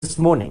this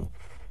morning,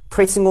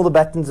 pressing all the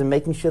buttons and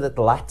making sure that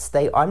the lights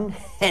stay on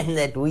and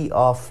that we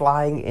are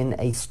flying in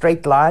a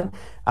straight line.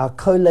 Our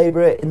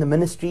co-laborer in the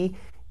ministry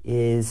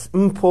is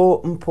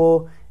Mpo.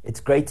 Mpo, it's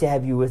great to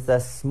have you with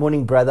us.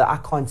 Morning, brother. I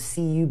can't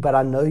see you, but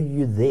I know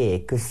you're there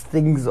because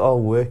things are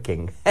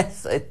working.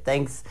 So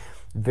thanks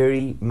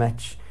very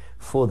much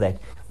for that.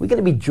 We're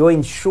going to be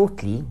joined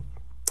shortly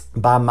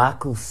by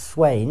Michael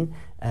Swain.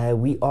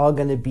 We are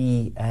going to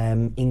be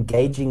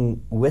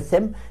engaging with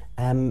him.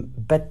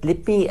 But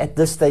let me at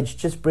this stage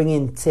just bring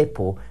in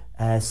Tsepo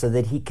so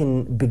that he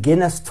can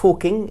begin us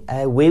talking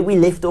where we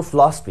left off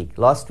last week.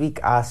 Last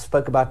week I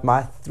spoke about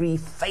my three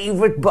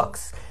favorite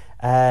books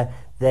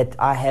that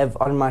I have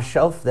on my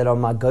shelf that are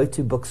my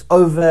go-to books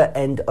over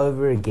and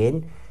over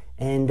again.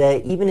 And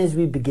even as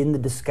we begin the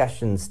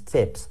discussions,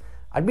 Tseps,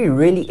 I'd be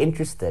really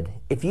interested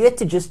if you had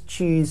to just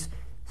choose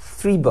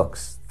three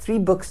books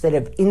that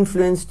have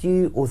influenced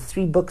you, or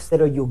three books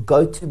that are your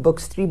go-to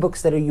books, three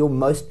books that are your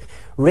most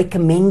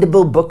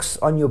recommendable books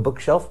on your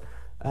bookshelf.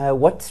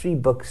 What three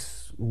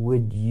books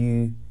would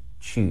you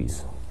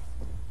choose?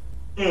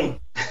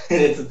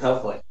 It's a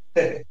tough one.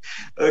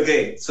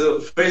 Okay, so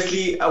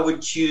firstly, I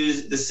would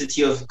choose The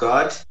City of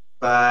God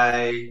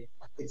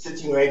it's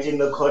sitting right in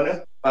the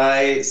corner,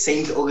 by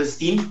Saint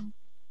Augustine.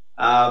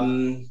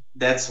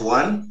 That's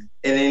one.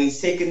 And then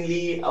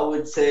secondly, I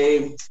would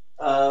say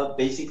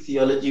Basic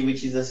Theology,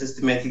 which is a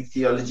systematic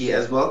theology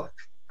as well,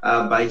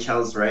 by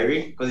Charles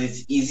Ryrie, because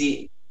it's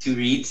easy to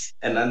read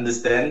and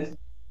understand.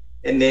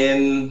 And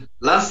then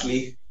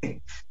lastly,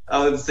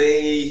 I would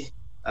say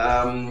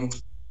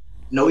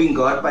Knowing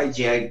God by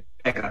J.I.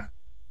 Packer.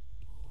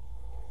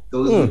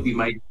 Those would be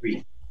my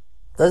three.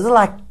 Those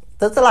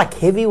are like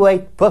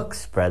heavyweight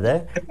books,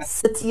 brother.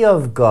 City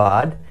of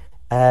God,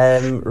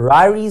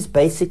 Ryrie's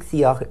Basic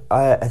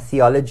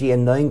Theology,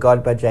 and Knowing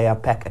God by J.I.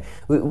 Packer.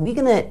 We're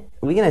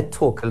gonna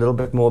talk a little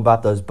bit more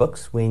about those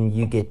books when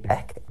you get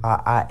back.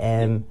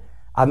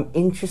 I'm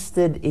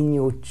interested in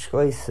your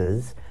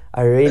choices.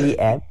 I really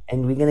am,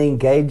 and we're going to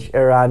engage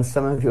around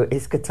some of your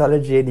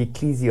eschatology and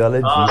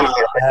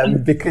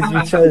ecclesiology because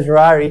you chose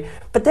Ryrie.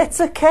 But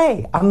that's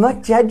okay. I'm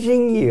not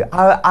judging you.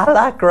 I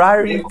like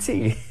Ryrie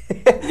too.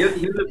 Here's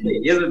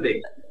the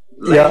thing.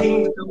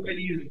 Liking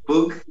somebody's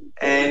book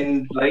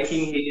and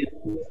liking his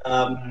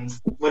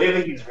whatever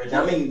he's written,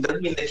 I mean,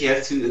 doesn't mean that you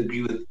have to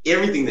agree with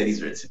everything that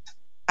he's written.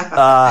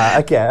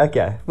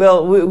 Okay.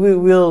 Well,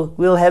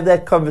 we'll have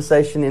that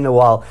conversation in a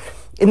while.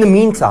 In the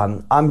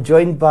meantime, I'm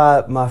joined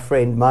by my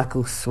friend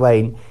Michael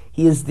Swain.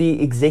 He is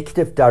the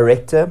executive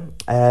director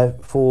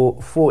for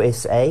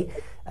 4SA.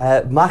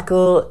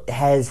 Michael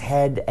has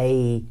had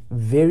a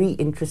very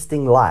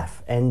interesting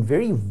life and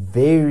very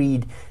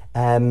varied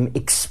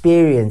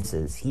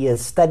experiences. He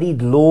has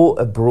studied law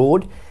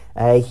abroad.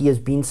 He has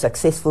been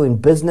successful in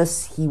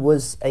business. He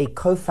was a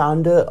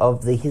co-founder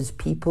of the His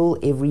People,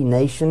 Every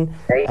Nation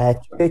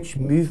church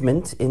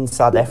movement in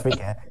South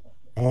Africa.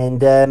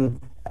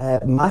 And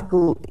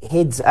Michael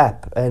heads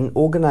up an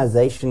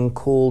organization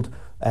called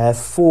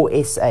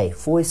 4SA.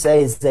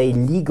 4SA is a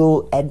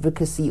legal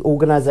advocacy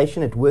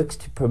organization. It works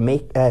to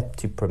promote.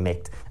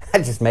 I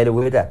just made a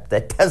word up.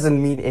 That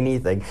doesn't mean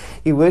anything.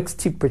 He works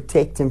to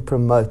protect and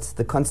promote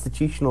the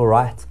constitutional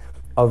right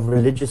of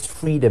religious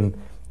freedom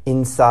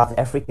in South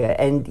Africa,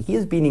 and he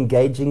has been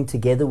engaging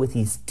together with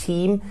his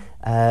team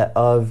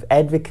of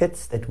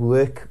advocates that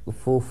work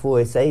for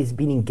 4SA. He's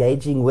been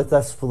engaging with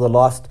us for the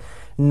last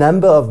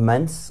number of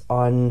months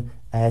on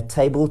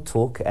Table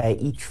Talk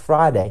each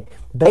Friday,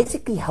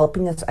 basically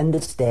helping us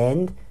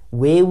understand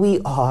where we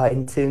are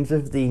in terms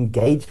of the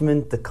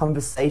engagement, the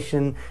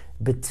conversation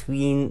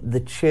between the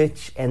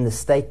church and the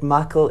state.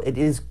 Michael, it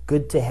is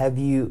good to have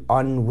you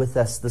on with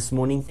us this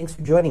morning. Thanks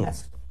for joining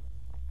us.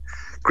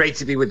 Great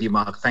to be with you,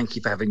 Mark. Thank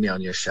you for having me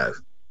on your show.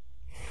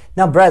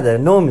 Now, brother,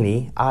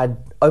 normally I'd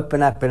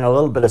open up in a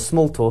little bit of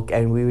small talk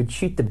and we would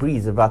shoot the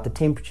breeze about the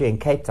temperature in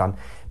Cape Town.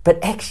 But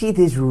actually,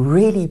 there's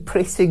really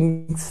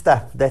pressing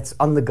stuff that's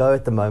on the go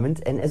at the moment.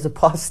 And as a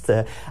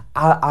pastor,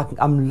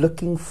 I'm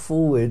looking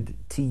forward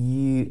to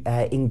you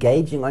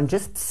engaging on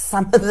just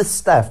some of the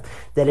stuff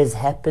that has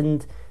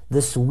happened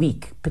this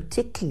week,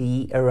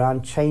 particularly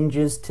around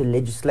changes to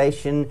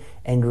legislation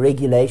and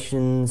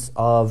regulations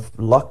of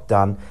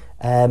lockdown.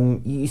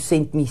 You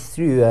sent me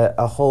through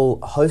a whole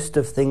host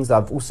of things.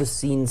 I've also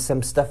seen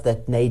some stuff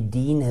that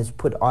Nadine has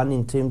put on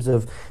in terms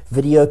of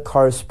video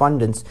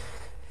correspondence.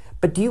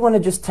 But do you want to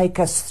just take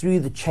us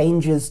through the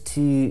changes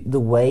to the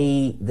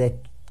way that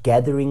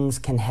gatherings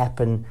can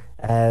happen,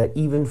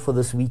 even for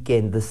this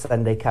weekend, this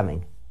Sunday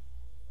coming?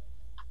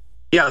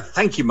 Yeah,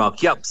 thank you,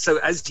 Mark. Yeah, so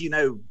as you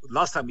know,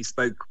 last time we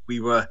spoke,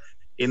 we were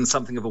in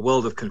something of a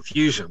world of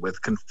confusion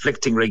with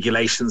conflicting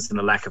regulations and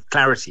a lack of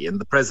clarity. And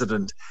the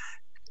president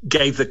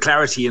gave the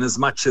clarity in as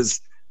much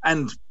as,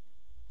 and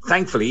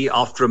thankfully,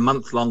 after a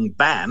month-long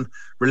ban,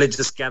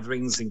 religious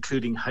gatherings,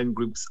 including home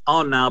groups,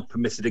 are now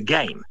permitted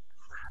again.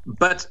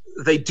 But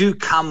they do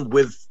come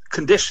with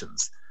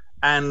conditions.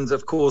 And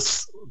of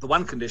course, the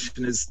one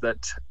condition is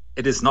that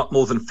it is not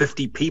more than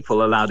 50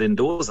 people allowed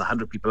indoors,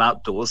 100 people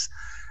outdoors.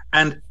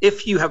 And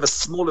if you have a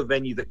smaller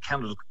venue that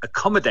can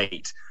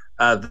accommodate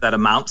that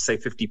amount, say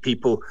 50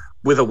 people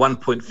with a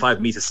 1.5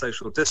 meter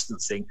social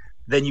distancing,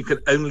 then you can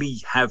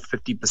only have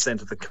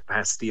 50% of the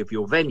capacity of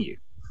your venue.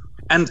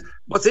 And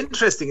what's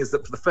interesting is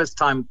that for the first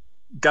time,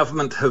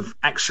 government have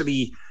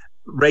actually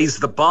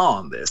raised the bar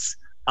on this.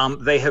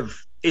 They have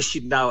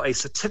issued now a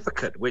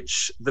certificate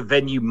which the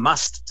venue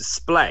must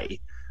display,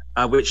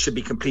 which should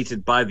be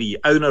completed by the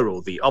owner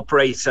or the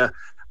operator,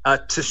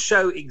 to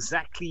show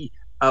exactly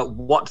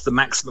what the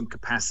maximum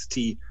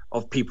capacity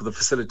of people the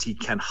facility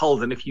can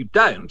hold. And if you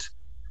don't,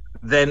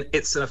 then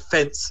it's an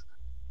offence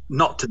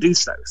not to do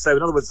so. So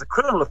in other words, it's a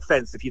criminal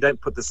offence if you don't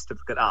put the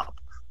certificate up.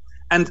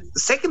 And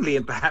secondly,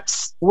 and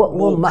perhaps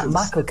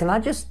Michael, can I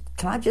just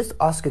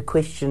ask a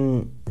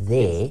question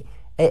there?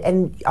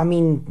 And I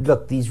mean,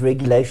 look, these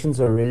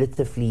regulations are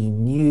relatively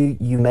new.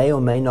 You may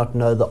or may not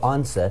know the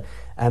answer,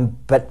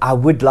 but I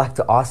would like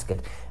to ask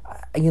it.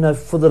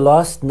 For the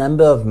last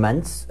number of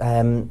months,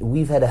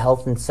 we've had a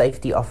health and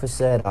safety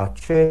officer at our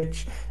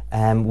church.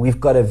 We've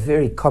got a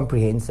very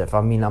comprehensive,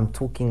 I'm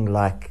talking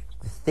like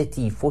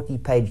 30,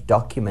 40-page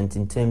document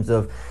in terms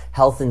of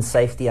health and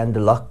safety under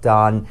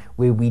lockdown,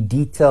 where we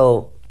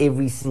detail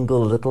every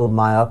single little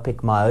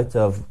myopic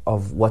iota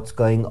of what's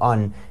going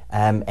on,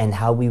 and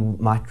how we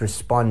might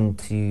respond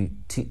to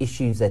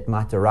issues that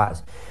might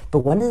arise. But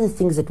one of the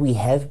things that we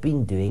have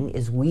been doing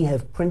is we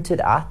have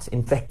printed out,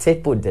 in fact,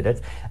 Tepo did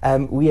it,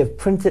 we have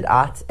printed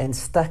out and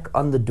stuck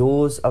on the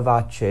doors of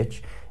our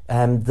church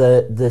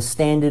the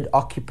standard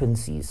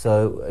occupancies.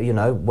 So,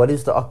 what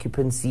is the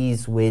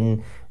occupancies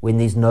when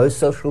there's no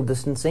social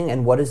distancing,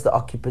 and what is the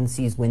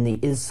occupancies when there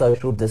is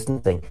social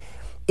distancing?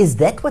 Is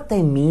that what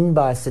they mean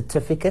by a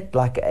certificate,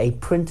 like a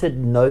printed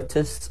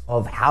notice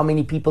of how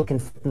many people can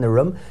fit in the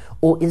room?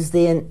 Or is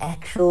there an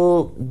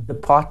actual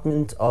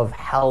Department of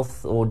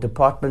Health or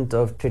Department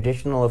of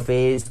Traditional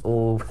Affairs,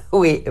 or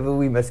wherever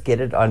we must get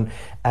it on,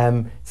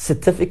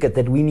 certificate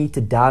that we need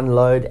to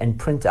download and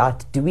print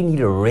out? Do we need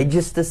to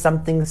register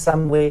something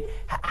somewhere?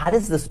 How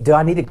does this, do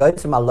I need to go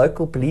to my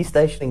local police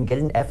station and get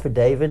an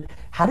affidavit?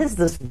 How does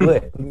this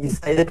work when you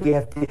say that we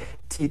have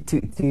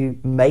to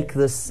make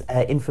this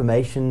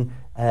information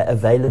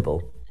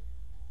available?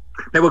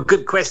 They were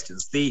good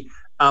questions. The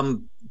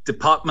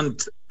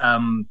department,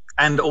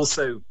 and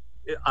also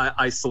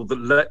I saw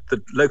the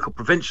local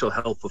provincial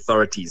health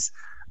authorities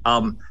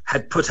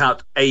had put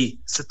out a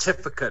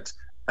certificate,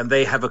 and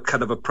they have a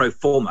kind of a pro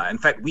forma. In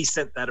fact, we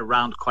sent that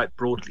around quite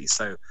broadly,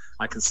 so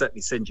I can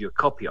certainly send you a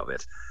copy of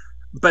it.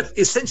 But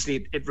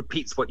essentially, it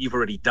repeats what you've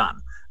already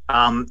done.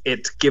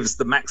 It gives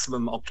the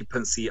maximum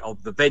occupancy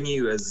of the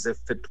venue as if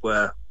it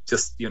were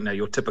just,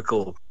 your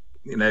typical,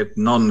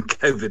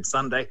 non-COVID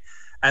Sunday.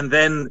 And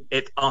then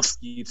it asks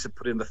you to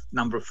put in the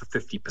number for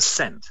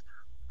 50%.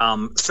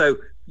 So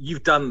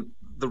you've done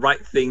the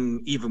right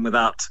thing even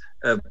without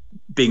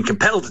being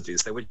compelled to do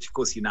so, which of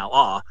course you now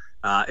are.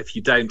 If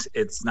you don't,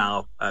 it's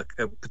now a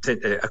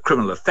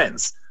criminal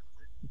offence.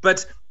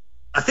 But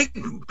I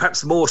think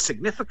perhaps more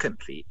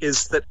significantly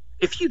is that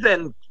if you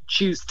then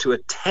choose to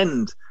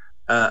attend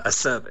a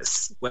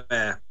service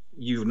where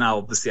you now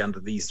obviously under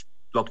these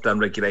lockdown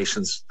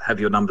regulations have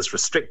your numbers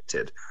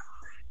restricted,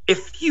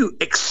 if you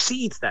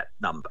exceed that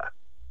number,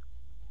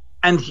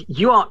 and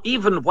you are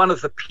even one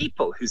of the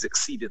people who's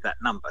exceeded that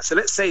number, so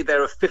let's say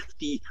there are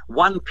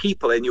 51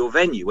 people in your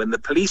venue when the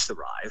police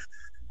arrive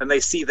and they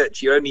see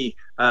that you're only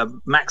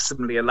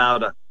maximally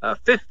allowed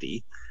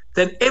 50,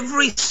 then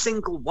every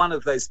single one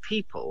of those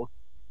people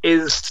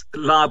is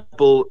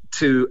liable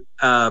to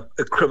a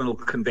criminal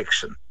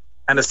conviction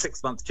and a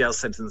 6-month jail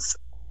sentence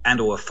and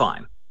or a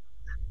fine.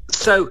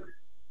 So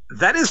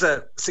that is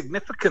a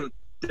significant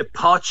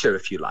departure,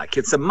 if you like.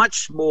 It's a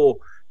much more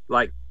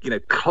like,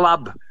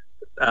 club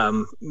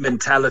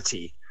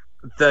mentality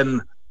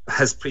than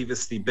has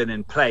previously been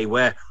in play,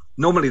 where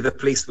normally the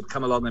police would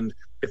come along, and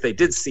if they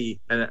did see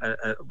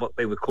what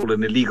they would call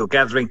an illegal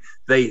gathering,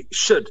 they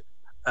should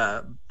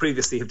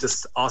previously have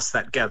just asked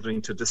that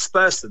gathering to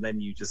disperse, and then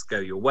you just go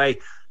your way.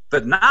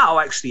 But now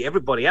actually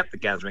everybody at the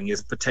gathering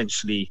is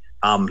potentially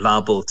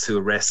liable to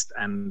arrest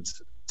and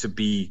to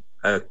be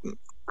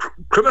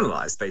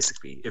criminalized,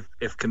 basically,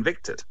 if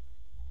convicted.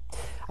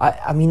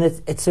 I mean,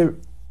 it's a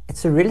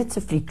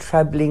relatively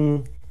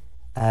troubling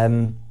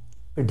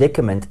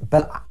predicament,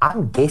 but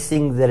I'm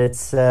guessing that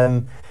it's that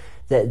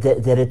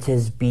it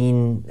has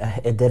been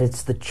that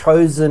it's the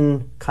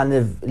chosen kind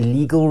of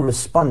legal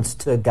response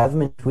to a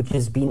government which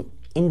has been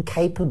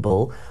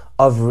incapable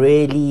of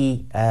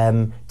really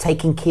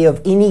taking care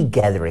of any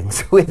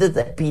gatherings, whether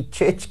that be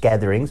church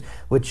gatherings,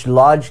 which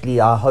largely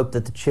I hope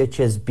that the church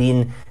has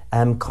been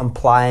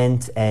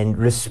compliant and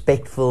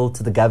respectful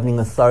to the governing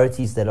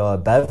authorities that are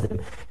above them.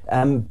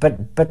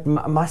 But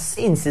my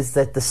sense is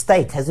that the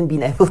state hasn't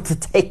been able to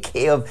take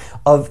care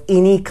of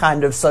any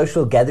kind of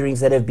social gatherings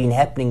that have been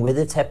happening,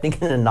 whether it's happening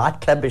in a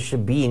nightclub, a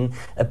shebeen,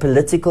 a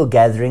political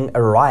gathering,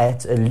 a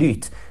riot, a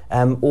loot,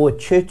 or a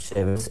church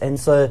service. And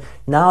so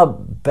now,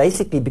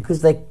 basically,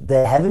 because they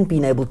haven't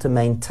been able to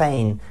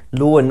maintain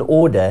law and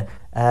order,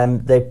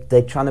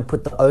 They're trying to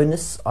put the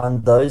onus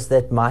on those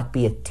that might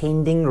be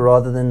attending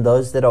rather than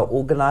those that are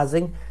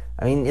organizing.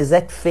 I mean, is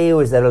that fair,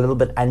 or is that a little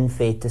bit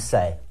unfair to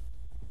say?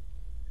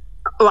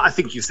 Well, I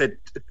think you said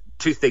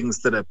two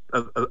things that are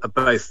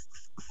both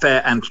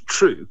fair and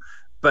true,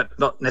 but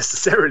not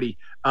necessarily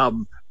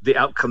the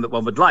outcome that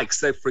one would like.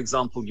 So, for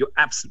example, you're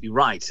absolutely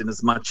right in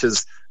as much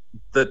as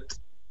that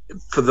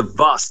for the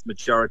vast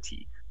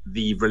majority,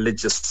 the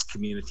religious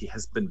community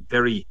has been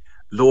very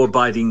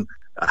law-abiding,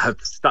 have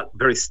stuck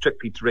very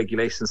strictly to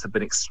regulations, have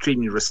been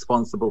extremely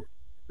responsible.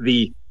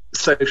 The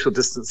social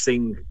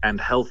distancing and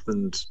health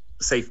and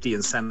safety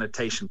and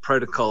sanitation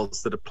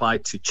protocols that apply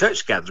to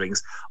church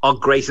gatherings are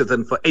greater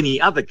than for any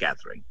other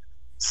gathering.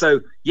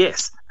 So,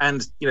 yes,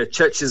 and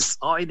churches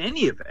are in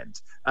any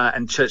event,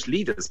 and church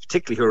leaders,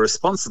 particularly who are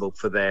responsible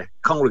for their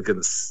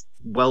congregants'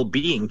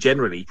 well-being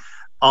generally,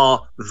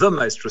 are the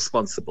most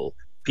responsible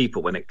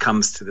people when it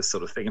comes to this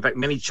sort of thing. In fact,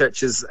 many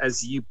churches,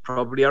 as you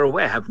probably are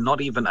aware, have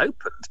not even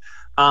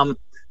opened.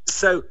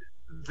 So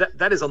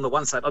that is on the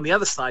one side. On the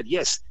other side,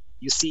 yes,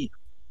 you see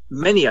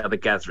many other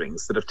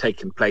gatherings that have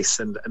taken place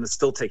and are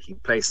still taking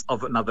place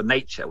of another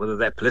nature, whether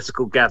they're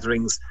political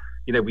gatherings.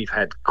 We've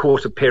had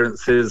court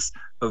appearances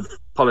of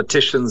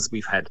politicians.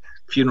 We've had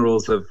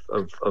funerals of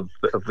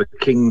the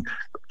king,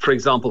 for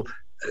example.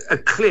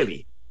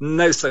 Clearly,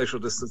 no social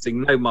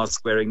distancing, no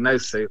mask wearing,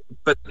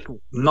 but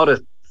not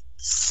a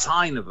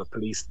sign of a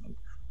policeman.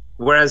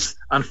 Whereas,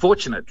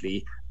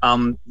 unfortunately,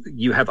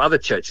 you have other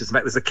churches. In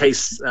fact, there's a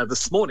case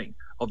this morning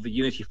of the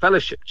Unity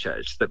Fellowship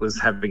Church that was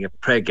having a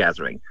prayer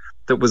gathering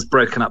that was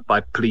broken up by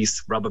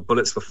police. Rubber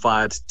bullets were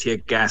fired, tear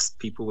gas,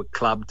 people were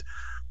clubbed.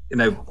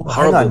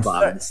 Horrible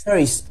violence.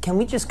 Sorry, can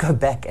we just go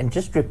back and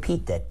just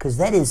repeat that? Because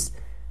that is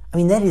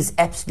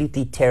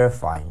absolutely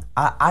terrifying.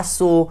 I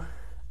saw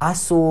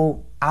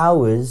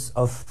hours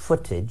of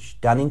footage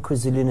down in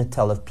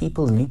KwaZulu-Natal of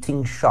people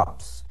looting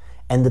shops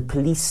and the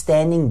police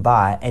standing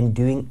by and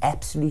doing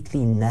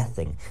absolutely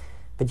nothing.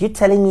 But you're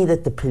telling me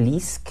that the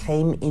police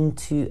came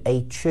into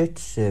a church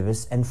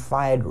service and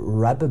fired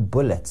rubber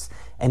bullets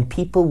and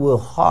people were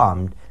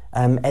harmed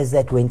as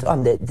that went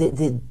on.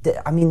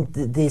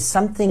 There's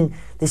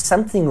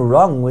something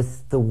wrong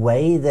with the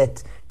way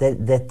that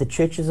the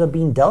churches are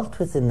being dealt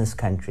with in this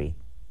country.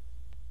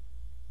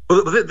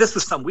 Well, this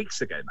was some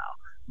weeks ago now.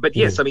 But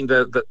yes, I mean,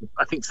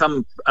 I think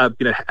some, a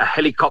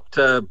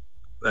helicopter,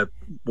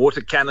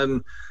 water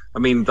cannon, I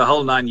mean, the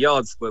whole 9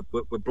 yards were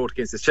brought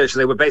against this church.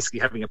 They were basically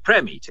having a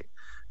prayer meeting.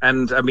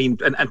 And I mean,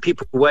 and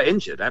people were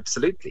injured,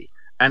 absolutely.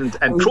 And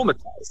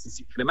traumatized, as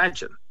you can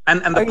imagine.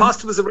 And the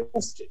pastor was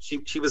arrested.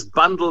 She was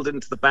bundled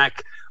into the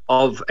back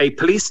of a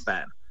police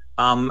van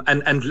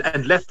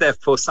and left there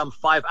for some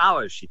 5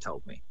 hours, she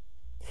told me.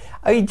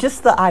 I mean,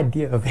 just the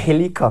idea of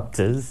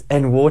helicopters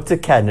and water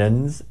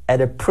cannons at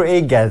a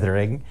prayer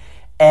gathering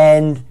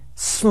and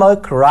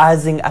smoke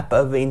rising up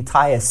over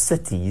entire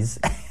cities,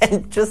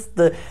 and just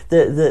the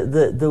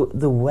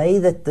way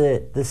that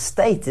the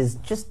state is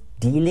just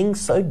dealing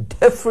so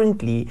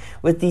differently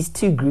with these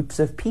two groups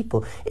of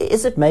people.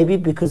 Is it maybe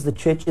because the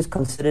church is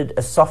considered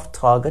a soft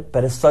target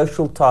but a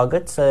social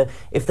target? So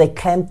if they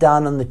clamp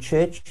down on the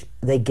church,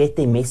 they get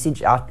their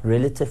message out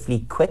relatively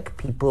quick,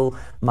 people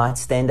might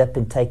stand up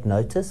and take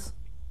notice?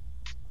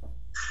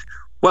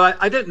 Well,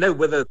 I don't know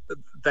whether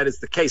that is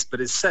the case,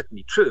 but it's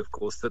certainly true, of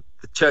course, that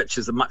the church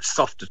is a much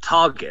softer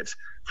target,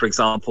 for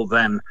example,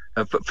 than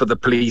for the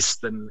police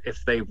than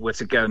if they were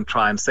to go and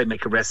try and, say,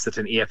 make arrests at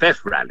an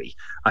EFF rally.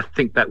 I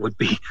think that would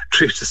be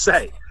true to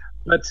say.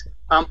 But,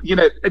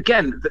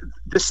 again,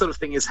 this sort of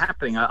thing is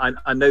happening.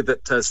 I know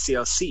that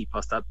CRC,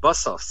 Pastor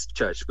Bossov's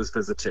church, was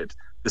visited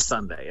this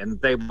Sunday,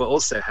 and they were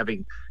also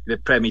having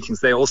prayer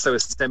meetings. They're also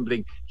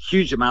assembling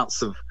huge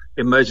amounts of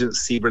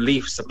emergency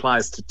relief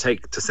supplies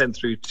to send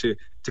through to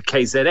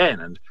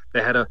KZN, and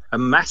they had a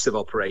massive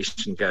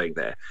operation going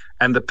there,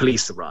 and the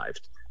police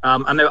arrived.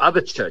 I know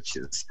other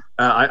churches.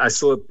 I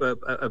saw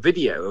a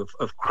video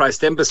of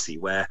Christ Embassy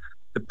where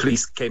the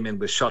police came in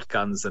with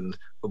shotguns, and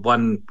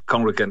one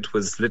congregant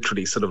was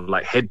literally sort of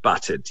like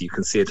head-butted. You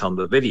can see it on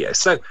the video.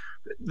 So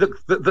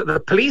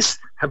the police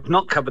have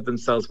not covered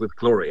themselves with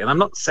glory, and I'm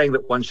not saying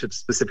that one should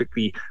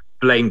specifically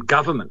blame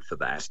government for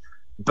that,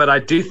 but I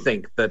do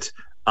think that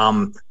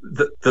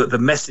the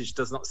message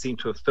does not seem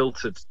to have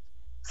filtered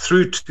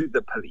through to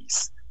the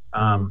police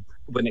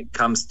when it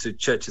comes to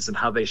churches and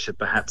how they should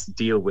perhaps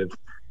deal with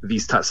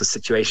these types of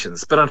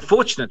situations. But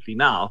unfortunately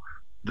now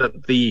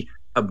that the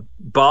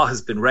bar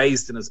has been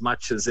raised in as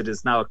much as it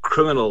is now a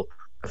criminal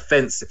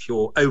offense if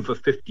you're over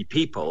 50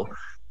 people,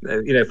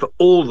 for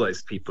all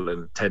those people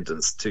in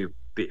attendance to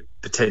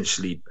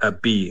potentially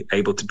be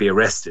able to be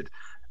arrested.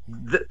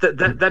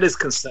 That is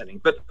concerning.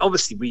 But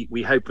obviously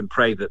we hope and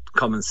pray that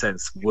common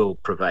sense will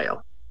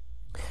prevail.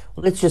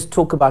 Well, let's just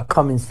talk about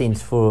common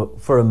sense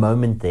for a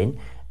moment then.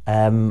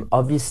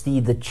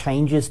 Obviously, the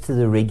changes to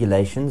the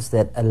regulations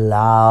that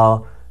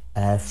allow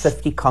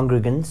 50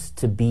 congregants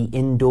to be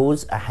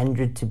indoors,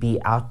 100 to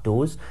be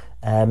outdoors,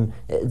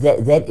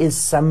 that is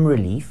some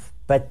relief.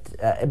 but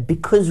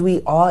because we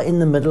are in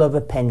the middle of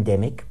a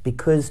pandemic,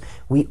 because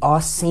we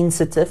are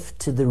sensitive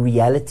to the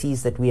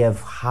realities that we have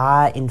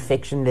high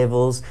infection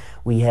levels,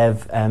 we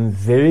have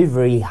very,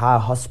 very high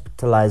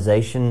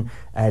hospitalization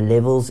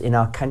levels in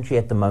our country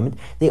at the moment,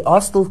 there are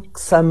still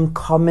some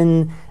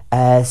common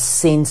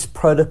sense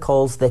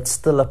protocols that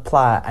still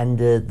apply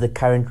under the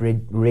current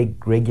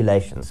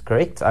regulations,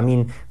 correct? I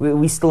mean,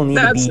 we still need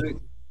to be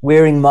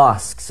wearing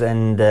masks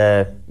and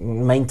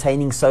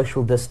maintaining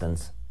social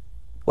distance.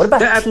 What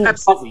about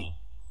absolutely?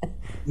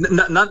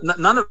 None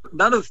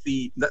of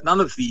the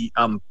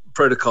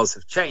protocols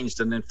have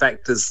changed, and in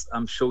fact, as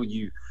I'm sure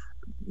you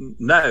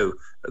know,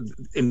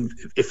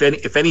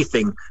 if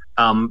anything,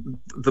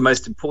 the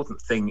most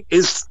important thing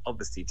is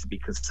obviously to be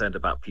concerned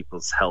about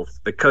people's health,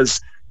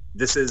 because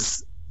this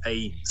is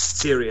a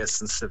serious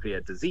and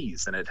severe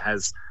disease, and it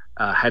has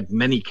had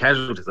many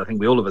casualties. I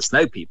think all of us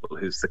know people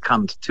who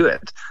succumbed to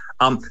it.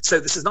 So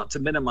this is not to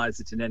minimize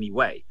it in any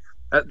way.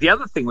 The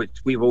other thing which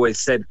we've always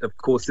said, of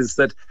course, is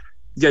that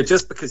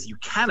just because you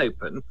can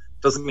open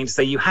doesn't mean to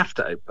say you have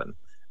to open.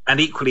 And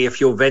equally, if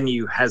your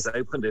venue has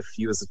opened, if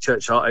you as a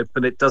church are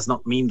open, it does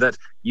not mean that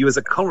you as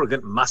a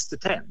congregant must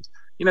attend.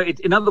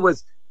 In other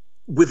words,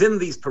 within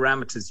these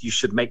parameters, you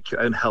should make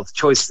your own health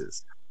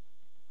choices.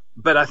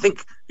 But I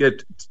think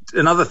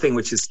another thing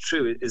which is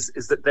true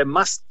is that there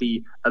must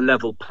be a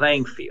level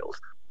playing field.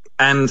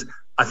 And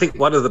I think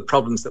one of the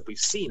problems that we've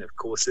seen, of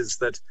course, is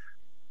that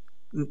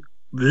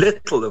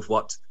little of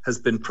what has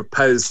been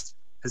proposed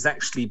has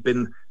actually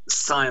been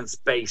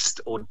science-based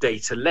or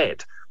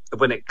data-led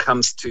when it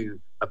comes to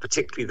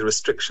particularly the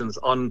restrictions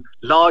on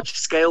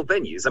large-scale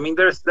venues. I mean,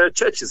 there are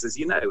churches, as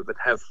you know, that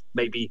have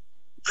maybe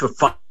for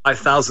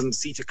 5,000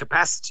 seater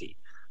capacity,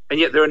 and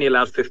yet they're only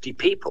allowed 50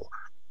 people.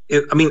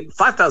 I mean,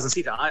 5,000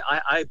 seater.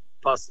 I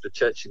pastored a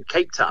church in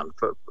Cape Town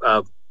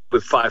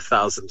with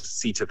 5,000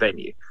 seater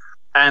venue,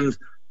 and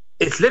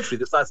it's literally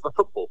the size of a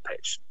football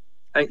pitch.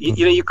 And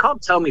you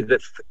can't tell me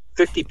that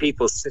 50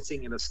 people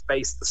sitting in a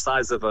space the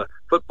size of a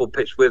football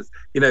pitch with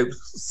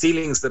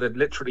ceilings that are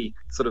literally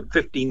sort of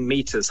 15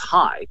 meters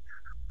high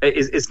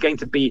is going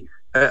to be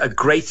a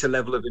greater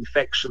level of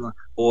infection,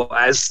 or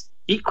as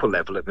equal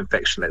level of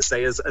infection, let's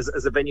say, as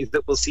a venue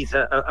that will seat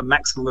a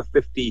maximum of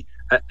 50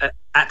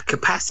 at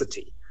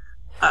capacity.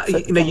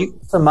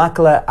 So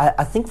Michael,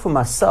 I think for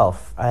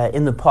myself,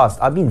 in the past,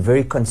 I've been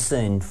very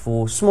concerned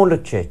for smaller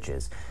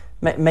churches,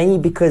 mainly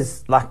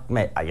because,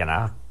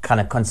 I kind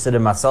of consider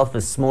myself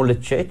a smaller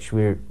church.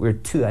 We're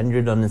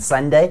 200 on a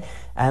Sunday,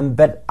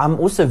 but I'm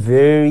also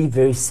very,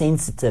 very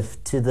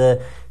sensitive to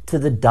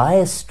the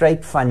dire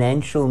straight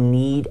financial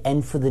need,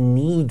 and for the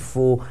need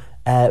for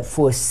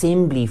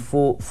assembly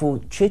for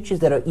churches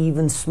that are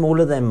even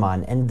smaller than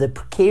mine, and the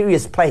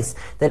precarious place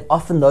that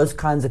often those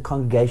kinds of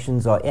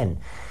congregations are in.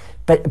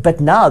 But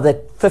now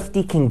that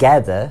 50 can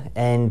gather,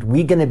 and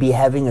we're going to be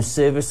having a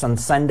service on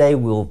Sunday,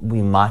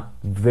 we might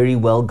very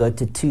well go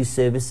to 2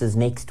 services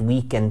next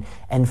week and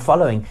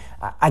following.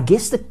 I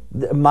guess that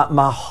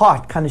my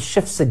heart kind of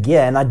shifts a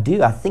gear, and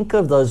I think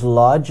of those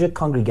larger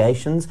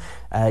congregations.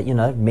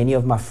 Many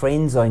of my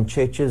friends are in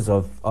churches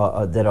that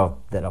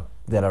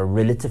are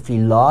relatively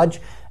large.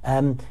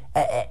 And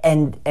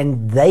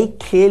they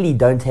clearly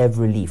don't have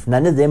relief.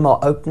 None of them are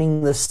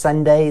opening this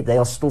Sunday. They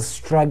are still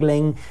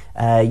struggling,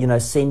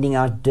 sending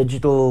out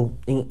digital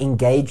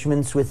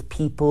engagements with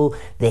people.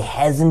 There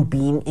hasn't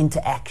been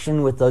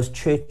interaction with those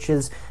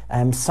churches,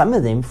 some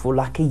of them for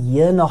like a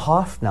year and a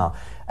half now.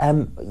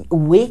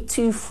 Where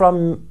to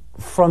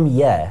from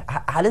here?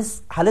 How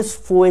does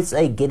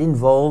 4SA get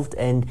involved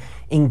and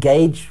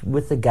engage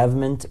with the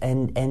government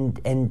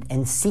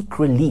and seek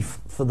relief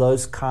for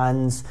those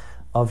kinds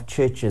of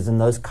churches and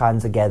those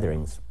kinds of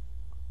gatherings?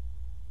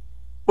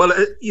 Well,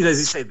 as you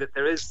say, that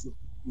there is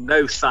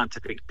no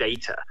scientific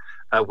data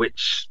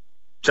which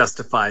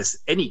justifies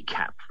any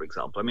cap, for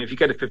example. I mean, if you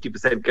go to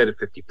 50%, go to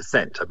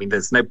 50%. I mean,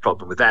 there's no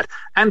problem with that.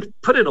 And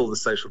put in all the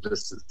social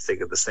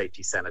distancing of the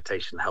safety,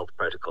 sanitation, health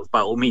protocols,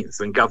 by all means.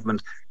 I mean,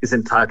 government is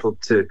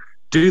entitled to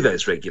do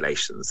those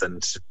regulations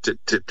and to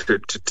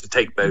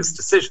take those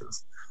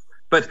decisions.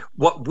 But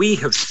what we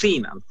have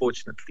seen,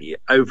 unfortunately,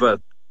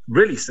 over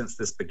really since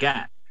this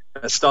began,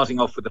 starting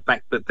off with the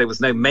fact that there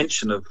was no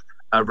mention of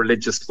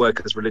religious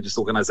workers, religious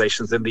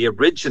organizations in the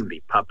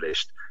originally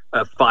published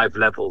 5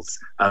 levels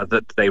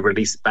that they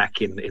released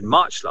back in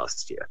March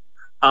last year.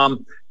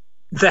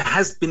 There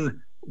has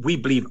been, we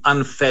believe,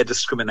 unfair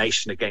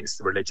discrimination against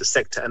the religious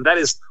sector. And that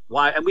is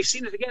why, and we've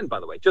seen it again, by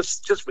the way,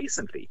 just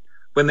recently,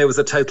 when there was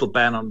a total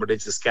ban on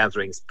religious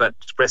gatherings, but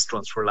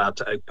restaurants were allowed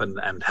to open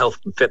and health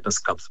and fitness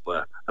clubs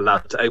were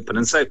allowed to open.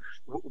 And so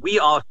we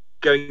are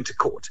going to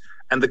court.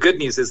 And the good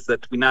news is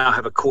that we now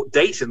have a court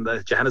date in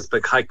the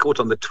Johannesburg High Court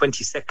on the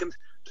 22nd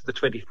to the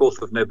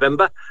 24th of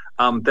November.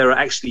 There are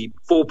actually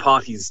 4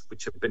 parties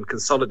which have been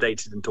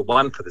consolidated into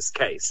one for this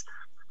case.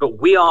 But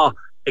we are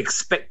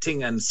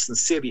expecting and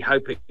sincerely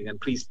hoping,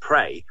 and please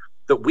pray,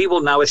 that we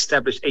will now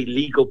establish a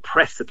legal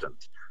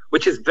precedent,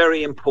 which is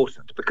very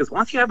important, because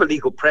once you have a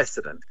legal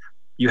precedent,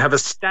 you have a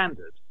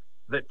standard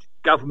that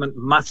government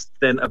must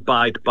then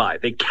abide by.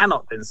 They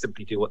cannot then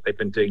simply do what they've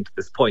been doing to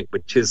this point,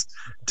 which is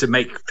to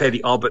make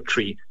fairly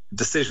arbitrary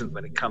decisions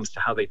when it comes to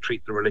how they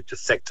treat the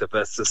religious sector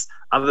versus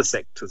other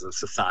sectors of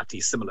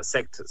society, similar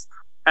sectors.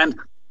 And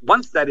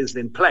once that is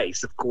in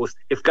place, of course,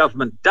 if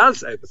government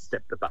does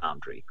overstep the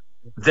boundary,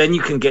 then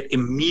you can get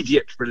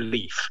immediate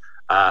relief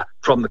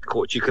from the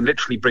court. You can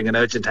literally bring an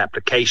urgent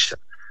application.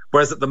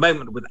 Whereas at the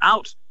moment,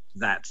 without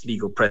that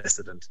legal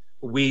precedent,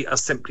 we are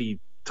simply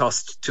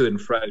tossed to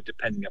and fro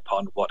depending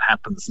upon what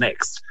happens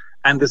next.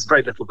 And there's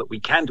very little that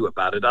we can do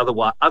about it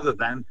other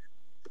than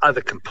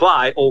either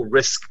comply or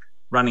risk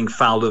running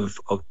foul of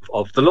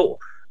the law.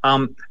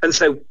 And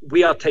so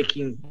we are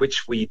taking,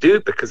 which we do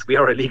because we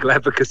are a legal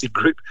advocacy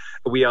group,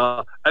 we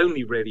are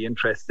only really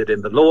interested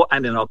in the law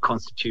and in our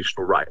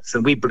constitutional rights.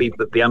 And we believe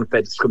that the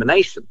unfair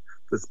discrimination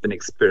that's been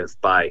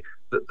experienced by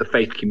the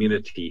faith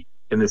community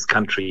in this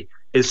country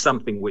is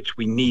something which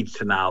we need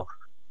to now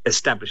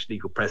establish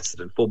legal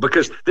precedent for,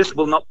 because this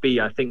will not be,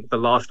 I think, the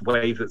last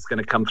wave that's going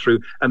to come through,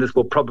 and this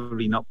will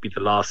probably not be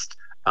the last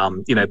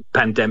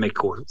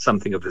pandemic or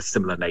something of a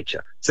similar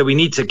nature. So we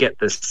need to get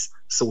this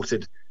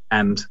sorted,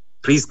 and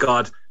please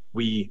God,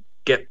 we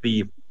get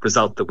the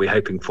result that we're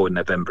hoping for in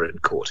November in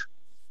court.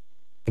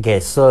 Okay,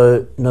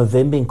 so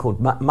November in court.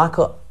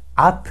 Michael,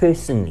 I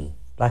personally,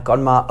 like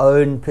on my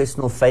own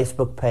personal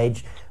Facebook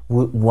page,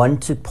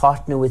 want to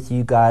partner with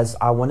you guys.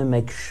 I want to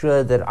make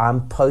sure that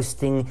I'm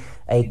posting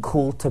a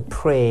call to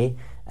prayer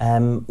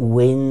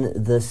when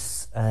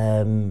this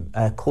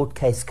court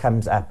case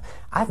comes up.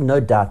 I have no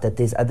doubt that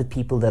there's other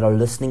people that are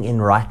listening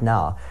in right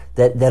now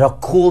that are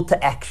called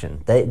to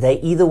action. They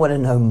either want to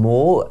know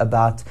more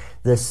about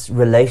this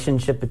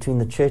relationship between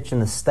the church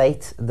and the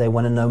state, they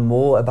want to know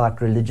more about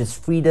religious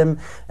freedom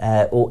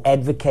or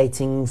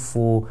advocating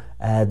for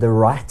the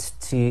right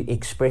to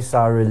express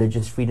our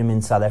religious freedom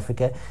in South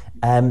Africa,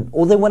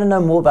 or they want to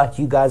know more about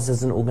you guys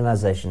as an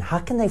organization. How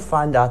can they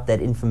find out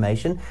that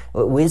information?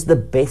 Where's the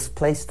best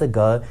place to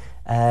go?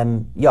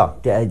 Do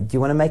you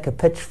want to make a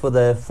pitch for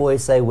the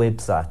 4SA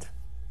website?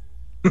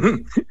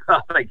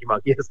 Thank you,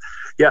 Mark. Yes.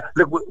 Yeah.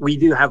 Look, we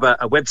do have a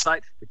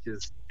website, which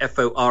is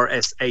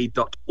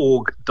forsa.org.za,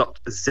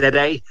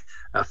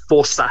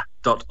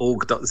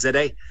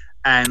 forsa.org.za.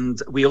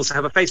 And we also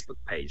have a Facebook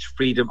page,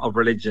 Freedom of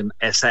Religion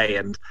SA.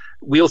 And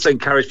we also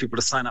encourage people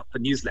to sign up for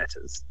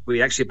newsletters.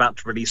 We're actually about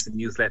to release a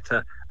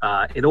newsletter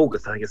in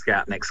August. I think it's going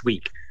out next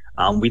week.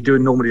 We do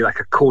normally like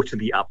a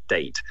quarterly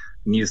update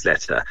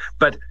newsletter,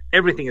 but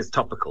everything is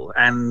topical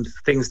and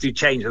things do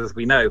change, as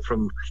we know,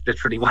 from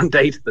literally one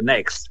day to the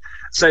next.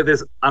 So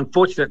there's,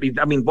 unfortunately,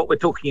 I mean, what we're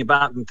talking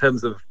about in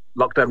terms of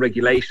lockdown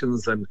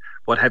regulations and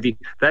what have you,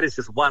 that is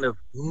just one of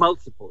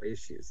multiple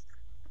issues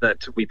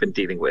that we've been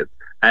dealing with.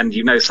 And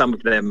you know some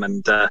of them,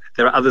 and there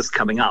are others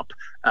coming up.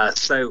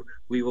 So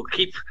we will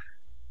keep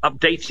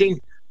updating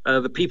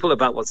the people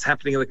about what's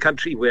happening in the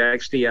country. We're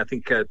actually, I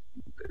think,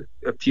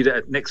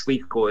 next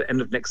week or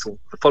end of next or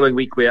the following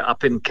week, we're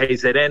up in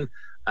KZN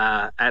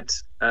at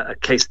a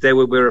case there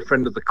where we're a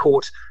friend of the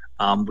court.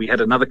 We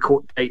had another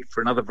court date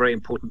for another very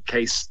important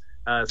case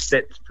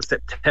set for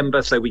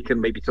September, so we can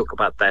maybe talk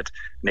about that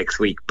next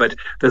week. But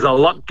there's a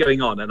lot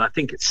going on, and I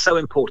think it's so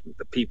important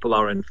that people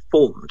are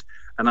informed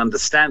and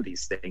understand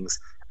these things,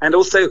 and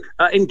also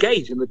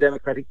engage in the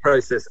democratic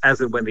process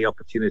as and when the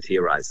opportunity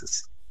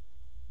arises.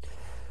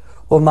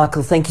 Well,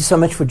 Michael, thank you so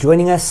much for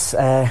joining us.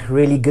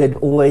 Really good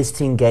always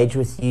to engage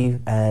with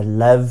you.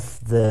 Love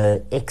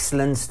the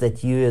excellence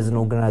that you as an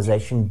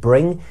organization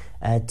bring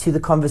to the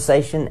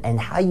conversation and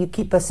how you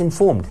keep us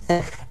informed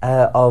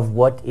of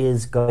what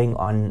is going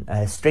on.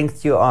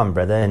 Strength to your arm,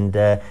 brother. And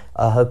I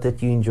hope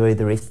that you enjoy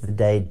the rest of the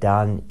day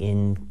down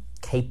in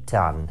Cape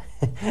Town.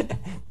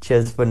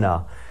 Cheers for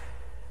now.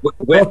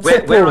 Where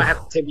I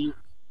have to tell you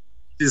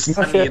is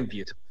sunny and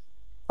beautiful.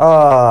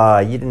 Oh,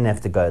 you didn't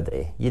have to go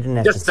there. You didn't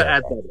have just to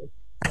add that.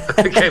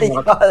 Okay,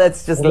 Mark.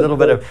 That's just a little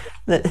bit of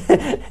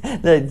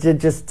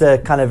just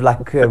kind of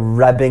like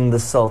rubbing the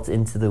salt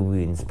into the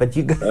wounds. But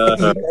you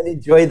can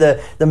enjoy the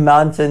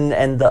mountain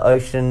and the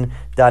ocean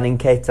down in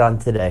Cape Town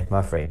today,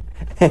 my friend.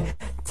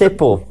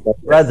 Tepo,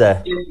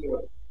 brother,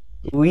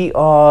 we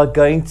are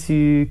going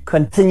to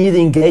continue the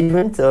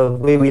engagement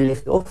of where we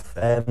left off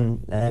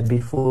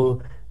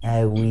before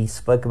we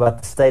spoke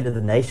about the state of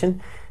the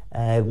nation.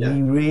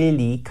 We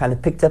really kind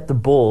of picked up the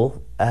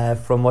ball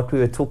from what we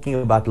were talking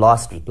about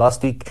last week.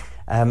 Last week,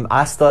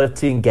 I started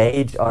to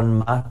engage on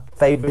my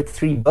favorite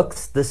 3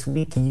 books. This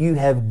week, you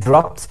have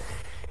dropped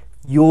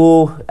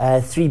your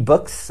 3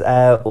 books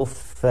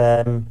off,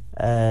 and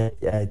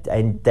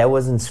that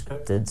wasn't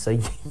scripted. So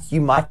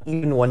you might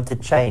even want to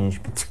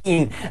change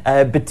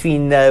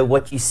between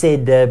what you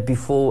said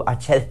before I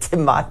chatted to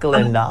Michael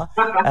and now.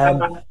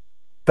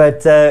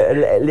 But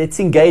let's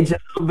engage a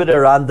little bit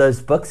around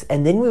those books,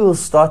 and then we will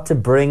start to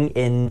bring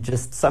in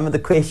just some of the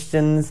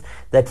questions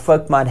that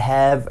folk might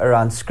have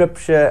around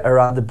scripture,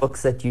 around the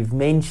books that you've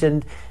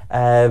mentioned.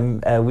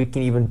 We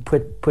can even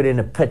put in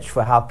a pitch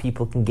for how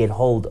people can get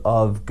hold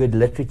of good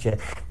literature.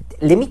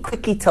 Let me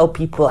quickly tell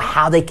people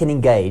how they can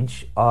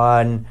engage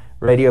on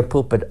Radio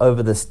Pulpit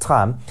over this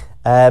time.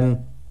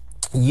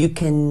 You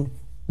can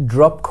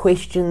drop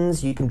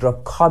questions, you can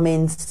drop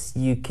comments,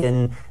 you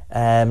can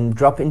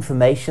drop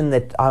information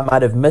that I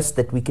might have missed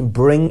that we can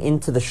bring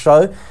into the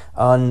show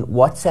on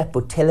WhatsApp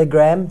or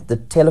Telegram. The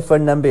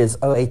telephone number is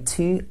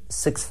 082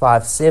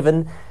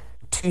 657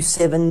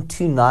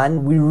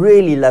 2729. We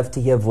really love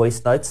to hear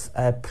voice notes.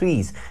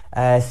 Please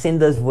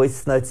send those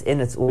voice notes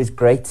in. It's always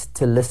great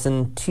to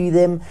listen to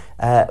them.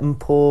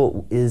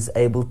 Mpho is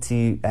able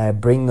to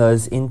bring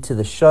those into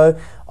the show.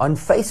 On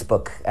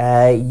Facebook,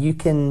 you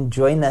can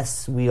join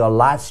us. We are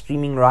live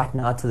streaming right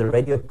now to the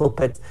Radio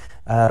Pulpit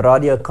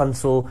Radio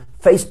Console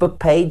Facebook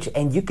page,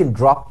 and you can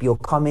drop your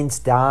comments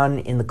down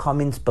in the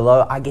comments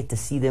below. I get to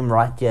see them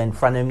right here in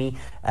front of me,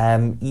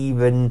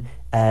 even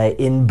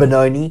in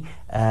Benoni.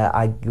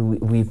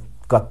 We've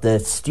got the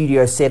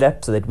studio set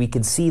up so that we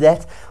can see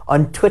that.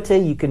 On Twitter,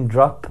 you can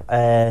drop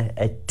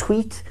a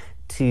tweet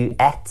to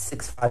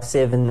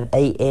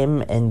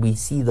 @657am, and we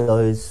see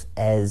those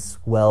as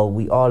well.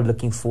 We are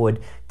looking forward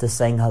to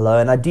saying hello,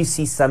 and I do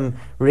see some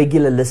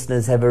regular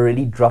listeners have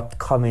already dropped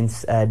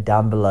comments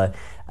down below.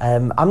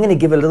 I'm going to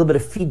give a little bit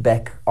of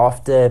feedback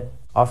after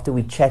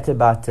we chat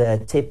about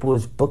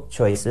Tepo's book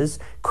choices,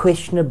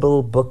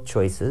 questionable book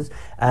choices.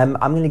 I'm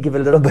going to give a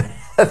little bit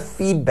of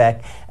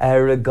feedback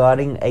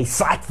regarding a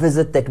site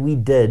visit that we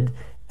did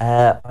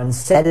on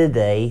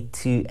Saturday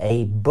to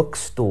a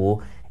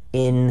bookstore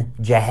in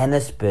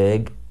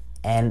Johannesburg,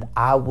 and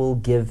I will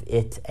give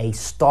it a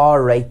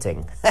star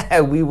rating.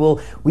 We will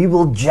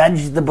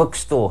judge the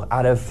bookstore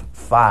out of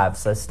 5,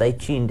 so stay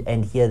tuned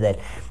and hear that.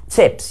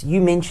 Teps,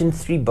 you mentioned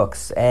 3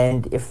 books,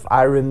 and if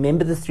I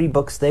remember the 3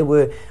 books, they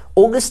were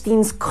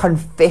Augustine's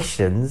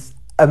Confessions,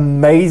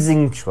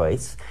 amazing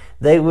choice.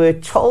 They were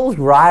Charles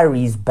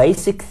Ryrie's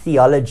Basic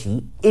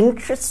Theology,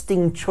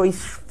 interesting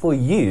choice for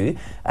you,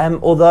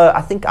 although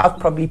I think I've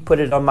probably put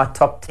it on my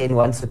top 10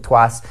 once or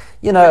twice,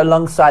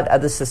 alongside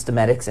other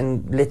systematics,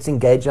 and let's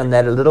engage on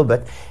that a little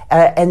bit.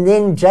 And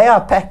then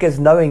J.R. Packer's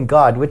Knowing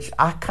God, which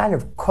I kind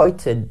of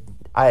quoted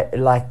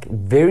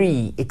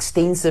very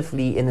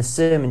extensively in a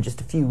sermon just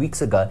a few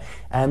weeks ago.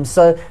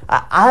 So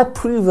I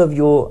approve of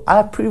your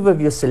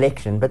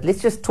selection, but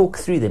let's just talk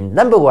through them.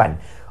 Number 1,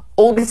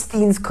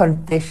 Augustine's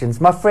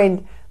Confessions. My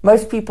friend,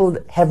 most people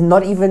have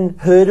not even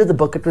heard of the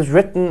book. It was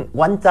written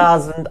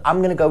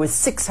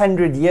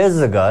 600 years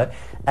ago,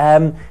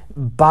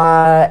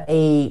 by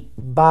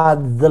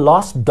the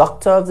last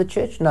doctor of the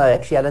church. No,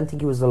 actually, I don't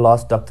think he was the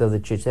last doctor of the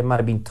church. That might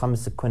have been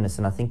Thomas Aquinas,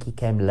 and I think he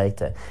came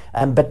later.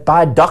 But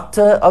by a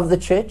doctor of the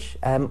church,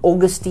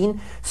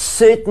 Augustine,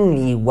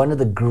 certainly one of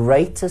the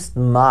greatest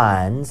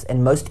minds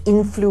and most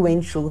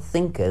influential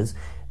thinkers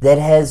that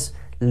has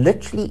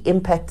literally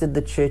impacted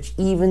the church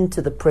even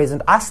to the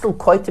present. I still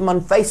quote him on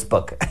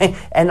Facebook,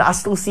 and I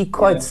still see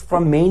quotes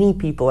from many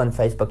people on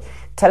Facebook.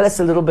 Tell us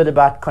a little bit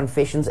about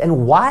Confessions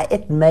and why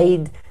it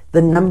made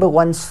the number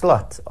 1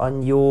 slot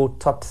on your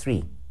top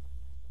 3.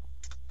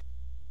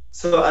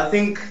 So I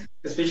think,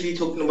 especially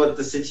talking about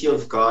the city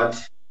of God,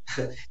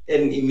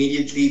 and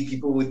immediately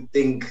people would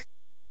think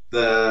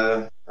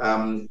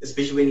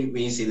especially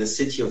when you say the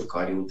city of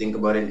God, you would think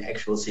about an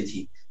actual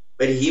city.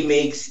 But he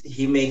makes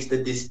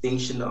the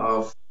distinction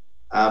of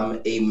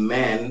a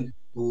man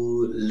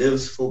who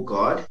lives for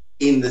God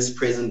in this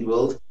present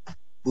world,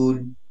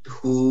 who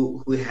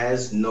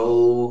has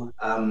no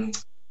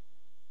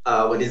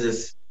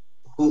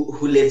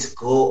who lets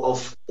go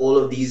of all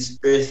of these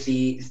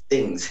earthly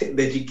things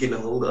that you can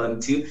hold on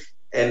to,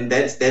 and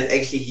that's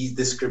actually his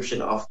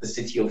description of the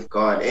city of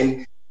God.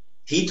 And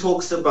he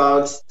talks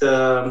about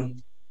the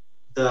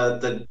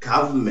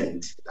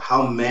government,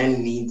 how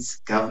man needs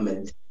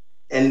government.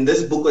 And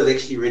this book was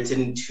actually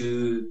written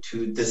to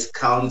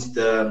discount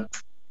the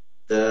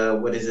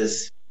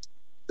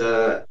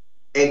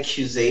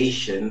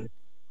accusation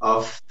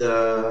of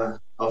the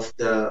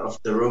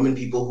Roman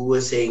people, who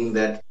were saying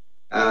that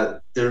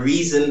the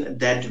reason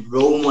that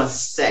Rome was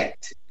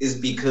sacked is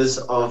because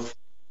of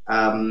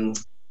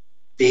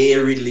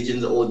their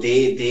religions, or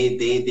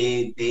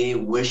their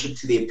worship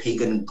to their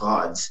pagan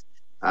gods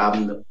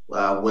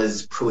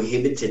was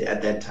prohibited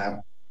at that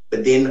time.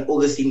 But then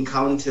Augustine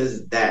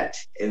counters that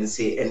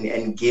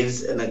and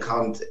gives an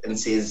account and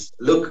says,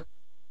 look,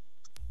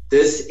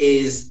 this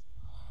is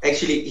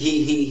actually,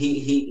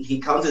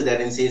 he counters that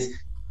and says,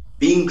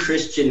 being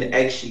Christian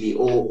actually,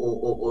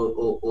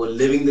 or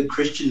living the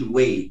Christian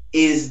way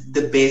is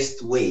the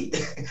best way,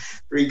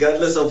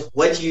 regardless of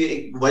what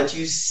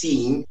you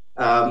see.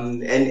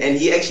 And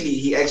he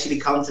actually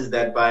counters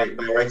that by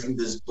writing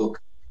this book.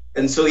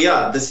 And so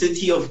the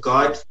city of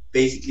God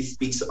basically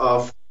speaks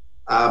of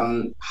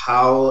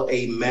how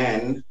a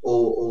man,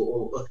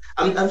 or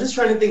I'm just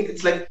trying to think.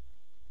 It's like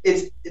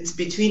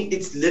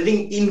it's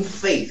living in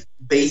faith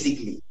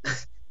basically,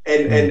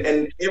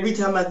 and every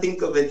time I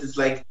think of it, it's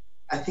like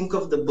I think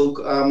of the book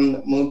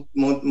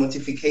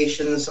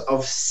Mortifications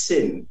of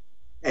Sin,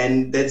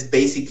 and that's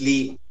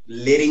basically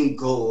letting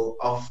go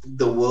of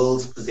the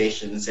world's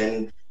possessions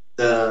and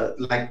the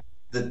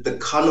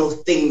carnal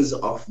things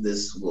of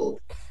this world.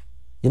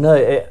 You know,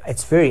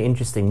 it's very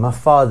interesting. My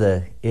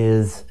father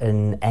is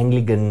an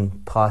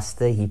Anglican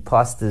pastor. He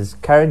pastors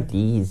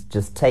currently, he's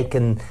just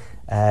taken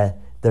the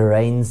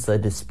reins, so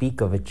to speak,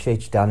 of a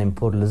church down in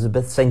Port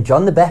Elizabeth, St.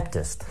 John the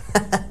Baptist.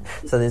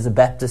 So there's a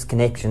Baptist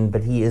connection,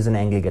 but he is an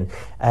Anglican.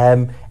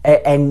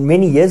 And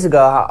many years ago,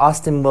 I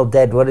asked him, well,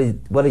 Dad, what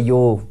are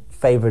your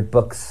favorite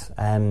books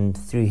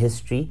through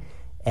history?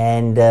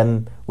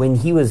 And when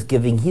he was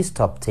giving his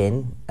top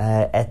 10,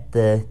 at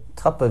the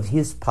top of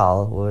his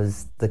pile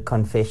was the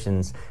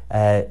Confessions,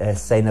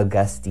 St.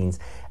 Augustine's.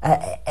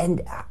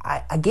 And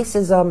I guess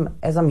as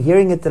I'm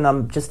hearing it, and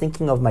I'm just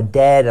thinking of my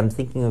dad, I'm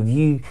thinking of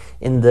you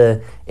in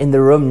the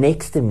room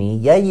next to me.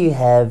 Yeah, you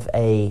have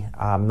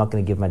I'm not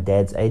going to give my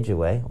dad's age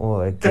away,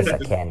 or I guess I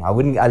can.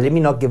 Let me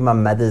not give my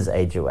mother's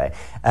age away.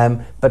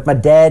 But my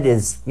dad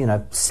is,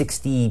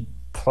 60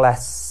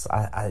 plus.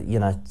 I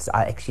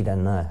actually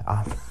don't know.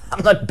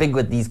 I'm not big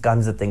with these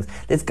kinds of things.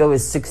 Let's go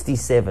with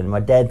 67.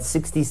 My dad's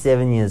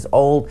 67 years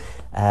old.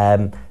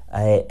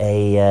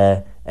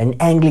 An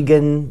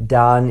Anglican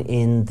down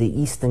in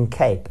the Eastern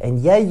Cape. And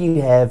here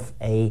you have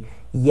a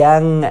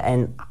young,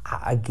 and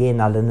again,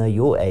 I don't know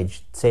your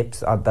age,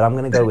 Seps, but I'm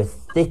going to go with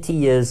 30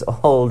 years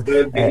old,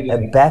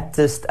 a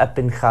Baptist up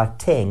in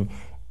Gauteng.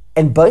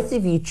 And both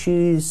of you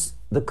choose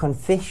the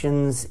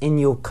Confessions in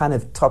your kind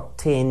of top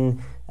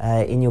 10,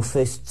 in your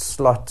first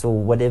slot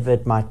or whatever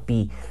it might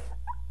be.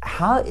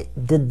 How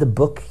did the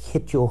book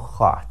hit your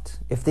heart?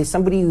 If there's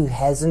somebody who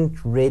hasn't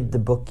read the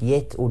book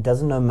yet or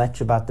doesn't know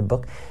much about the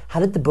book, how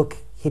did the book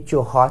hit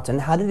your heart,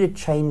 and how did it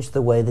change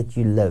the way that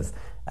you live?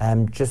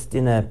 Just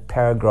in a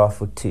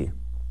paragraph or two.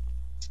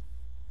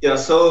 Yeah,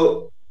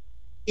 so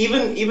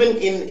even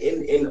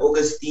in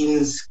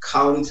Augustine's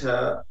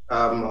counter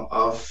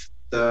of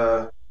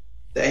the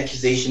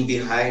accusation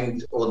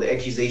behind, or the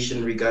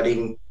accusation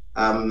regarding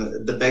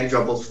the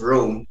backdrop of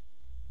Rome,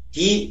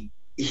 he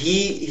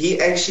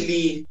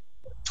actually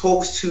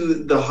talks to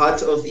the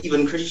heart of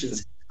even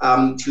Christians,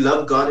 to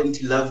love God and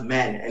to love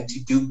man and to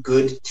do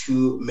good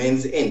to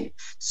men's end.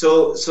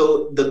 So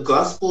the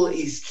gospel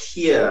is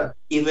here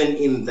even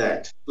in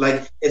that.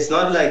 Like it's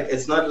not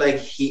like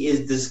he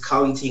is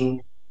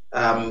discounting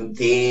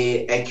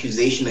their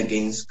accusation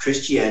against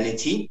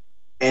Christianity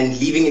and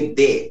leaving it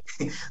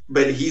there,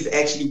 but he's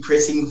actually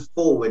pressing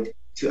forward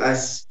to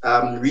us,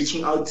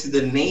 reaching out to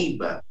the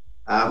neighbor,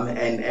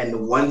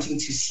 and wanting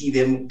to see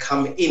them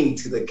come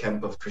into the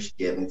camp of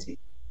Christianity.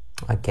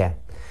 Okay.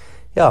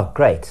 Yeah,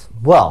 great.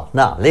 Well,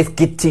 now let's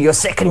get to your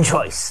second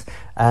choice,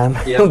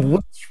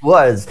 which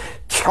was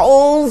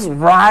Charles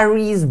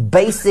Ryrie's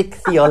Basic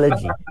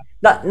Theology.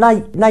 Now,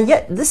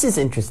 yeah, this is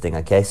interesting,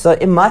 okay? So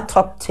in my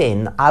top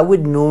 10, I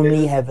would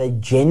normally have a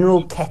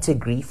general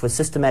category for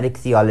systematic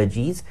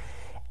theologies,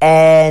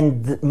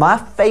 and my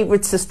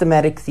favorite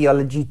systematic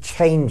theology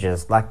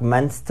changes like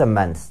month to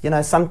month.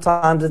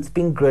 Sometimes it's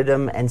been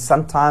Grudem, and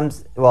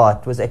sometimes, well,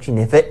 it was actually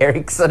never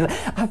Erickson.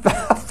 I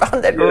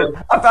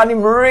found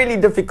him really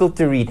difficult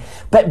to read.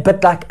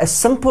 But like a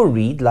simple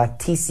read, like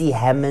T.C.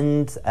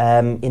 Hammond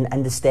in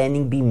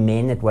Understanding Be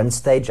Men at one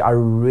stage, I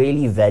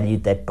really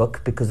valued that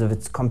book because of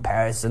its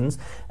comparisons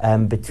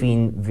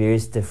between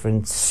various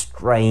different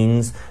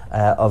strains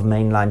of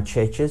mainline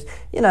churches.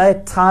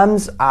 At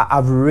times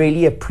I've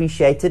really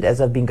appreciated,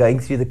 as I've been going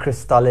through the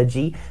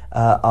Christology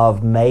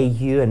of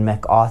Mayhew and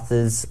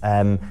MacArthur's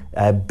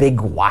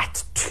big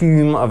white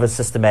tomb of a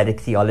systematic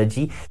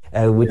theology,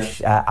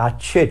 which our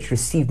church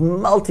received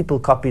multiple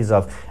copies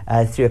of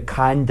through a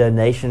kind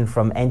donation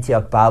from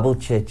Antioch Bible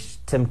Church,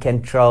 Tim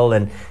Cantrell,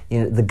 and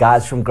the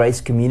guys from Grace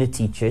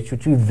Community Church,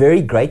 which we're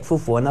very grateful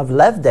for, and I've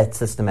loved that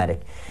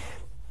systematic.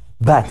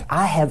 But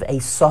I have a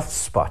soft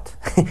spot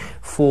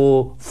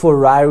for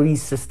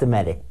Ryrie's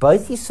systematic.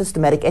 Both his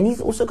systematic, and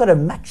he's also got a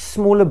much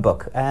smaller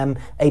book,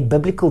 a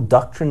biblical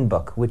doctrine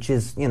book, which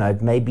is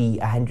maybe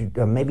 100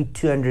 or maybe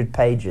 200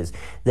 pages,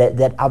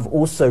 that I've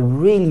also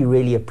really,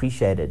 really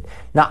appreciated.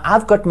 Now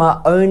I've got my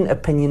own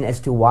opinion as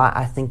to why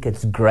I think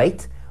it's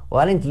great.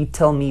 Why don't you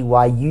tell me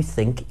why you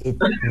think it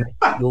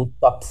makes your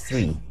top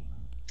 3?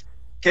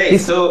 Okay,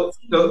 so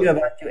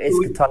about your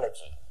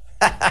eschatology.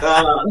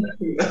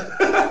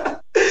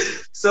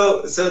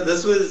 So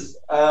this was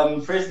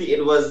firstly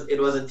it was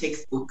a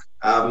textbook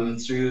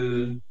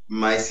through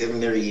my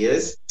seminary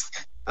years,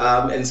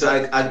 and so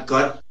I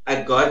got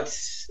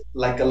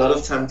like a lot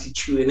of time to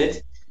chew in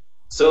it.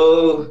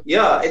 So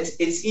yeah,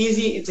 it's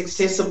easy, it's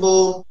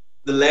accessible,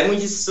 the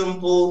language is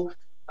simple,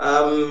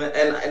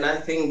 and I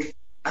think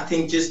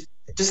just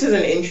as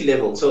an entry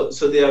level.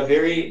 So they're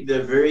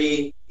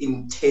very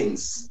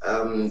intense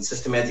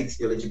systematic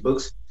theology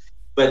books,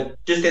 but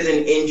just as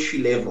an entry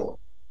level,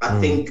 I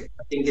think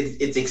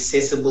it's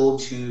accessible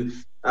to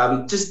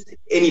just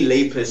any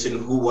layperson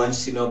who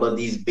wants to know about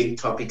these big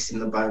topics in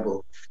the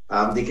Bible.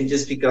 They can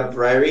just pick up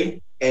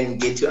Ryrie and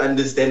get to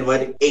understand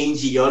what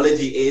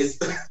angelology is.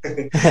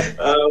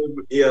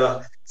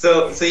 Yeah.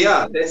 So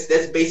yeah,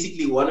 that's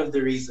basically one of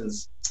the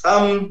reasons.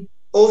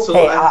 Also,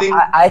 hey,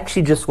 I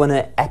actually just want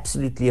to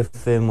absolutely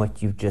affirm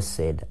what you've just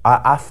said.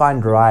 I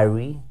find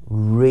Ryrie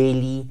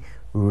really,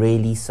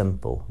 really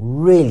simple.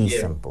 Really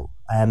simple.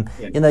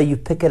 You know, you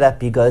pick it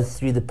up, you go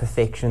through the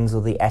perfections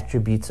or the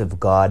attributes of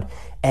God,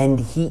 and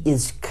he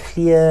is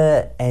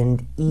clear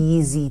and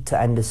easy to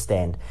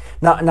understand.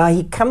 Now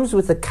he comes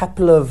with a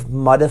couple of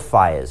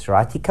modifiers,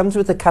 right? He comes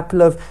with a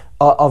couple of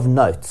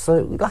notes.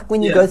 So like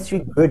when you go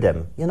through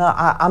Grudem, you know,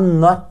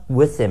 I'm not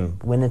with him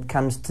when it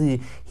comes to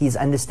his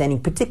understanding,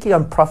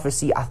 particularly on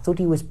prophecy. I thought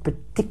he was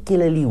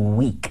particularly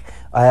weak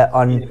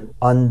on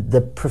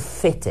the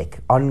prophetic,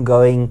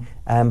 ongoing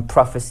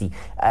prophecy.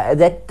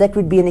 That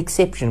would be an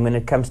exception when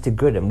it comes to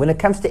Grudem. When it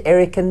comes to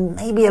Erican,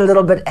 maybe a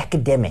little bit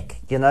academic,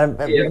 you know,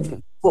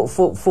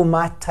 for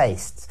my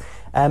tastes.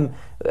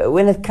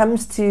 When it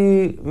comes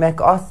to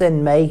MacArthur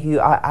and Mayhew,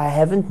 I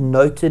haven't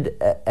noted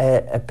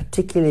a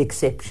particular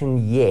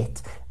exception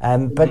yet,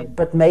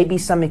 but maybe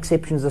some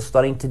exceptions are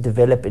starting to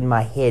develop in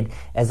my head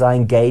as I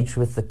engage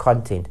with the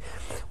content.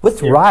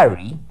 With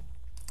Ryrie,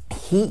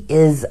 he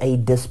is a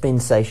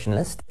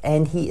dispensationalist,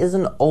 and he is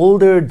an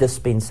older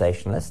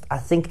dispensationalist. I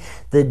think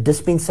the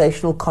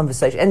dispensational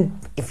conversation, and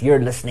if you're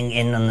listening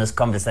in on this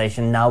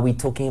conversation, now we're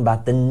talking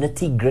about the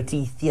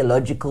nitty-gritty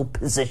theological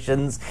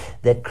positions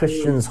that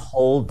Christians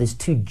hold. There's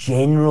two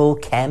general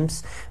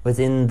camps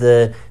within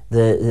the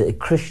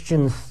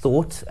Christian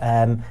thought,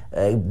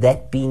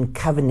 that being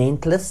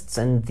covenantalists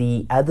and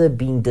the other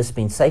being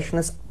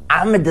dispensationalists.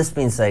 I'm a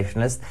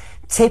dispensationalist.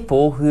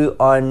 Teppo, who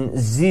on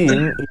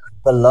Zoom is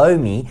below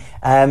me,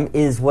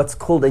 is what's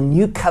called a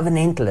new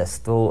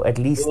covenantalist, or at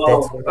least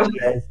that's what he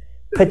has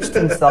pitched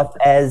himself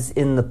as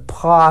in the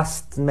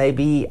past.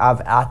 Maybe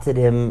I've outed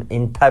him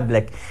in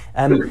public.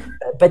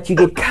 But you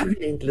get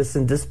covenantalists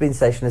and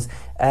dispensationalists.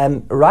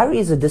 Ryrie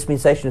is a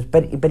dispensationalist,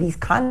 but he's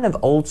kind of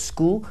old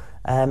school.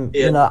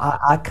 You know,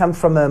 I come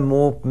from a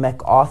more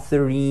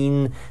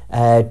MacArthurine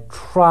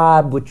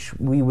tribe, which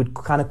we would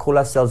kind of call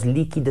ourselves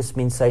leaky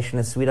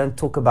dispensationalists. We don't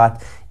talk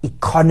about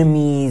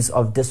economies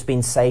of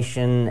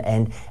dispensation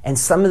and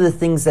some of the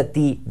things that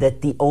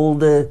the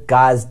older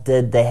guys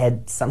did. They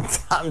had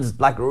sometimes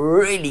like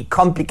really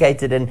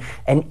complicated and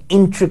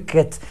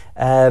intricate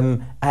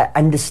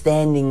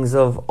understandings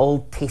of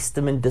Old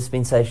Testament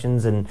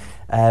dispensations, and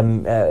I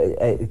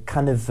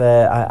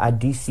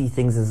do see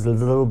things as a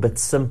little bit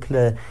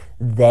simpler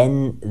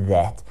than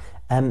that.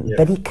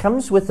 But he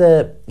comes with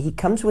a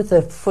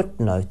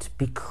footnote,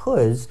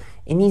 because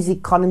in his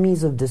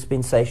economies of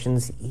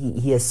dispensations,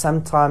 he has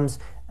sometimes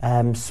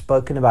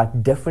spoken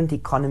about different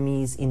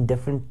economies in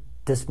different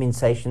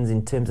dispensations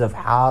in terms of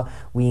how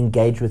we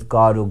engage with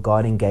God or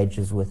God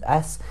engages with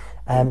us.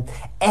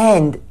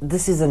 And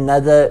this is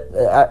another,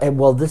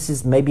 this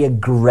is maybe a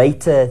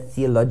greater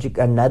theological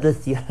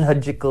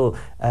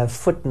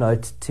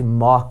footnote to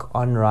mark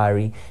on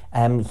Ryrie.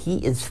 He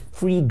is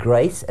free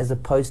grace as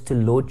opposed to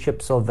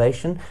lordship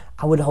salvation.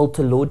 I would hold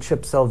to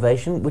lordship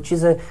salvation, which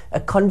is a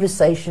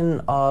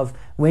conversation of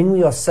when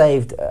we are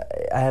saved,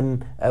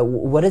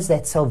 what does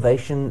that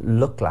salvation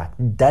look like?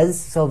 Does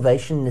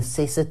salvation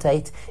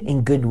necessitate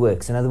in good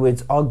works? In other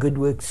words, are good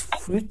works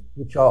fruit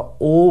which are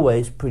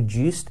always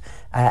produced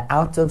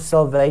out of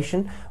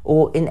salvation?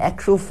 Or in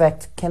actual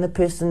fact, can a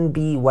person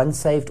be once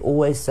saved,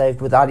 always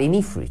saved without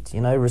any fruit?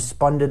 You know,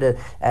 responded,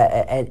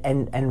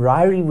 and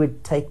Ryrie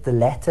would take the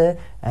latter,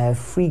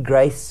 free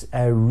grace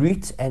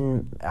route,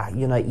 and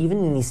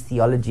even in his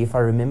theology, if I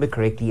remember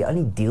correctly, he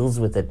only deals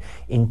with it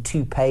in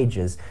 2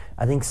 pages.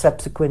 I think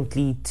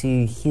subsequently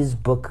to his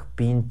book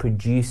being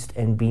produced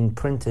and being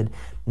printed,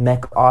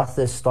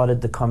 MacArthur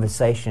started the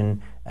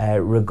conversation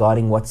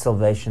regarding what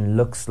salvation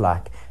looks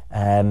like,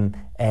 and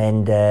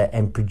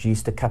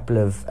produced a couple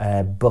of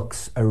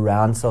books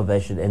around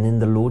salvation, and then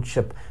the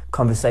lordship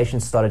conversation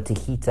started to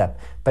heat up.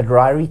 But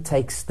Ryrie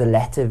takes the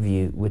latter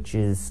view, which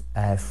is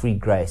free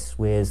grace,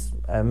 whereas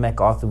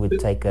MacArthur would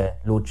take a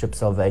lordship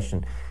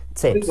salvation.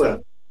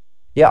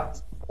 Yeah.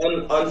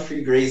 On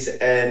free grace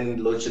and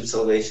lordship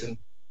salvation,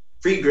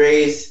 free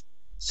grace.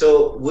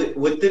 So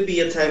would there be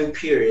a time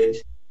period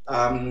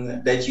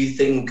that you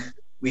think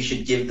we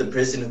should give the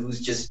person who's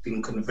just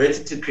been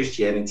converted to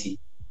Christianity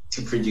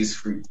to produce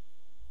fruit?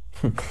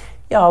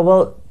 Yeah,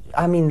 well,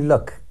 I mean,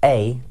 look,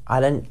 I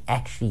don't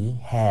actually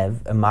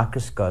have a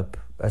microscope,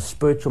 a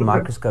spiritual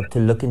microscope to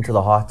look into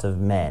the heart of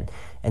man.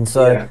 And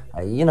so,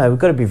 we've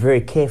got to be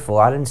very careful.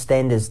 I don't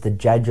stand as the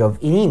judge of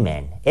any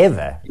man,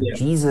 ever. Yeah.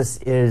 Jesus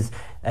is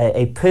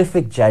a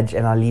perfect judge,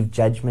 and I leave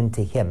judgment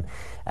to him.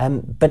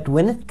 But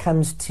when it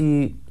comes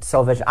to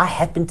salvation, I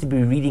happen to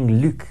be reading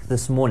Luke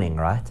this morning,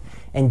 right?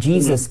 And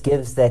Jesus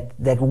gives that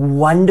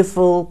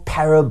wonderful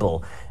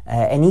parable.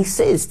 And he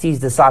says to his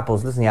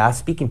disciples, listen, I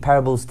speak in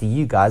parables to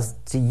you guys.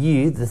 To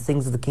you, the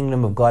things of the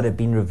kingdom of God have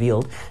been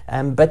revealed.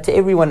 But to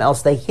everyone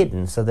else, they're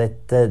hidden so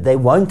that they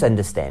won't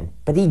understand.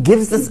 But he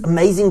gives this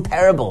amazing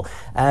parable.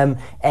 And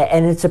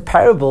it's a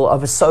parable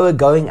of a sower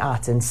going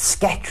out and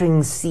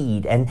scattering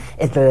seed. And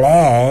it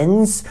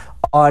lands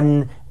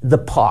on the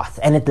path,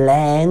 and it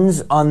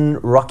lands on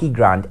rocky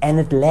ground, and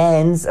it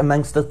lands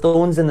amongst the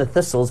thorns and the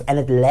thistles, and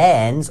it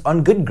lands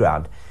on good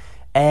ground.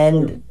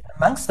 And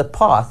amongst the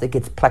path, it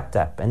gets plucked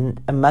up,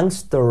 and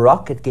amongst the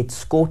rock, it gets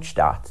scorched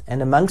out,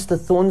 and amongst the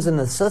thorns and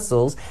the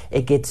thistles,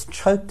 it gets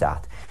choked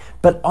out.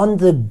 But on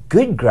the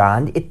good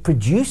ground, it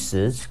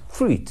produces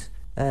fruit.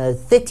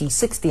 30,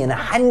 60, and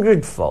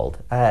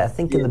 100-fold. I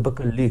think in the book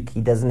of Luke,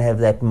 he doesn't have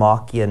that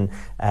Markian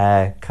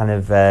kind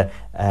of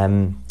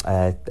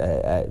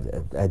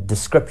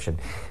description.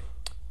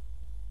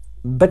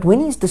 But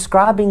when he's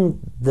describing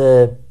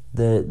that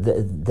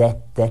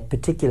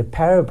particular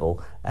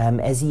parable,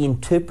 as he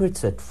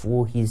interprets it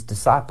for his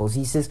disciples,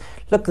 he says,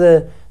 look,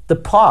 the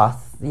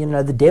path,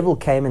 the devil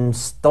came and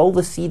stole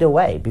the seed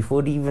away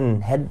before it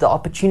even had the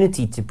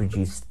opportunity to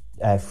produce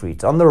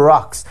fruit. On the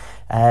rocks,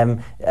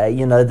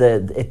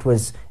 it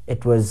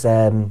was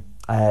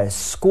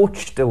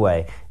scorched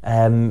away,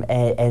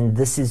 and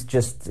this is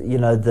just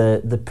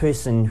the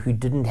person who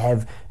didn't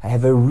have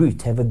a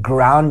root, have a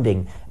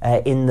grounding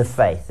in the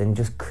faith, and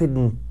just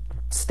couldn't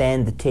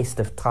stand the test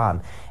of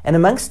time. And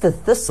amongst the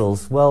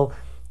thistles, well,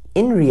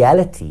 in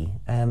reality,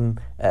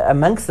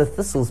 amongst the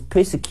thistles,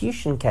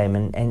 persecution came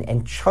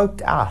and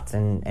choked out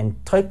and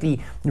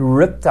totally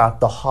ripped out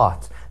the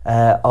heart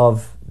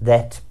of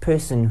that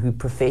person who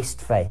professed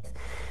faith.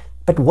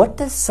 But what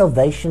does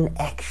salvation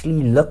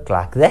actually look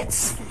like?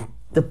 That's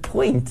the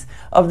point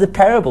of the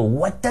parable.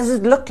 What does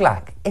it look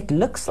like? It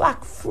looks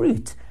like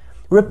fruit.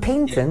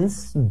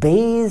 Repentance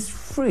bears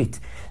fruit.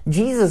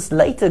 Jesus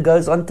later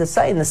goes on to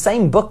say in the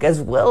same book,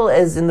 as well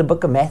as in the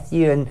book of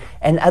Matthew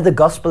and other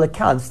gospel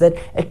accounts, that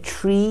a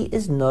tree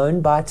is known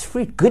by its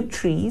fruit. Good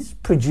trees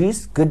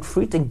produce good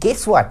fruit, and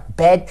guess what?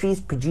 Bad trees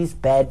produce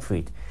bad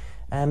fruit.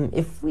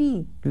 If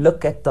we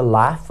look at the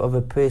life of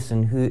a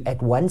person who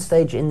at one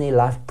stage in their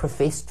life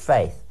professed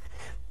faith,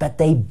 but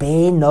they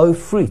bear no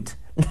fruit,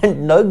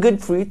 no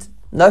good fruit,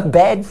 no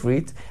bad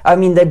fruit. I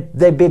mean,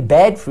 they bear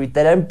bad fruit,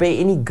 they don't bear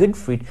any good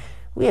fruit.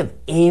 We have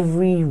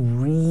every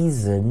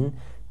reason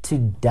to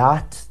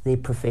doubt their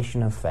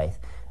profession of faith.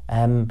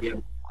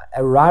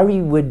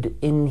 Ryrie Wood,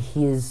 in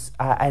his,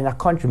 and I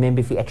can't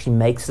remember if he actually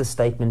makes the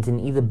statement in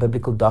either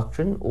Biblical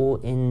Doctrine or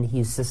in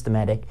his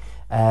systematic,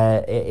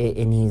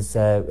 in his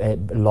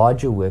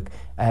larger work,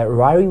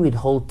 Ryrie would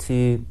hold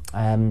to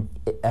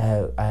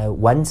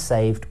once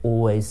saved,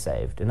 always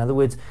saved. In other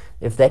words,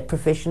 if that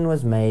profession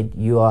was made,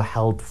 you are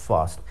held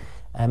fast.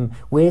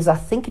 Whereas I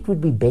think it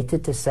would be better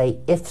to say,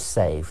 if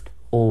saved,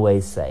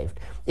 always saved.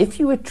 If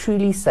you were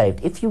truly saved,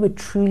 if you were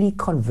truly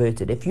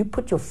converted, if you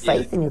put your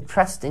faith and your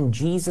trust in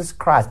Jesus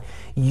Christ,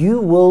 you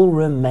will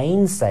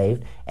remain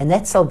saved, and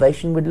that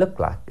salvation would look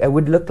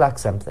like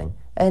something.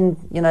 And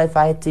if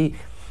I had to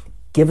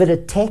give it a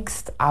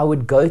text, I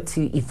would go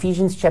to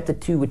Ephesians chapter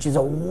 2, which is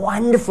a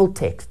wonderful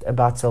text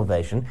about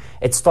salvation.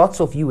 It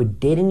starts off, you were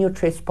dead in your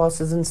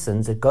trespasses and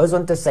sins. It goes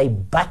on to say,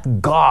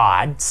 but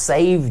God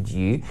saved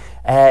you,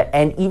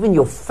 and even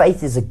your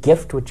faith is a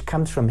gift which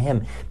comes from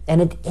Him. And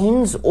it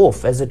ends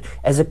off as it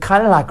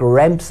kind of like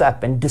ramps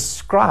up and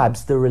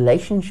describes the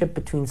relationship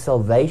between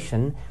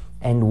salvation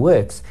and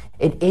works.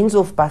 It ends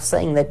off by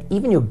saying that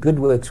even your good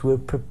works were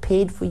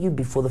prepared for you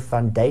before the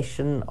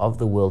foundation of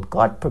the world.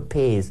 God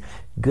prepares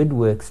good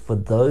works for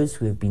those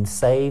who have been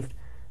saved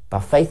by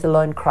faith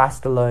alone,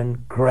 Christ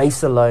alone,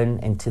 grace alone,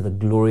 and to the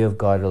glory of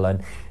God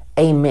alone.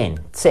 Amen.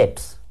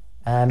 Seps,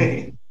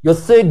 your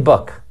third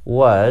book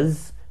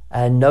was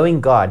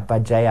Knowing God by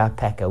J.I.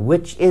 Packer,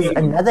 which is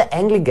another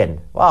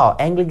Anglican. Wow,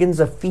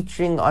 Anglicans are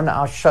featuring on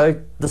our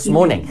show this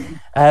morning.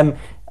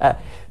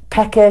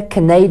 Packer,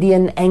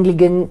 Canadian,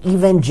 Anglican,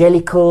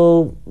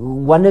 evangelical,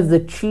 one of the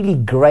truly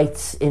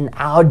greats in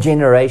our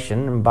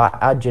generation. And by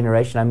our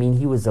generation, I mean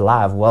he was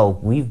alive. Well,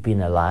 we've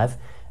been alive.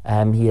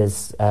 He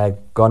has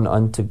gone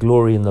on to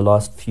glory in the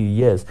last few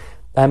years.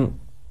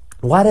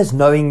 Why does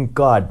Knowing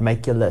God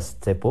make your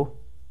list, Tsepo?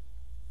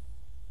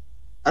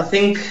 I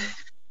think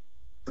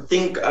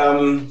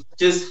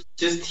just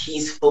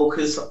his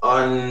focus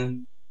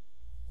on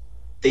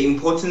the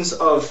importance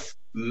of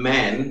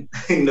man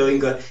knowing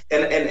God,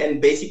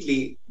 and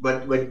basically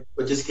what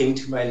just came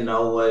to mind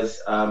now was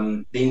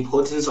the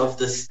importance of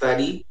the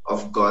study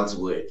of God's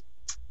word.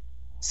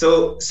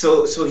 So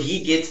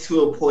he gets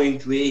to a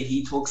point where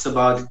he talks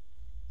about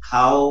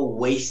how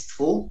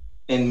wasteful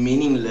and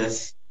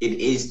meaningless it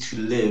is to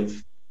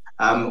live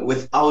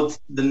without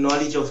the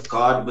knowledge of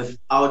God,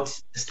 without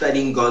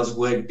studying God's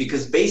word,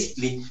 because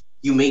basically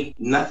you make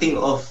nothing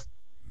of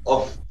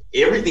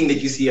everything that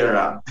you see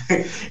around.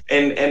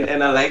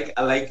 and I like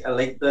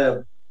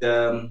the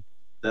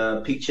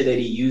picture that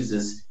he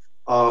uses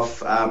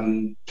of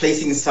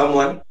placing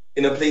someone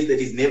in a place that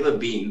he's never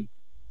been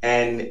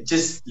and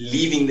just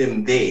leaving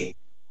them there.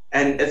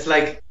 And it's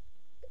like,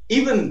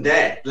 even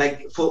that,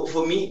 like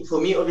for me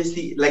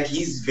obviously, like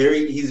he's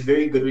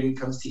very good when it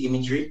comes to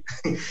imagery.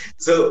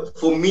 So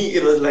for me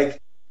it was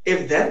like,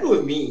 if that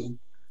were me,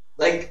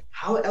 like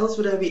how else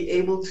would I be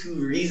able to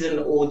reason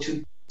or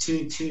to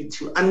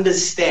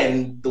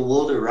understand the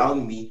world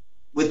around me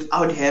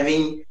without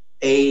having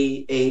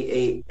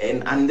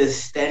an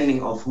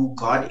understanding of who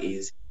God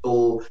is,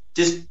 or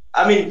just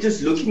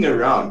looking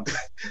around.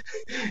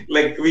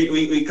 Like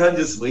we can't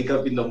just wake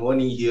up in the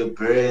morning, hear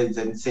birds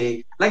and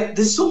say, like,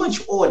 there's so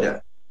much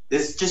order.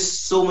 There's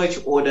just so much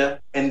order,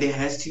 and there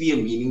has to be a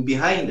meaning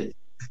behind it.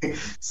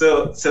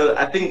 So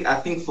I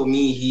think for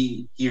me,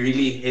 he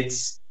really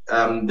hits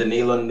the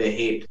nail on the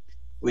head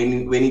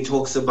when he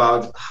talks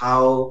about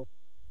how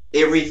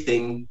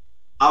everything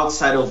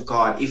outside of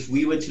God, if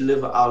we were to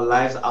live our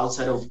lives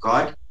outside of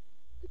God,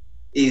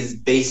 is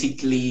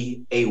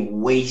basically a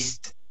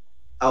waste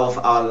of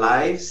our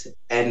lives,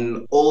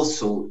 and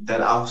also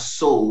that our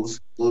souls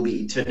will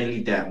be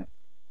eternally damned.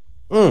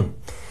 You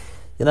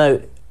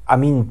know, I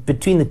mean,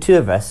 between the two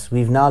of us,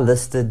 we've now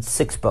listed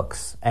 6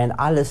 books, and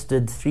I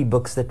listed 3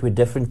 books that were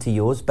different to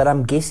yours, but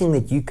I'm guessing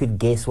that you could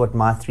guess what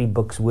my 3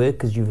 books were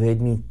because you've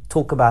heard me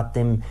talk about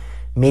them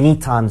many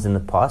times in the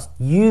past.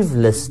 You've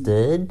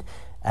listed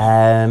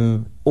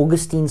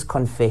Augustine's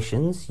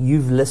Confessions,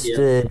 you've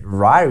listed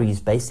Ryrie's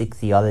Basic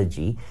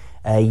Theology,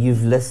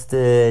 you've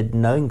listed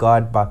Knowing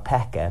God by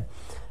Packer.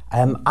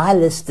 I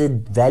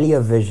listed Valley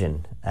of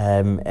Vision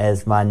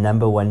as my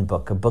number 1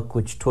 book, a book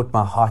which taught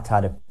my heart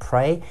how to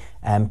pray,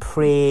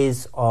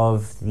 prayers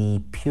of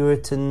the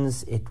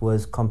Puritans. It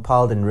was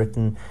compiled and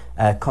written,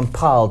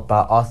 compiled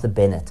by Arthur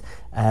Bennett.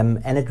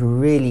 And it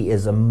really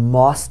is a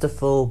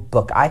masterful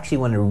book. I actually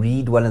want to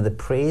read one of the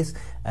prayers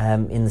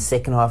in the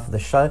second half of the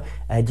show,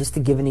 just to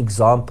give an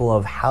example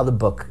of how the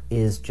book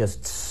is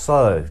just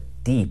so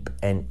deep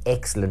and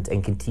excellent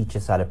and can teach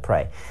us how to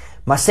pray.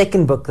 My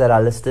second book that I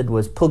listed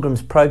was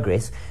Pilgrim's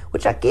Progress,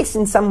 which I guess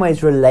in some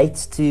ways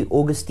relates to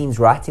Augustine's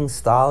writing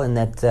style in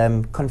that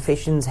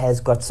Confessions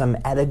has got some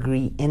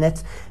allegory in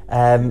it.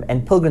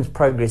 And Pilgrim's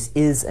Progress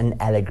is an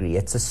allegory.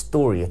 It's a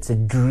story. It's a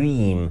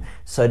dream,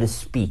 so to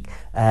speak.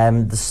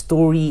 The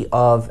story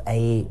of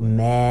a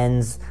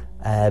man's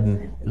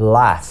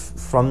life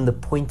from the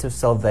point of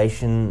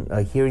salvation,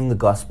 hearing the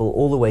gospel,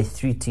 all the way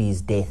through to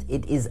his death.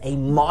 It is a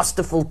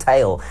masterful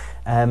tale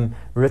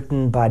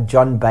written by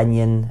John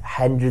Bunyan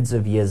hundreds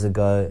of years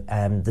ago.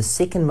 The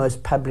second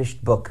most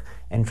published book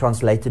and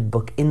translated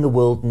book in the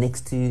world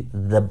next to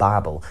the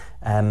Bible.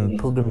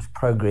 Pilgrim's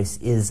Progress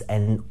is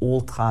an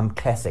all-time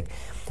classic.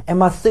 And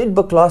my third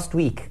book last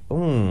week,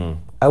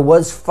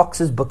 was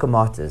Fox's Book of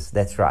Martyrs.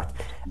 That's right.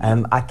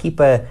 I've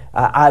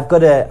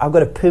got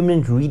a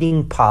permanent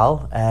reading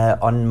pile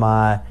on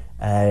my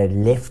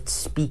left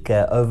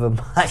speaker over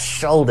my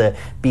shoulder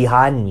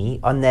behind me.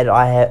 On that,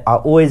 I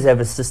always have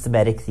a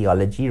systematic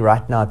theology.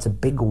 Right now, it's a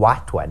big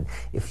white one.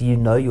 If you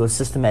know your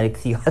systematic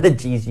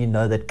theologies, you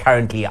know that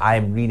currently I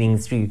am reading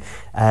through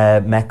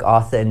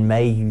MacArthur and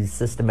Mayhew's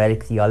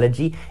systematic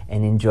theology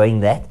and enjoying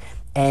that.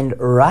 And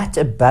right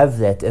above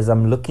that, as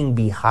I'm looking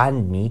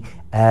behind me,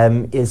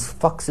 is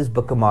Fox's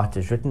Book of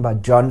Martyrs, written by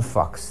John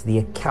Fox, the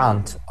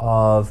account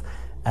of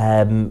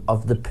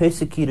the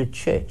persecuted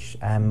church,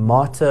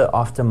 martyr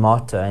after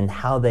martyr, and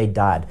how they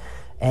died.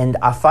 And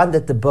I find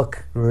that the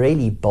book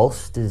really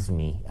bolsters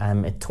me.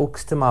 It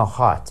talks to my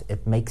heart.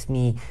 It makes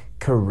me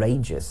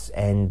courageous,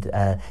 and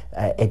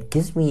it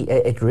gives me,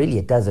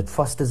 it does. It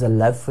fosters a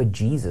love for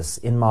Jesus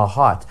in my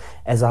heart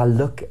as I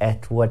look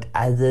at what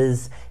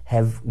others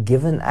have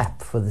given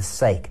up for the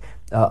sake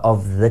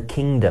of the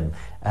kingdom.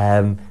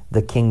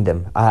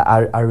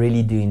 I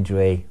really do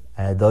enjoy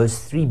those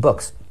 3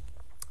 books.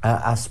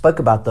 I spoke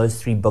about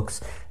those 3 books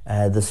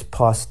this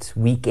past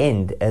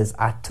weekend as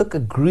I took a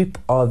group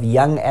of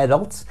young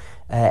adults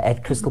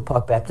at Crystal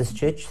Park Baptist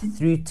Church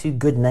through to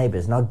Good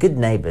Neighbors. Now, Good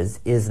Neighbors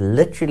is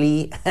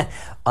literally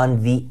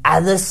on the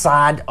other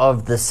side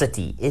of the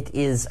city. It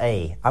is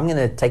I'm going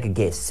to take a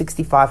guess,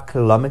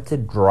 65-kilometer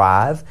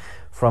drive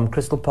from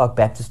Crystal Park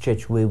Baptist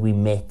Church, where we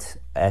met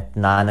at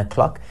 9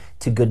 o'clock,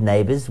 to Good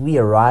Neighbors. We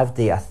arrived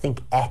there, I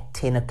think, at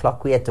 10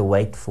 o'clock. We had to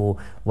wait for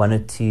 1 or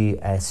 2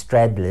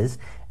 stragglers,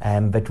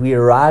 but we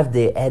arrived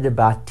there at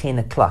about 10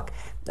 o'clock.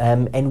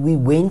 And we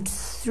went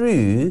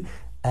through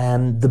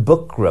the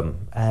book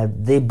room.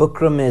 Their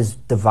book room is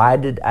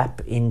divided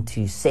up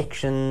into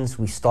sections.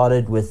 We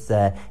started with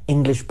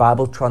English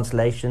Bible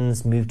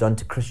translations, moved on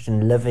to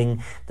Christian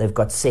living. They've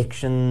got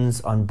sections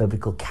on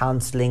biblical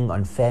counseling,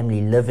 on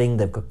family living.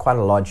 They've got quite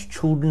a large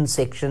children's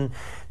section.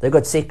 They've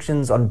got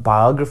sections on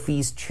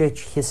biographies,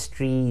 church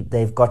history.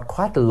 They've got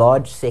quite a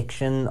large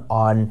section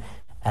on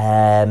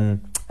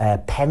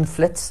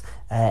pamphlets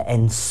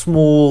and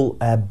small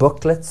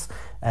booklets.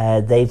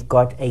 They've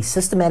got a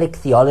systematic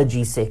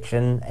theology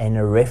section and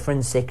a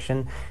reference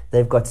section.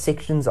 They've got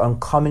sections on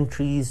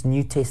commentaries,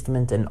 New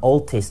Testament and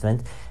Old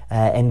Testament.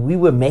 And we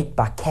were met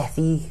by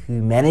Kathy,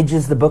 who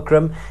manages the book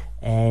room,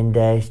 and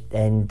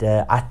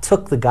I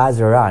took the guys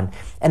around.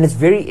 And it's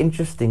very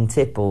interesting,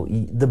 Tsepo.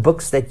 The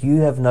books that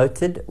you have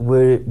noted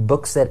were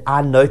books that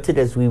I noted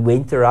as we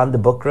went around the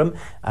book room.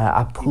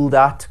 I pulled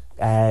out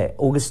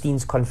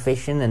Augustine's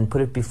Confession and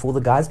put it before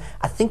the guys.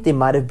 I think there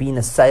might have been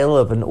a sale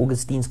of an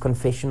Augustine's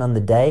Confession on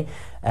the day.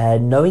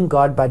 Knowing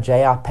God by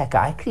J.I. Packer,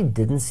 I actually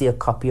didn't see a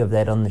copy of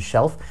that on the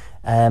shelf,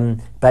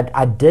 but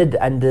I did,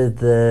 under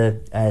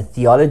the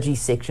theology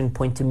section,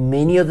 point to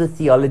many of the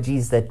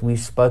theologies that we've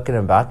spoken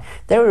about.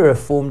 They were a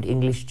Reformed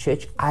English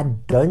church. I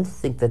don't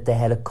think that they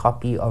had a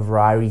copy of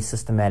Ryrie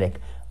Systematic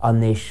on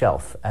their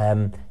shelf.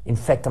 In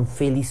fact, I'm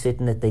fairly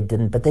certain that they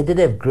didn't, but they did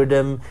have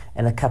Grudem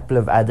and a couple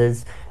of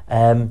others.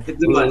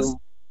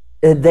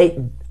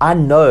 I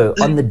know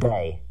on the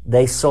day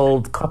they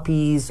sold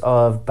copies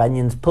of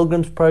Bunyan's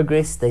Pilgrim's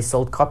Progress. They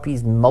sold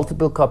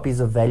multiple copies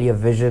of Valley of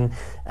Vision,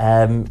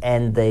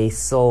 and they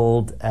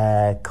sold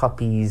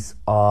copies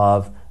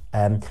of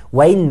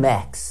Wayne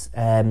Mack's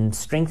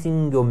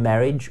Strengthening Your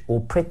Marriage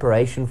or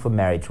Preparation for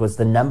Marriage was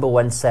the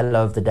 #1 seller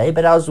of the day.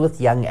 But I was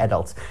with young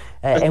adults,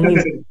 and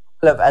we.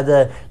 Of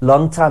other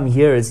long-time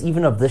hearers,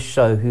 even of this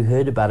show, who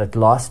heard about it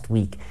last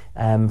week,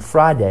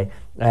 Friday.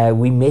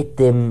 We met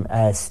them,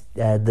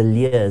 the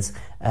Lears,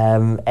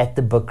 at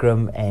the book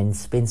room and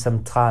spent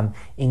some time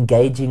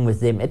engaging with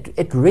them.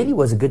 It really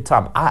was a good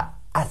time. I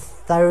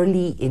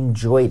thoroughly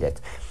enjoyed it.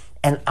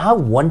 And I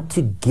want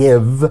to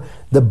give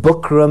the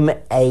book room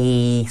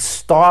a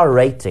star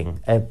rating,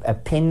 a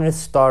Penrith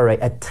star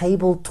rating, a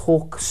Table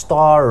Talk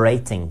star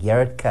rating.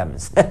 Here it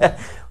comes.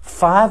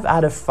 5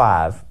 out of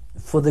 5.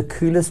 For the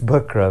coolest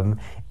book room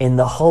in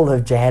the whole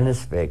of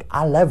Johannesburg.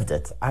 I loved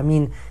it. I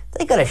mean,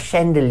 they got a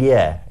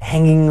chandelier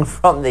hanging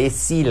from their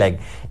ceiling.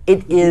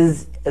 It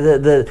is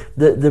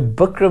the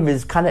book room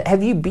is kind of.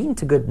 Have you been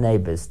to Good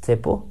Neighbors,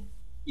 Tepo?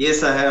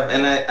 Yes, I have,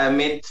 and I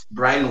met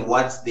Brian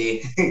Watts there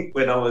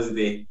when I was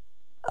there.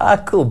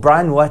 Cool.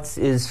 Brian Watts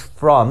is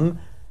from.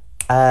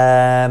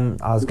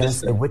 I was going to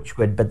say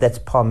Witchwood, but that's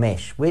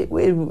Parmesh.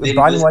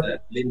 Brian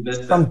Watts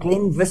from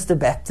Glen Vista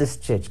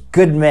Baptist Church.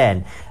 Good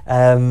man.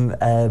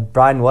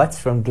 Brian Watts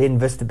from Glen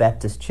Vista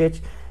Baptist Church.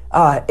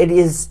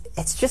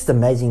 It's just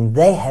amazing.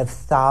 They have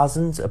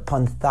thousands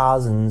upon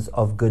thousands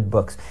of good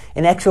books.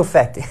 In actual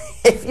fact,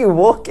 if you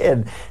walk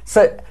in,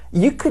 so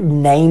you could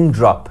name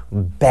drop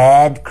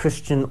bad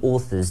Christian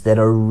authors that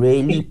are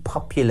really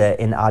popular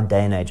in our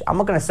day and age. I'm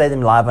not going to say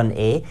them live on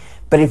air,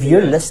 but if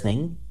you're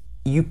listening,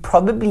 you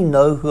probably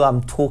know who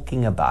I'm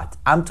talking about.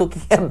 I'm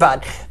talking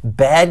about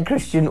bad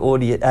Christian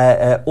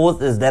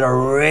authors that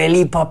are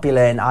really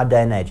popular in our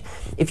day and age.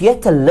 If you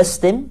had to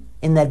list them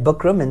in that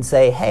book room and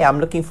say, hey,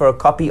 I'm looking for a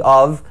copy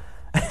of,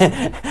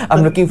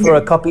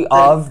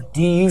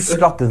 do you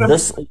stock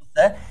this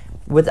author?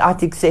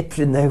 Without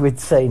exception, they would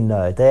say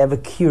no. They have a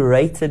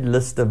curated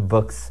list of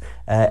books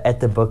at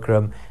the book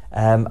room.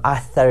 I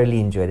thoroughly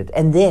enjoyed it.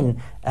 And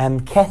then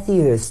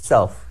Kathy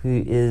herself,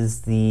 who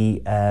is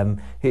the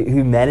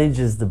who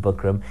manages the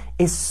book room,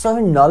 is so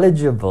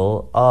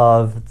knowledgeable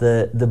of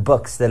the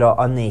books that are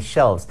on their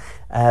shelves.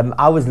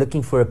 I was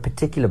looking for a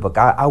particular book.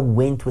 I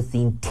went with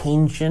the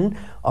intention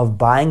of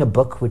buying a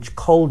book which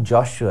Cole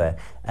Joshua,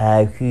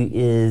 who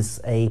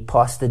is a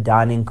pastor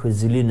down in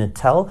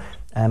KwaZulu-Natal,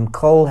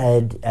 Cole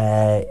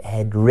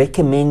had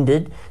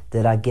recommended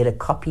that I get a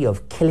copy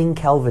of Killing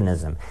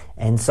Calvinism.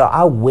 And so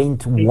I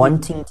went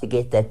wanting to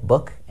get that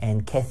book,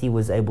 and Kathy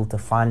was able to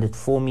find it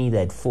for me. They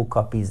had 4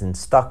 copies in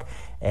stock,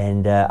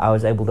 and I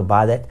was able to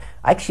buy that.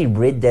 I actually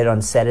read that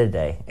on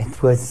Saturday.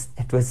 It was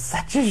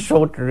such a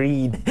short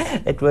read.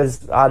 It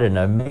was, I don't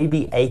know,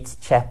 maybe 8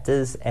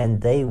 chapters,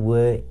 and they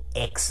were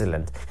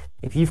excellent.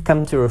 If you've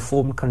come to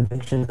Reformed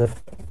convictions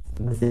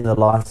within the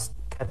last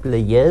couple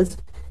of years,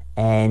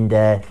 and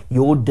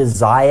your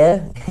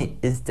desire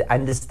is to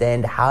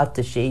understand how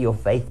to share your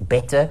faith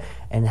better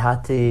and how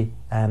to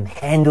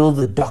handle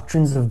the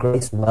doctrines of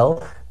grace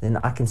well, then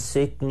I can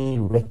certainly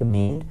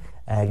recommend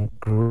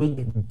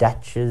Greg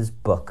Dutch's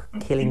book,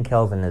 Killing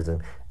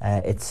Calvinism.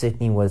 It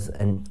certainly was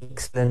an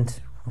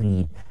excellent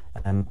read.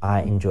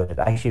 I enjoyed it.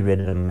 I actually read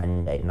it on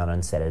Monday, not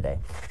on Saturday.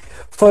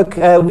 Folk,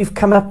 we've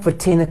come up for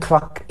 10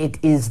 o'clock. It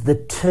is the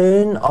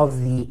turn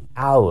of the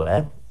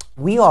hour.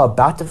 We are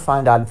about to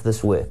find out if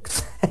this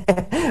works.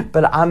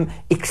 But I'm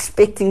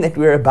expecting that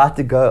we're about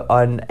to go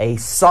on a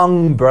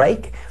song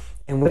break.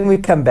 And when we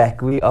come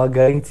back, we are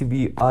going to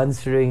be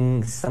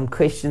answering some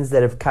questions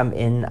that have come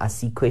in. I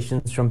see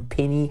questions from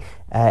Penny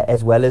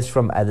as well as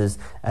from others.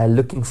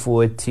 Looking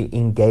forward to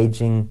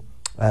engaging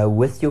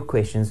with your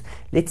questions.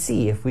 Let's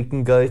see if we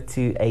can go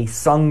to a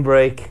song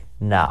break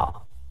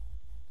now.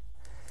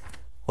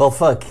 Well,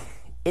 folk,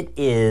 it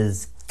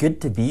is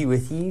good to be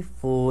with you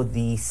for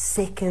the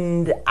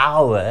second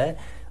hour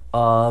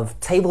of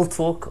Table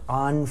Talk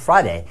on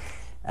Friday.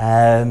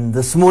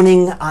 This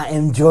morning I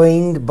am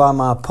joined by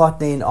my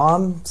partner in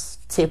arms,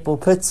 Tepo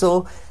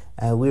Pitzel.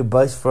 We're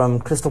both from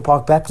Crystal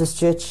Park Baptist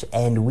Church,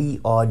 and we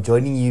are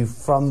joining you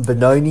from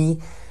Benoni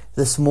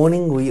this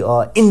morning. We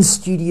are in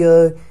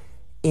studio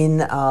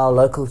in our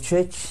local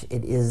church.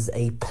 It is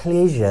a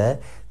pleasure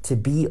to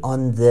be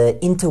on the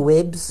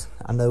interwebs.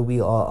 I know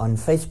we are on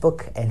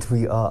Facebook, and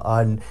we are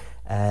on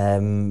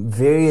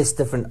various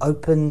different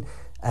open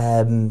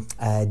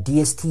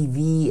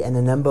DSTV and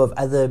a number of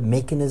other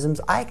mechanisms.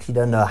 I actually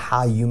don't know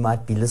how you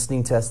might be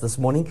listening to us this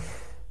morning,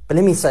 but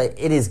let me say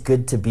it is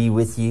good to be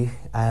with you.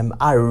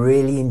 I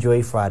really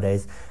enjoy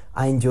Fridays.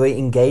 I enjoy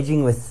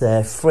engaging with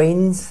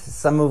friends,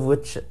 some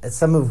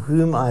of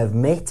whom I have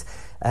met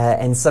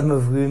and some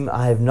of whom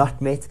I have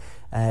not met.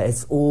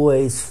 It's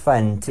always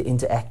fun to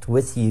interact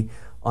with you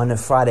on a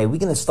Friday. We're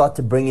going to start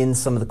to bring in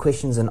some of the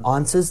questions and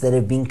answers that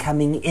have been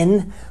coming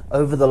in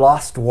over the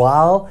last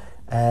while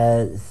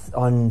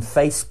on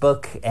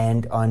Facebook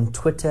and on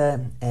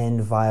Twitter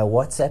and via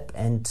WhatsApp,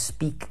 and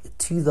speak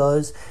to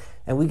those.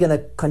 and we're going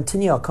to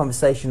continue our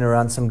conversation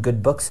around some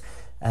good books.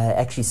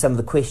 Actually, some of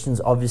the questions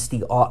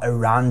obviously are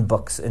around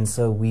books, and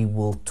so we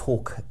will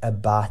talk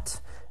about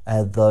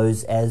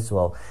those as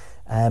well.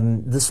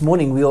 This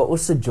morning we are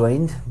also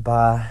joined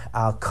by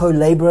our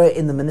co-laborer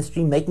in the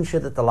ministry, making sure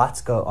that the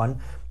lights go on.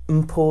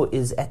 Mpho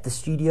is at the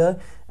studio,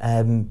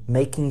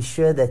 making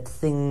sure that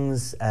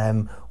things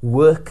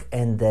work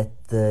and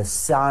that the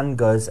sound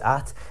goes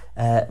out.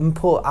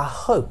 Mpho, I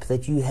hope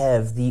that you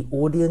have the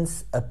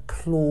audience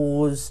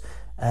applause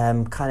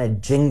kind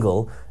of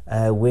jingle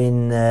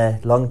when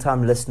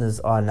long-time listeners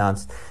are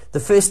announced. The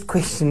first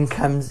question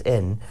comes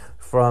in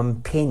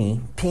from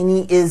Penny.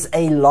 Penny is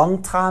a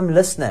long-time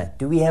listener.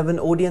 Do we have an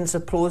audience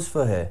applause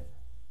for her?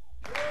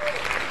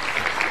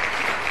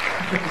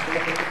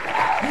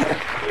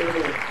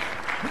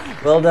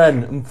 Well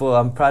done, Mpho.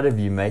 I'm proud of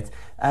you, mate.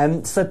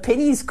 So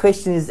Penny's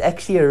question is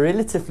actually a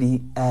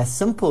relatively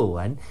simple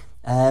one.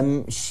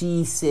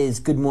 She says,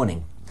 good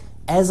morning.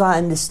 As I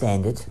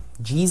understand it,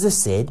 Jesus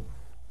said,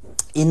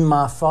 in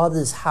my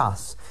Father's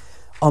house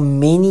are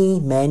many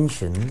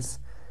mansions,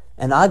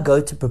 and I go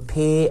to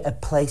prepare a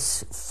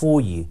place for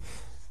you.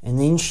 And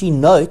then she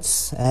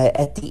notes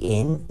at the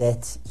end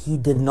that he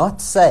did not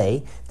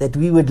say that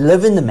we would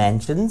live in the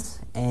mansions,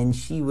 and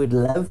she would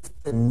love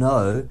to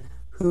know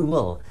who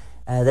will.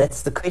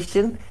 That's the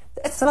question.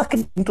 That's like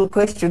a gentle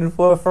question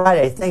for a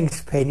Friday.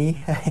 Thanks,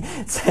 Penny.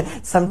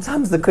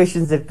 Sometimes the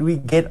questions that we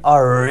get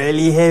are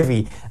really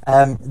heavy.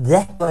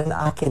 That one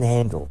I can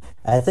handle.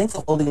 Thanks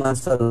for holding on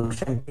so long.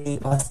 Penny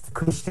asked the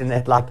question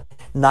at like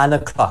 9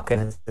 o'clock,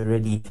 and it's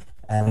already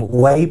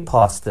way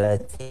past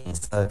 10.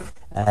 So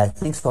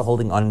thanks for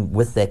holding on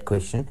with that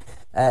question.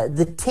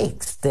 The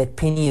text that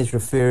Penny is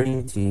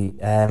referring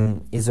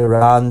to is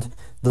around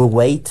the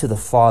way to the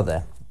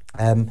Father.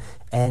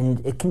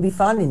 And it can be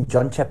found in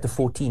John chapter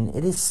 14.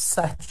 It is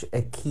such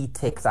a key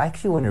text. I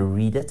actually want to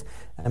read it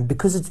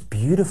because it's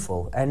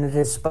beautiful, and it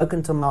has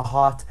spoken to my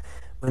heart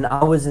when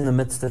I was in the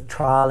midst of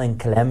trial and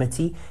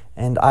calamity,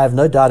 and I have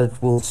no doubt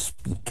it will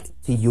speak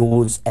to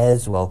yours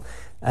as well.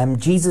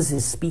 Jesus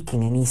is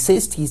speaking, and he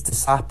says to his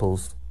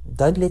disciples,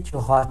 don't let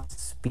your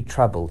hearts be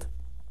troubled.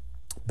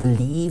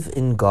 Believe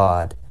in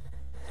God.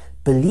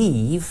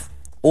 Believe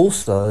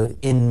also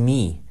in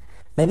me.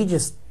 Maybe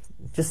just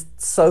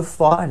so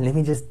far, and let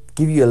me just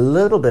give you a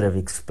little bit of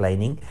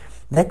explaining.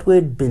 That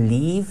word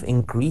believe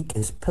in Greek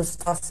is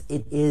pistos.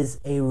 It is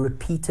a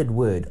repeated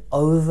word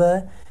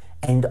over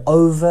and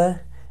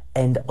over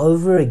and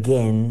over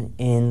again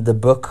in the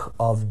book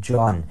of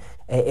John.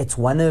 It's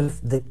one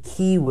of the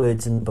key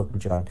words in the book of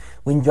John.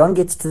 When John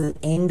gets to the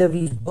end of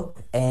his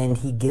book and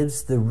he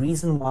gives the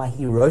reason why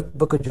he wrote the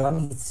book of John,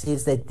 he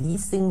says that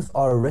these things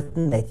are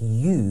written that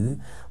you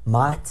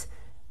might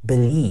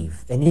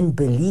believe, and in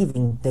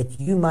believing that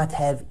you might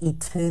have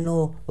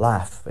eternal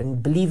life.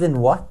 And believe in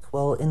what?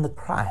 Well, in the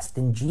Christ,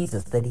 in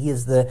Jesus, that he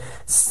is the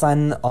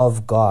Son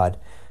of God.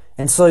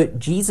 And so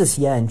Jesus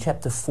here in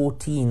chapter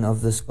 14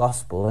 of this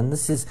gospel, and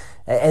this is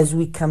as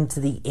we come to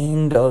the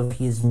end of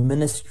his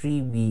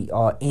ministry, we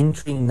are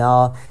entering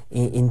now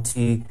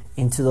into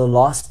the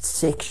last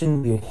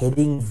section. We're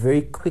heading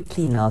very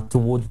quickly now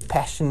towards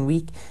Passion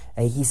Week.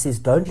 He says,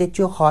 don't let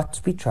your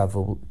hearts be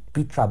troubled.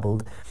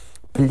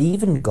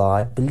 Believe in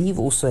God, believe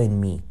also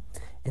in me.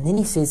 And then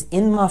he says,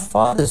 in my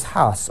Father's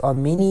house are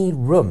many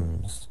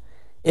rooms.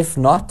 If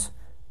not,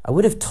 I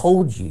would have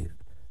told you.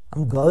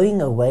 I'm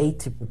going away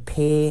to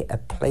prepare a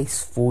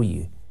place for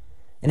you.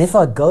 And if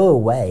I go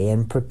away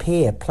and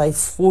prepare a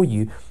place for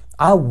you,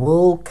 I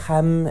will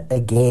come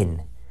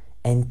again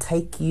and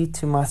take you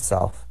to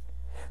myself,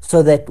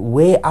 so that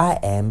where I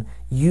am,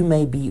 you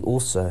may be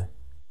also.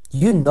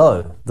 You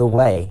know the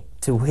way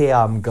to where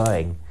I'm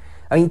going.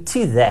 I mean,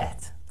 to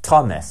that,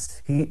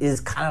 Thomas, who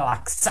is kind of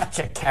like such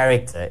a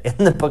character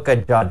in the book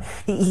of John.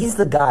 He's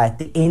the guy at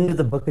the end of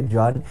the book of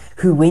John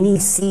who, when he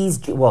sees,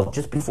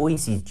 just before he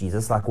sees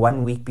Jesus, like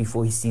 1 week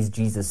before he sees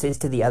Jesus, says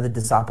to the other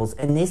disciples,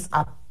 unless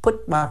I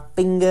put my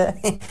finger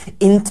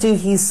into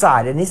his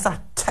side, unless I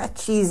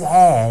touch his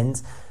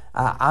hands,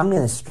 I'm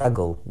going to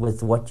struggle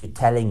with what you're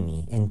telling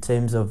me in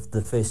terms of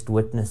the first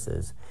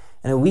witnesses.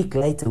 And a week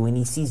later, when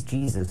he sees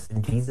Jesus,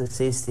 and Jesus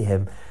says to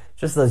him,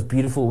 just those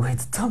beautiful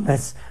words,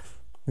 Thomas,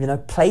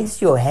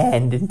 place your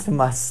hand into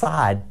my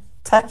side,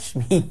 touch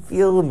me,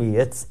 feel me.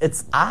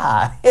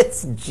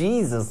 It's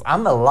Jesus.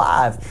 I'm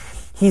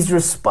alive. His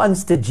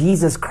response to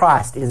Jesus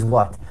Christ is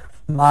what?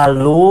 My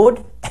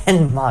Lord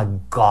and my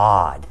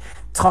God.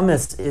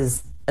 Thomas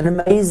is an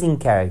amazing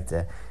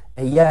character.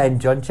 In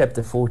John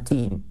chapter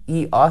 14,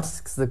 he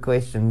asks the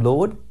question,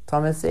 Lord,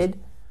 Thomas said,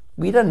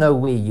 we don't know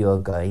where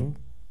you're going.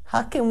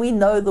 How can we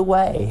know the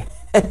way?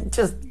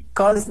 Just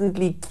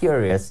constantly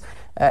curious.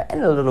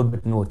 And a little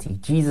bit naughty.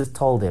 Jesus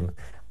told him,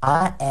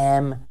 I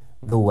am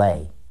the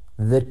way,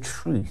 the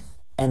truth,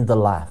 and the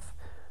life.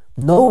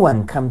 No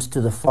one comes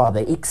to the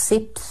Father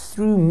except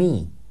through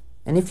me.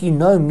 And if you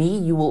know me,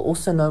 you will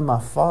also know my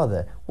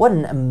Father. What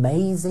an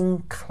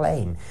amazing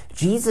claim.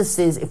 Jesus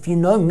says, if you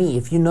know me,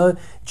 if you know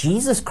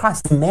Jesus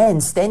Christ, the man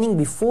standing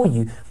before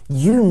you,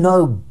 you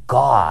know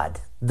God.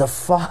 the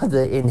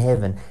Father in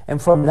heaven.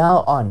 And from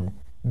now on,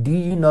 do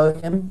you know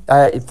him?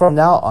 From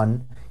now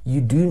on,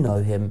 you do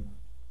know him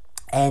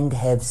and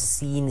have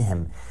seen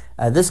him.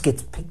 This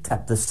gets picked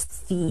up, this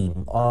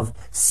theme of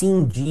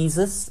seeing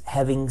Jesus,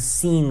 having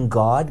seen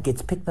God,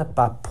 gets picked up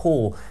by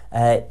Paul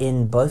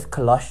in both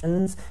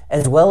Colossians,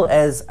 as well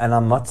as, and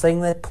I'm not saying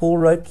that Paul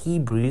wrote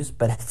Hebrews,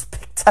 but it's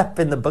picked up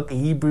in the book of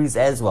Hebrews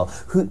as well.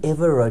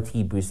 Whoever wrote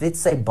Hebrews, let's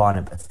say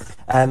Barnabas.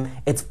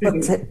 It's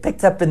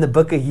picked up in the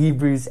book of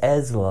Hebrews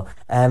as well,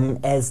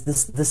 as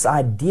this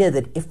idea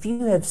that if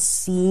you have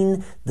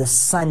seen the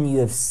Son, you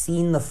have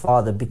seen the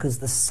Father, because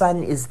the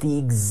Son is the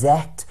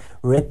exact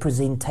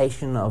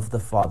representation of the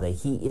Father.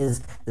 He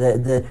is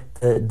the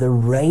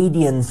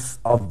radiance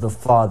of the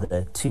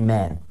Father to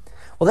man.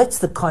 Well, that's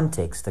the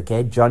context,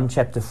 okay? John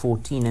chapter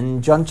 14. And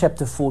in John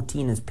chapter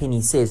 14, as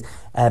Penny says,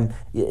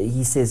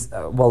 he says,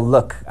 well,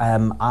 look,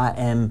 I'm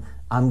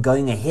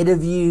going ahead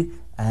of you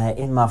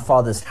in my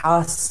Father's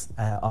house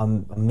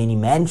on many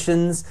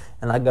mansions,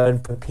 and I go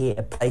and prepare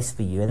a place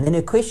for you. And then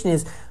the question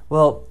is,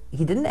 well,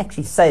 he didn't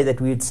actually say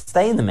that we would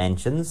stay in the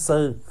mansions,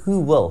 so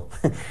who will?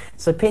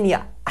 So Penny,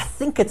 I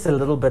think it's a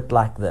little bit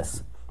like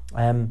this.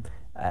 At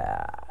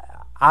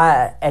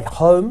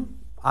home,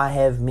 I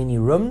have many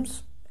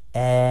rooms,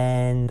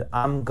 and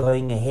I'm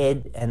going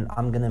ahead and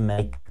I'm going to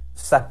make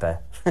supper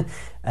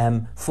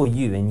for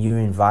you, and you're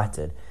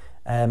invited.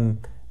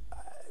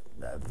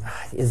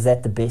 Is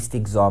that the best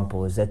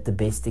example? Is that the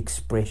best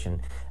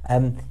expression?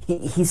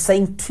 He's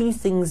saying two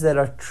things that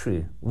are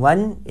true.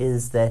 One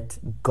is that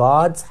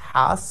God's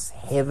house,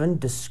 heaven,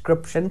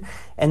 description,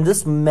 and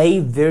this may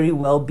very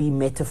well be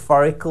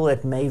metaphorical,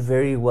 it may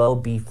very well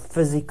be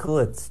physical,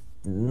 it's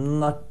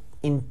not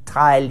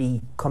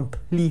entirely,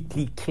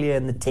 completely clear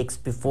in the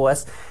text before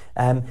us.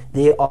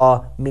 There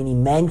are many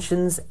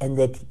mansions, and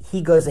that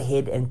he goes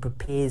ahead and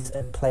prepares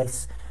a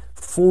place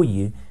for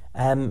you.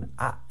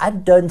 I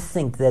don't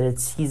think that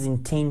it's his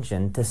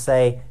intention to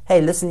say, hey,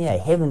 listen here,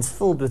 heaven's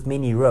filled with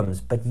many rooms,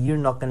 but you're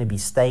not going to be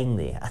staying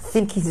there. I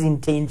think his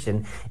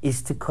intention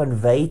is to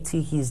convey to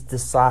his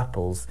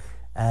disciples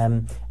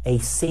a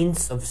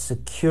sense of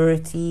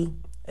security,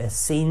 a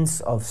sense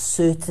of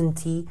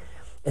certainty,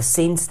 a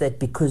sense that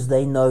because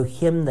they know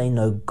him, they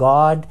know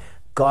God.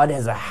 God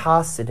has a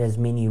house, it has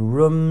many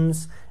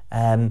rooms,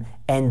 and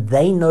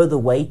they know the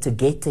way to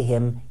get to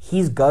him.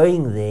 He's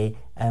going there.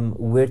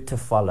 We're to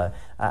follow.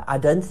 I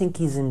don't think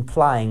he's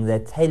implying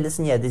that, hey,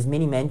 listen, yeah, there's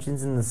many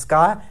mansions in the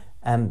sky,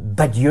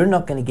 but you're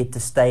not going to get to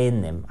stay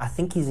in them. I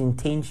think his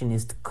intention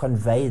is to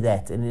convey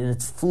that, and in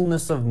its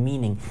fullness of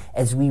meaning,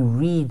 as we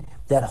read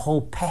that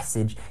whole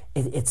passage,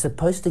 it's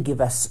supposed to give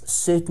us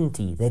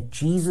certainty that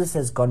Jesus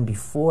has gone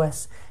before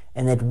us,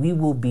 and that we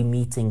will be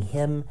meeting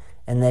him,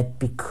 and that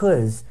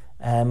because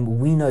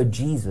we know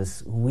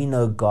Jesus, we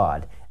know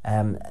God.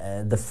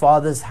 The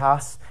Father's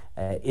house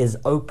is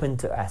open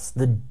to us.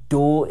 The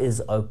door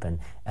is open.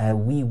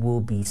 We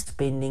will be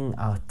spending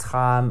our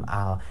time,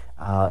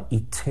 our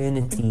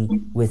eternity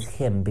with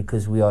him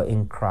because we are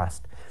in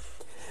Christ.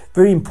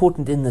 Very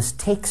important in this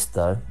text,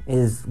 though,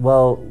 is,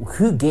 well,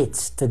 who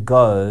gets to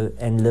go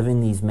and live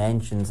in these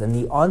mansions? And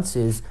the answer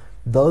is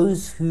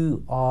those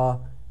who are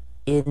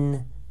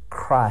in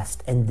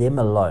Christ and them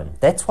alone.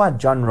 That's why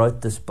John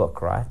wrote this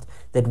book, right?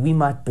 That we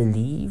might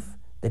believe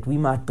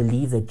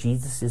that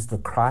Jesus is the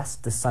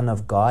Christ, the Son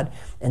of God,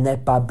 and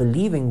that by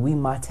believing we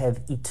might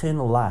have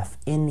eternal life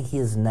in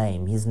his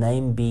name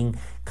being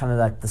kind of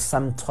like the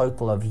sum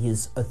total of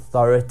his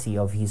authority,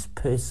 of his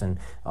person,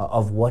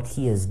 of what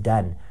he has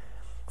done.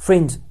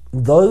 Friends,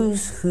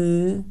 those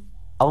who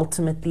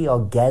ultimately are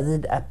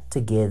gathered up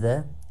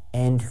together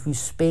and who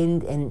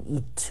spend an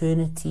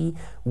eternity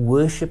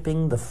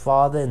worshipping the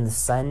Father and the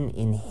Son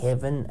in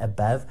heaven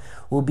above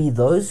will be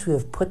those who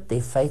have put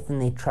their faith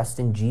and their trust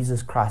in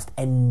Jesus Christ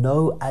and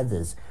no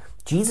others.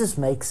 Jesus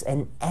makes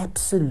an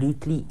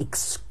absolutely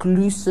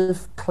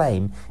exclusive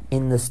claim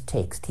in this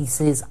text. He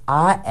says,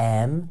 I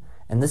am,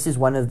 and this is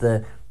one of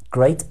the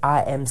great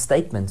I am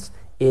statements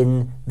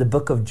in the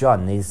book of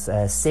John. There's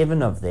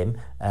 7 of them.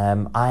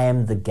 I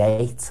am the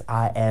gate,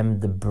 I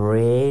am the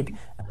bread,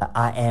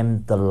 I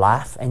am the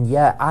life, and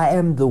yeah, I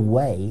am the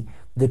way,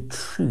 the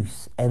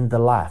truth, and the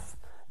life.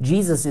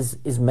 Jesus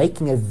is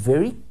making a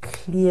very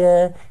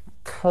clear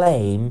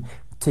claim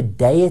to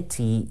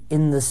deity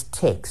in this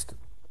text.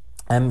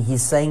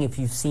 He's saying, if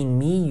you've seen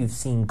me, you've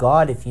seen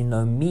God. If you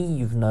know me,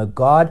 you've known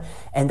God.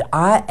 And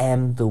I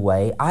am the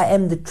way. I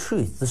am the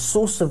truth, the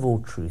source of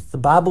all truth. The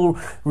Bible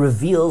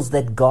reveals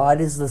that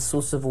God is the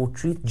source of all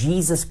truth.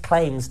 Jesus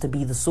claims to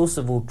be the source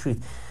of all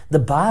truth. The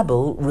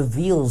Bible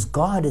reveals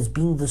God as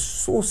being the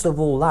source of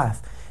all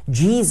life.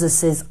 Jesus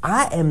says,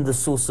 I am the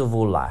source of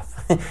all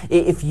life.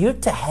 If you're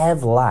to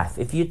have life,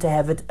 if you're to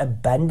have it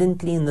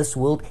abundantly in this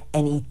world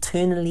and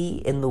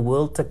eternally in the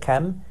world to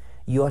come,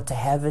 you are to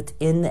have it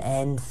in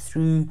and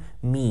through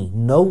me.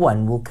 No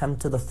one will come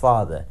to the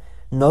Father.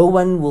 No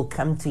one will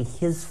come to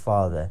his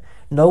Father.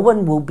 No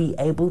one will be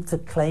able to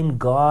claim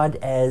God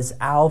as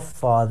our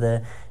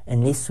Father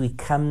unless we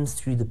come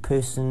through the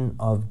person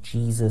of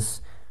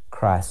Jesus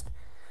Christ.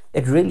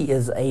 It really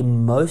is a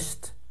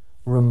most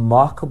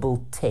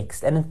remarkable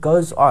text, and it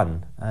goes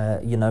on,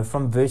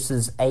 from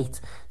verses 8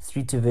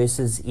 through to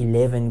verses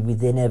 11. We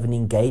then have an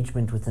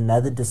engagement with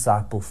another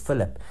disciple,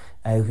 Philip,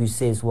 who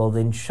says, well,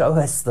 then show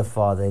us the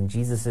Father. And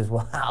Jesus says,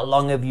 well, how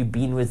long have you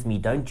been with me?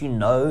 Don't you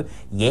know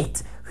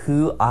yet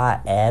who I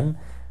am?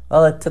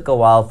 Well, it took a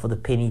while for the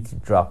penny to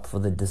drop for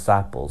the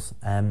disciples,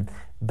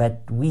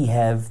 but we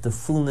have the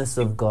fullness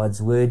of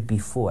God's word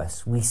before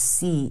us. We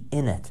see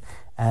in it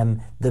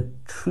the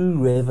true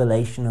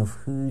revelation of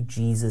who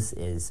Jesus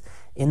is.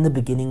 In the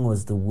beginning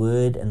was the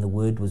Word, and the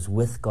Word was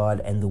with God,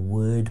 and the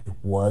Word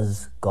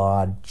was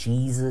God.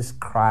 Jesus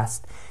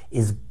Christ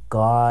is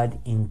God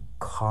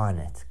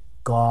incarnate,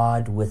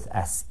 God with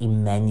us,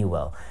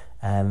 Emmanuel.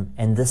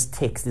 And this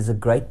text is a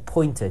great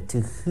pointer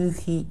to who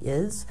he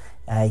is,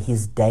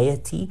 his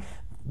deity,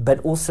 but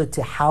also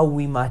to how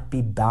we might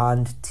be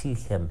bound to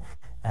him.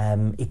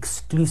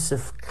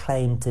 Exclusive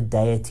claim to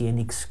deity and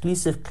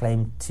exclusive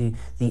claim to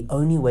the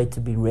only way to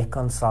be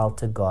reconciled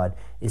to God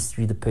is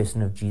through the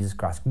person of Jesus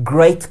Christ.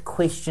 Great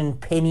question,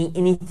 Penny.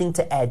 Anything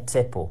to add,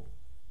 Tsepo?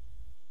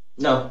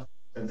 No,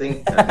 I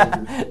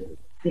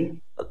think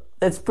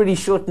that's pretty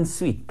short and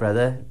sweet,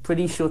 brother.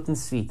 Pretty short and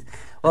sweet.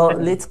 Well,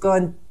 let's go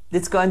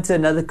on to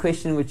another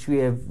question which we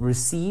have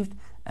received.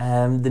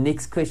 The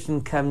next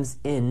question comes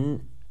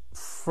in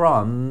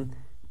from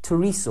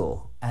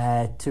Teresa.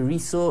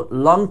 Teresa,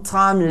 long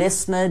time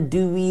listener.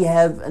 Do we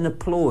have an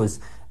applause?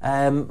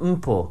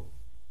 Mpo.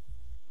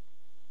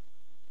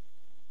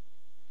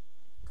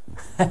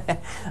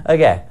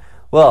 Okay.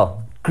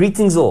 Well,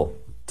 greetings all.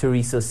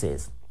 Teresa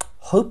says,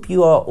 hope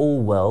you are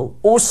all well.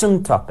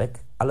 Awesome topic.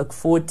 I look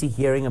forward to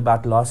hearing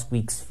about last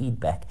week's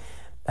feedback.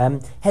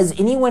 Has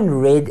anyone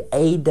read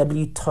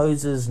A.W.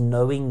 Tozer's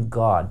Knowing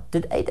God?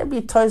 Did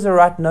A.W. Tozer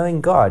write Knowing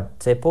God,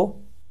 Tsepo?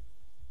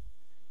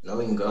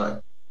 Knowing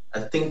God. I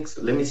think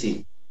so. Let me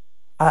see.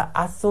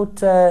 I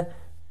thought,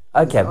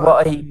 okay,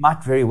 well, he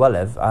might very well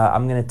have.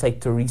 I'm going to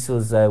take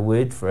Teresa's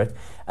word for it.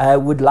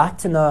 Would like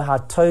to know how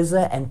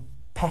Tozer and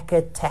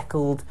Packer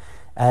tackled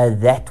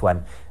that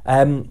one.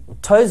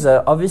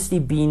 Tozer obviously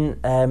been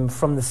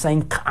from the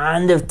same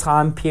kind of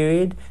time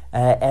period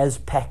as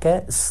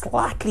Packer,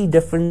 slightly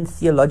different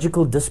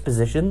theological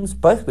dispositions.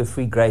 Both were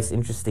free grace,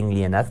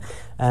 interestingly enough,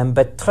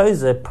 but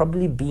Tozer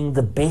probably being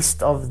the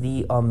best of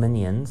the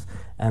Arminians,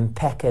 and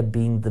Packer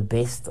being the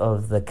best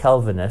of the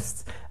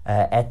Calvinists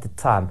at the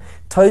time.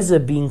 Tozer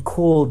being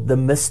called the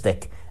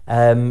mystic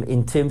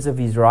in terms of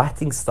his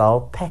writing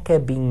style, Packer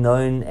being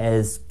known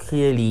as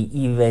clearly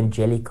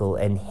evangelical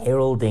and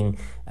heralding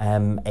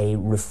a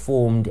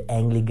reformed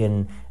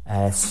Anglican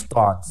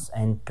stance,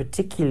 and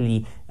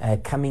particularly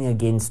coming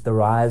against the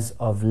rise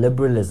of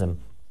liberalism.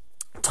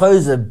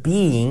 Tozer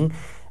being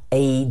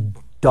a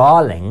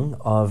darling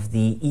of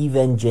the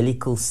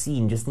evangelical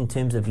scene, just in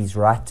terms of his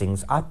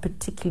writings. I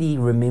particularly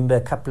remember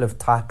a couple of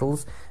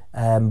titles,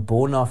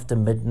 Born After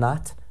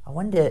Midnight. I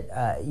wonder,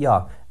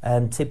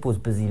 Tip was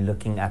busy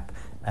looking up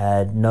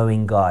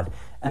Knowing God.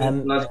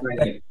 Not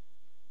finding it.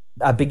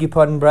 I beg your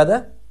pardon,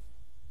 brother?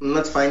 I'm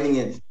not finding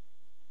it.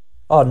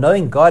 Oh,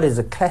 Knowing God is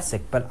a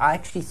classic, but I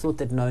actually thought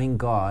that Knowing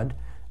God,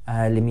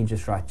 let me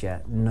just write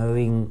here,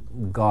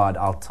 Knowing God,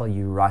 I'll tell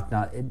you right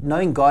now.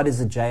 Knowing God is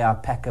a J.R.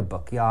 Packer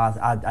book. Yeah,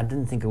 I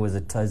didn't think it was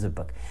a Tozer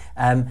book.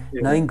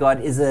 Knowing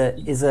God is a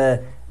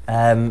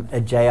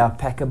J.R.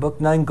 Packer book.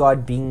 Knowing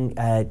God being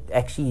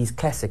actually his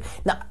classic.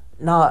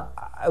 Now,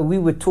 we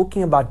were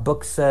talking about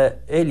books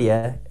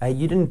earlier.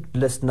 You didn't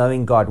list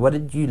Knowing God. What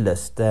did you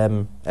list,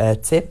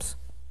 Teps?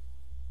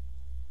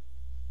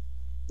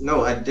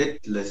 No, I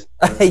did list.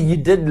 You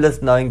did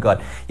list Knowing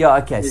God. Yeah,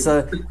 okay.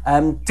 So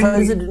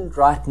Tozer didn't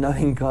write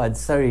Knowing God.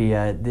 Sorry,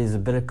 there's a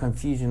bit of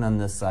confusion on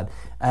this side.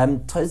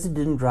 Tozer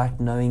didn't write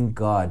Knowing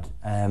God,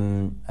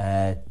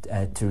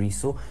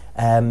 Teresa.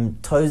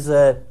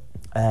 Tozer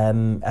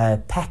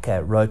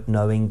Packer wrote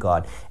Knowing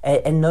God.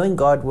 And Knowing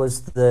God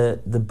was the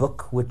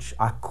book which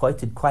I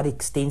quoted quite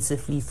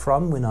extensively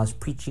from when I was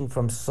preaching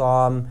from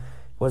Psalm,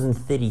 it wasn't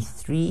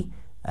 33.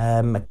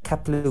 A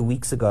couple of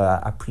weeks ago,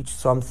 I preached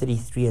Psalm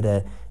 33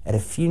 at a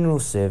funeral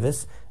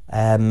service.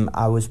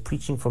 I was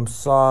preaching from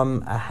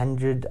Psalm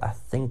 100, I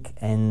think,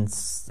 and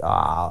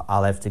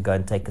I'll have to go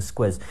and take a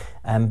squiz.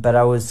 But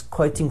I was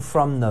quoting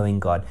from Knowing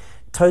God.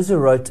 Tozer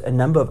wrote a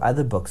number of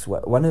other books.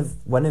 One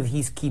of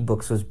his key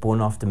books was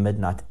Born After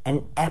Midnight,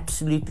 an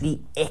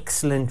absolutely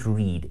excellent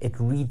read. It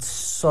reads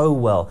so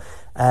well,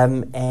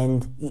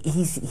 and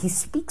he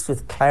speaks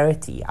with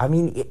clarity. I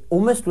mean,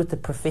 almost with a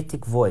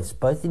prophetic voice,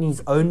 both in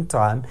his own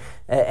time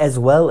as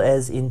well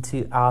as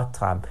into our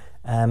time.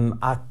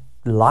 I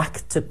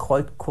like to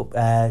quote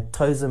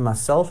Tozer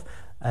myself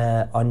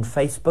on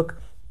Facebook,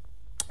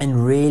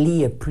 and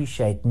really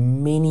appreciate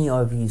many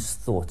of his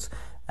thoughts.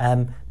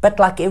 But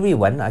like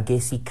everyone, I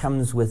guess he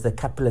comes with a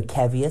couple of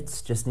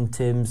caveats just in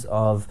terms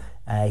of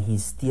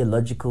his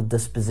theological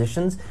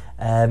dispositions.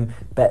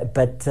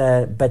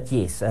 But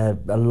yes, a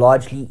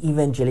largely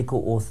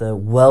evangelical author,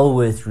 well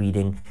worth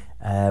reading,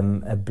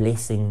 a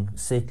blessing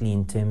certainly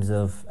in terms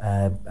of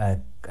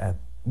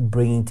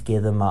bringing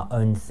together my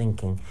own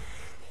thinking.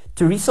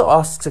 Teresa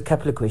asks a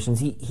couple of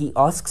questions. He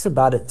asks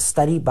about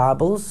study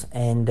Bibles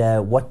and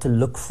what to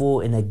look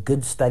for in a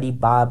good study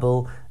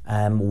Bible,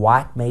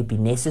 why it may be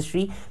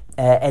necessary.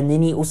 And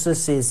then he also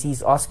says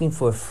he's asking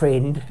for a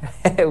friend,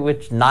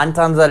 which 9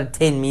 times out of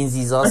 10 means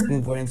he's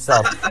asking for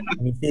himself.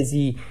 And he says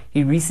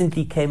he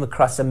recently came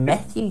across a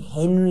Matthew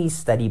Henry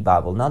study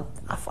Bible. Now,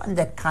 I find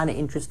that kind of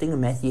interesting, a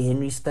Matthew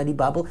Henry study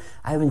Bible.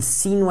 I haven't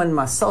seen one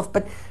myself,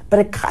 but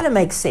it kind of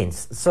makes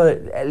sense.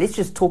 So let's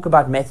just talk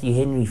about Matthew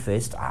Henry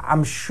first.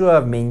 I'm sure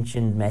I've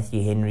mentioned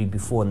Matthew Henry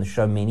before on the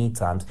show many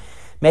times.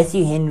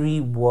 Matthew Henry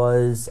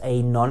was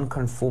a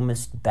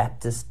nonconformist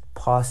Baptist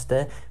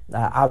pastor.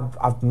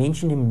 I've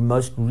mentioned him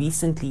most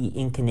recently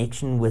in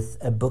connection with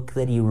a book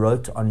that he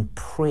wrote on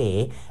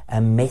prayer,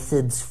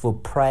 methods for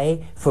prayer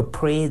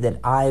that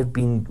I've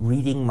been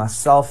reading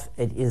myself.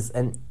 It is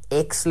an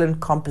excellent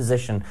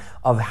composition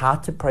of how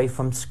to pray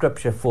from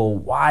Scripture for a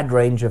wide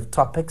range of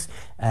topics.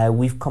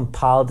 We've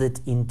compiled it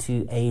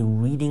into a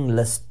reading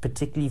list,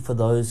 particularly for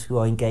those who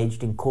are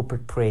engaged in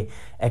corporate prayer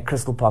at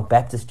Crystal Park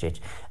Baptist Church.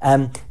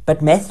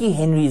 But Matthew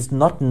Henry is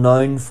not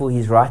known for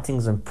his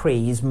writings on prayer.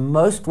 He's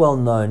most well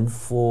known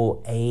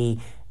for a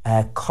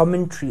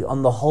commentary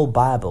on the whole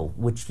Bible,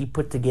 which he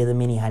put together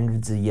many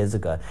hundreds of years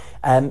ago.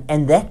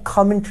 And that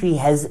commentary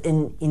has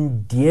an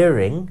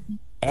endearing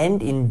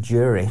and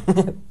enduring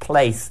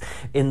place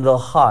in the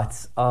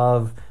hearts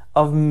of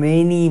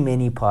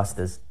many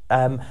pastors.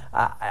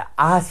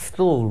 I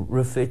still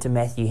refer to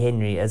Matthew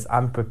Henry as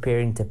I'm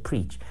preparing to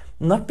preach,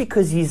 not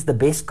because he's the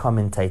best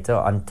commentator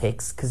on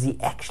text, because he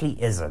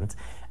actually isn't,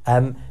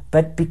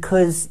 but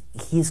because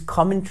his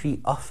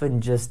commentary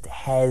often just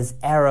has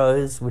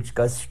arrows which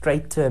go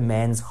straight to a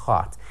man's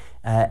heart.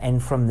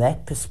 And from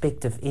that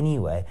perspective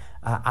anyway,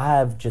 I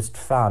have just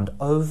found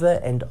over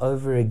and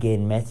over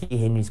again Matthew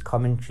Henry's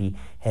commentary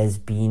has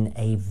been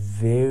a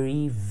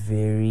very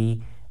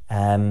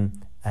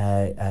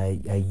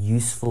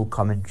useful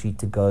commentary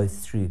to go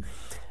through.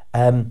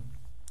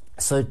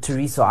 So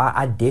Teresa,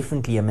 I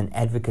definitely am an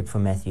advocate for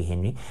Matthew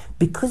Henry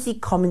because he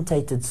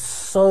commentated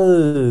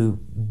so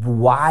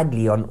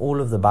widely on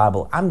all of the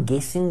Bible. I'm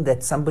guessing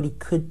that somebody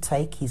could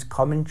take his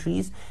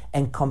commentaries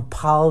and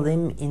compile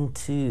them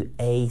into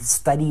a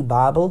study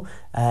Bible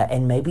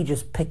and maybe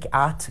just pick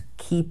out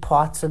key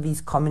parts of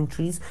his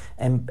commentaries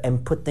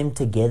and put them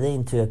together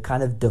into a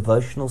kind of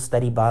devotional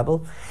study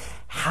Bible.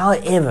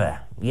 However,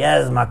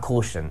 here's my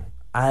caution.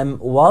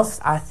 Whilst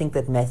I think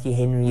that Matthew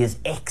Henry is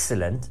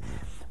excellent,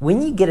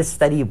 when you get a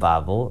study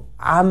Bible,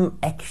 I'm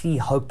actually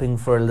hoping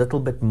for a little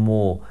bit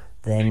more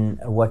than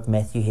what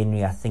Matthew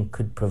Henry, I think,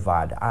 could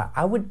provide.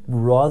 I would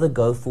rather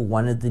go for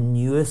one of the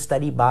newer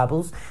study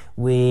Bibles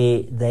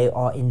where they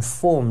are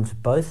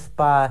informed both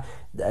by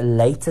the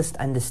latest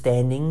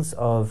understandings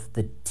of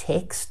the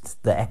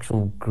text, the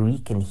actual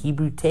Greek and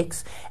Hebrew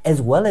text,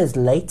 as well as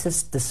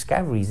latest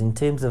discoveries in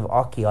terms of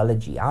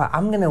archaeology.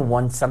 I'm going to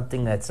want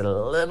something that's a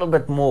little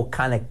bit more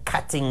kind of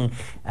cutting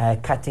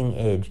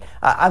edge.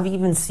 I've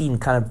even seen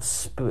kind of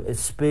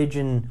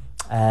Spurgeon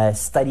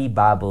study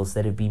Bibles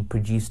that have been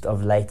produced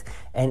of late,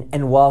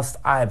 and whilst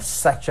I have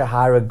such a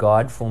high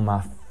regard for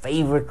my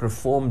favorite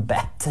Reformed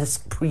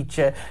Baptist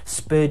preacher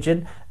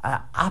Spurgeon,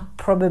 I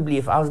probably,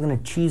 if I was going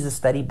to choose a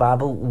study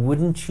Bible,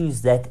 wouldn't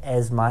choose that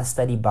as my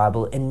study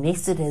Bible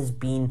unless it has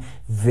been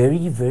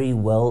very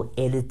well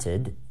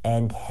edited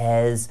and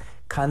has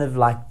kind of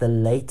like the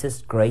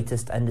latest,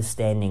 greatest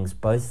understandings,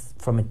 both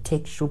from a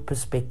textual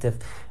perspective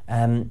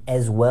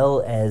as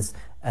well as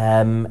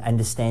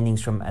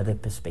understandings from other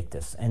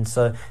perspectives. And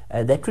so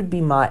that would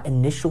be my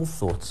initial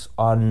thoughts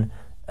on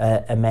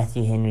a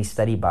Matthew Henry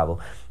study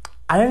Bible.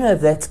 I don't know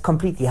if that's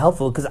completely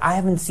helpful because I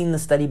haven't seen the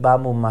study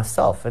Bible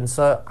myself, and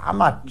so I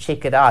might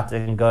check it out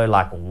and go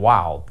like,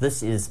 wow,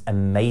 this is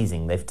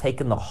amazing. They've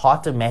taken the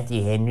heart of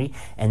Matthew Henry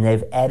and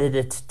they've added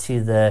it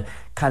to the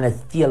kind of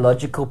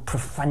theological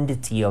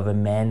profundity of a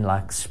man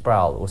like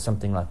Sproul or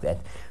something like that.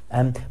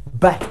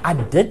 But I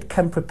did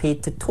come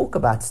prepared to talk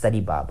about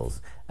study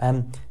Bibles.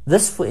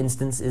 This, for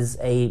instance, is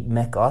a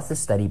MacArthur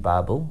study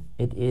Bible.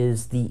 It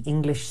is the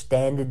English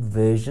Standard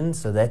Version,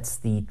 so that's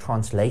the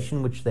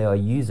translation which they are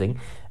using,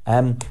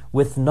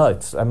 with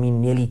notes. I mean,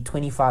 nearly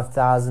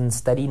 25,000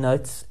 study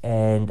notes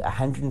and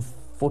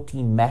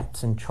 140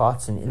 maps and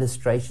charts and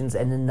illustrations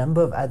and a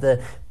number of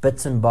other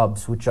bits and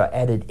bobs which are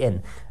added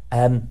in.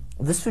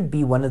 This would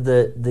be one of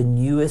the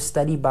newer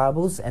study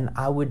Bibles, and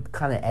I would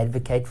kind of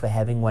advocate for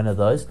having one of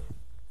those.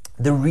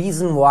 The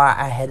reason why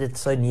I had it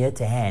so near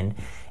to hand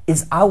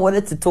is I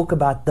wanted to talk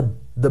about the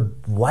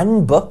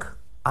one book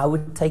I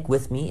would take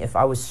with me if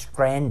I was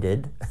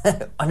stranded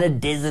on a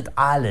desert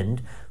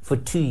island for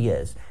 2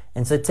 years.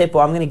 And so,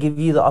 Tepo, I'm going to give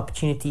you the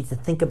opportunity to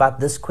think about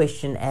this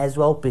question as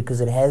well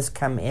because it has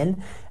come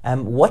in.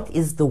 What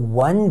is the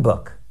one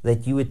book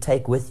that you would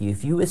take with you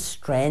if you were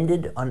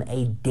stranded on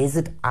a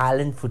desert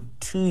island for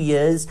 2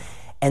 years?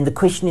 And the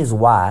question is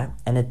why,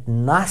 and it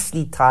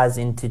nicely ties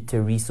into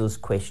Teresa's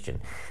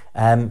question.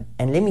 And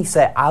let me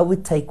say, I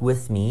would take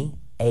with me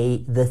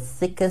the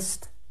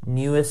thickest,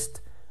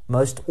 newest,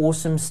 most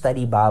awesome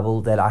study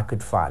Bible that I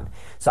could find.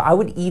 So I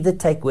would either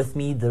take with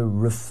me the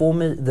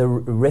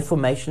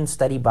Reformation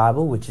Study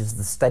Bible, which is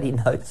the study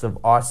notes of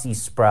R.C.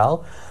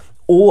 Sproul,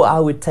 or I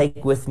would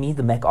take with me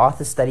the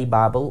MacArthur Study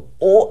Bible,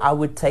 or I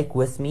would take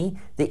with me,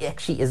 there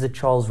actually is a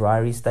Charles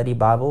Ryrie Study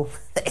Bible.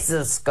 There's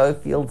a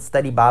Scofield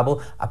Study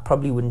Bible. I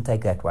probably wouldn't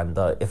take that one,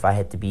 though, if I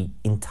had to be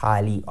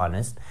entirely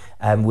honest,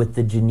 with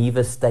the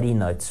Geneva Study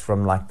Notes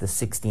from like the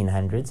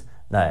 1600s.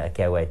 No,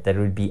 okay, wait, that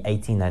would be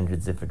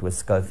 1800s if it was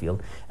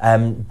Scofield.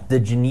 The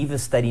Geneva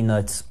Study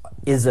Notes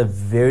is a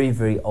very,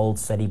 very old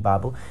study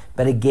Bible.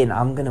 But again,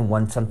 I'm going to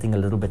want something a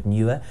little bit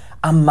newer.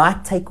 I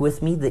might take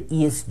with me the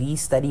ESV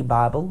Study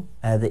Bible,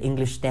 the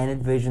English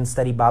Standard Version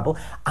Study Bible.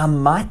 I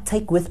might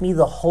take with me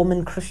the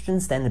Holman Christian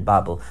Standard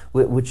Bible,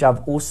 which I've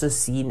also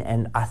seen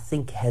and I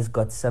think has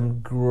got some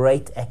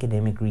great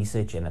academic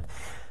research in it.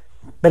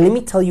 But let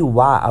me tell you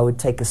why I would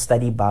take a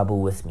study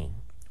Bible with me.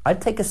 I'd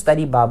take a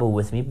study Bible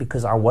with me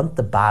because I want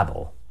the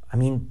Bible. I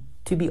mean,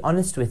 to be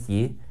honest with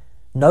you,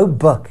 no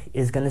book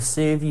is going to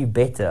serve you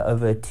better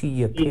over a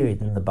 2-year period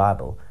than the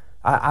Bible.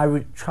 I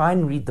would try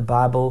and read the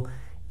Bible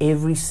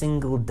every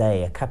single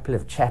day, a couple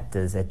of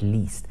chapters at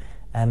least.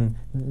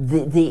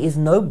 There is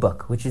no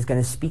book which is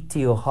going to speak to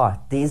your heart.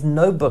 There is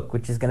no book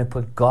which is going to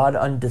put God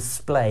on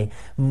display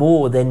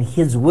more than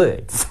His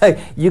Word. So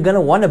you're going to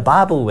want a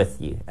Bible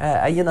with you.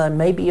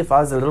 Maybe if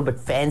I was a little bit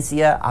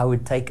fancier, I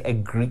would take a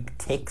Greek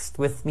text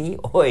with me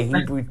or a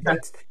Hebrew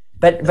text.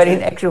 But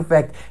in actual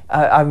fact,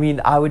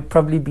 I would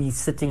probably be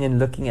sitting and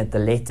looking at the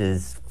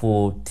letters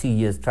for 2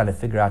 years trying to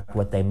figure out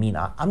what they mean.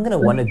 I'm going to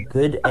want a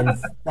good and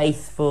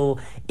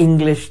faithful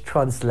English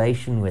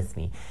translation with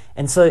me.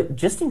 And so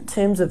just in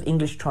terms of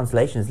English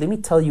translations, let me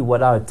tell you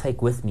what I would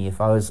take with me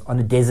if I was on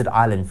a desert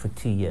island for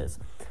 2 years.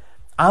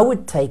 I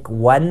would take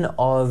one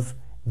of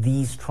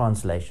these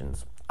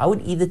translations. I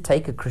would either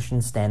take a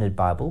Christian Standard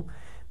Bible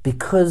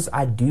because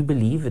I do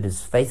believe it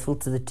is faithful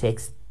to the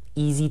text,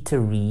 easy to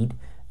read,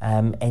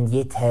 and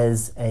yet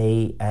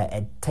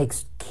it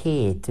takes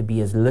care to be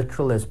as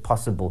literal as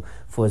possible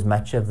for as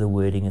much of the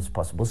wording as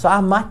possible. So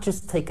I might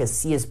just take a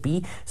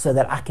CSB so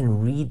that I can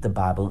read the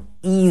Bible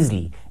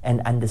easily and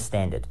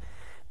understand it.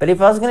 But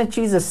if I was going to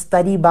choose a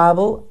study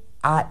Bible,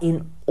 I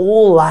in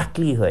all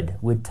likelihood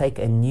would take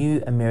a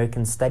New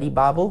American Study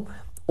Bible,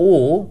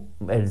 or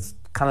it's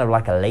kind of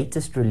like a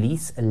latest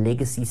release, a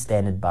Legacy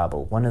Standard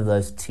Bible, one of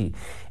those two.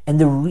 And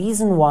the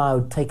reason why I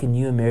would take a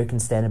New American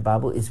Standard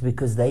Bible is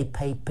because they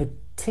pay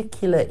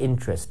particular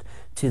interest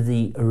to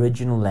the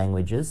original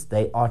languages.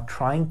 They are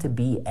trying to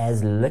be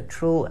as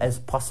literal as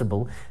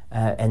possible,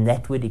 and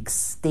that would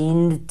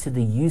extend to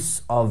the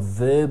use of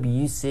verb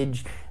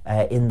usage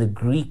in the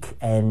Greek.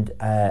 And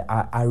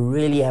I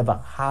really have a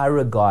high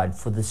regard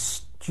for the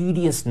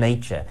studious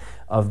nature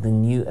of the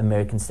New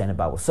American Standard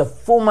Bible. So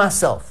for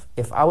myself,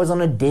 if I was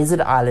on a desert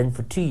island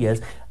for 2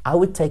 years, I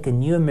would take a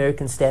New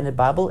American Standard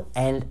Bible,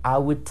 and I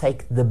would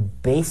take the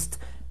best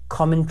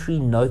commentary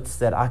notes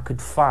that I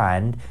could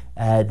find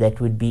that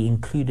would be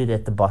included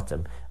at the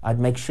bottom. I'd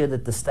make sure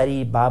that the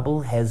study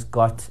Bible has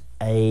got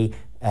a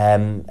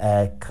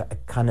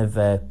kind of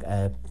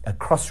a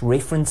cross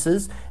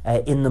references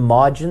in the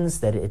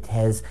margins, that it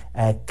has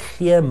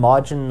clear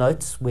margin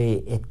notes where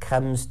it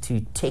comes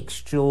to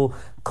textual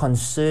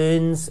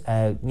concerns.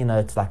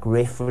 It's like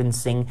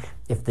referencing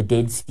if the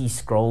Dead Sea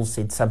Scrolls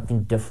said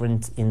something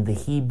different in the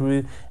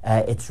Hebrew,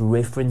 it's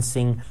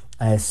referencing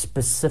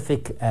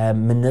specific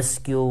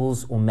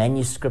minuscules or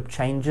manuscript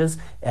changes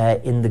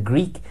in the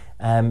Greek.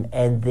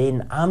 And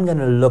then I'm going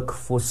to look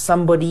for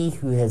somebody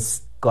who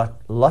has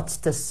got lots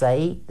to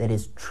say that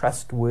is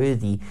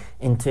trustworthy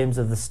in terms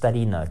of the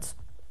study notes.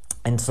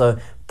 And so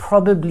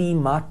probably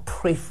my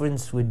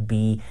preference would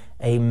be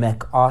a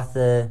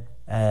MacArthur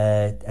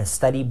a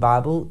Study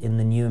Bible in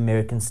the New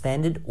American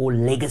Standard, or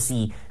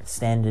Legacy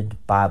Standard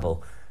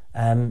Bible.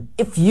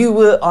 If you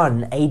were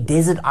on a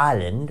desert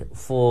island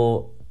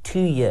for 2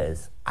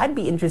 years, I'd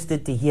be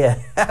interested to hear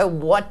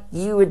what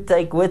you would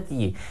take with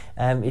you.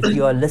 If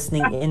you are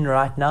listening in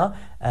right now,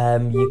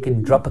 you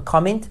can drop a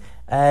comment.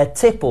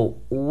 Tsepo,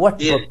 what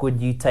book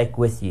would you take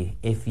with you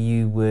if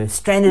you were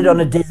stranded on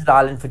a desert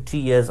island for 2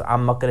 years?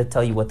 I'm not going to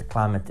tell you what the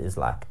climate is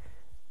like.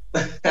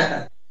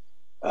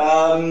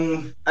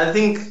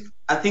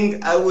 I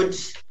think I would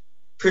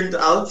print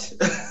out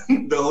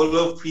the whole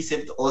of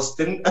Precept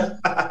Austin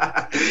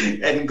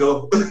and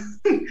go.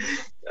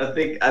 I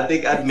think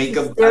I'd make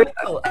a.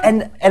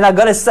 And I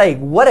gotta say,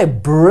 what a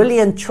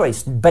brilliant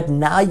choice! But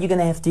now you're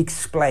gonna have to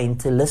explain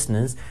to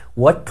listeners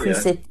what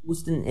Precept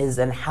Austin is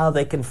and how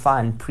they can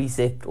find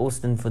Precept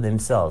Austin for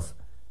themselves.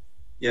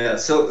 Yeah,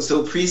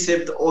 so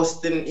Precept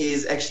Austin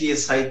is actually a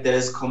site that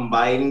has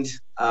combined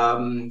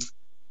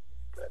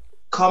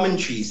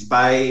commentaries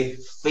by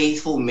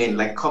faithful men,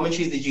 like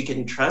commentaries that you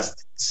can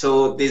trust.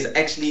 So there's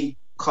actually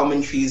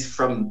commentaries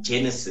from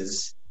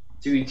Genesis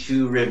through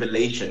to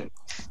Revelation.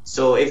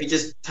 So if you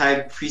just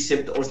type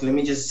Precept Austin, let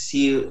me just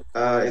see,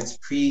 it's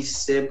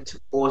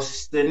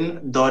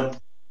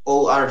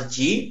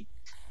preceptaustin.org.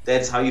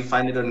 That's how you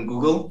find it on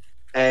Google.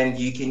 And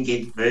you can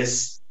get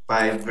verse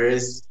by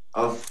verse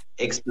of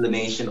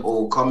explanation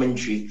or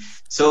commentary.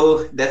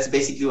 So that's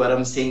basically what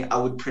I'm saying. I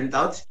would print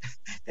out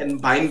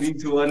and bind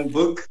into one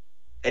book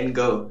and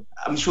go.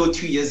 I'm sure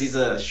 2 years is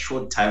a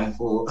short time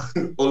for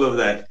all of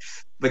that.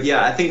 But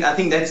yeah, I think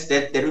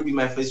that would be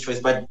my first choice.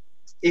 But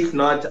if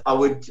not, I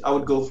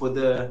would go for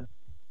the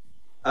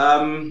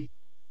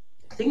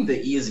I think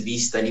the ESV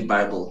Study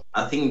Bible.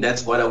 I think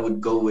that's what I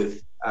would go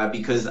with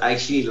because I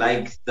actually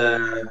like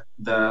the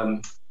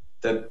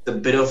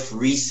bit of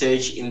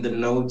research in the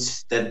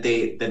notes that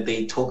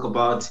they talk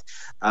about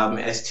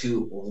as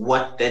to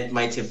what that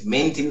might have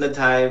meant in the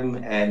time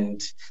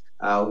and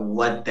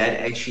what that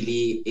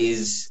actually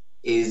is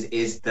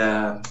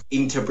the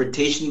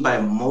interpretation by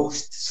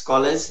most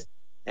scholars.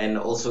 And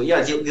also,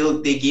 yeah,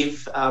 they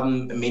give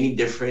many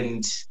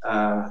different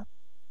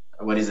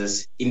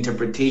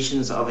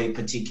interpretations of a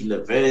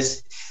particular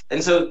verse.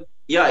 And so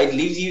yeah,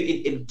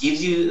 it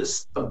gives you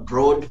a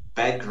broad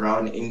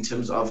background in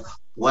terms of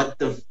what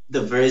the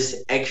verse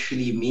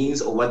actually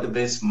means or what the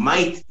verse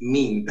might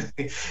mean.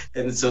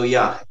 And so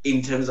yeah,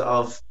 in terms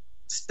of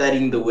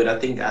studying the word, I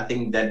think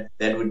that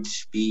would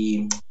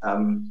be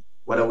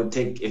what I would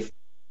take if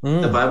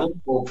the Bible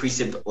or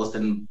Precept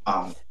Austin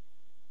bound.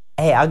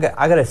 Hey, I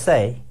got to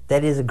say,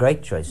 that is a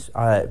great choice.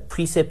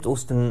 Precept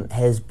Austin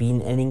has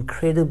been an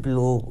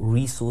incredible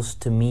resource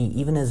to me,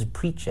 even as a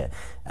preacher,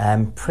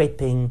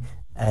 prepping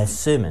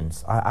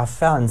sermons. I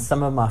found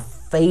some of my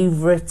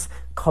favorite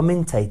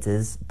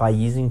commentators by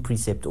using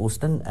Precept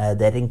Austin.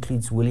 That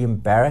includes William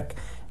Barrack,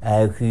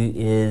 who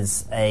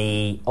is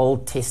a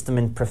Old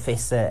Testament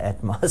professor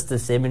at Master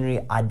Seminary.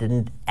 I'd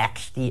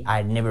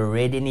never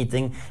read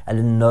anything. I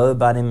didn't know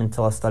about him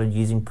until I started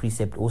using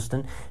Precept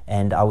Austin,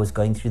 and I was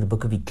going through the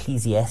book of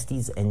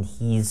Ecclesiastes, and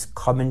his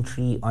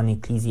commentary on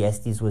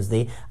Ecclesiastes was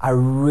there. I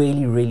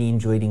really, really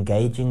enjoyed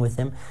engaging with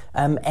him,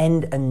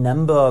 and a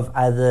number of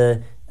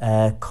other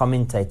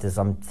commentators.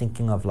 I'm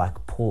thinking of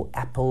like Paul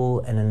Apple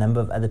and a number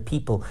of other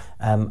people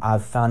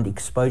I've found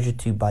exposure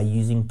to by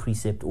using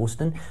Precept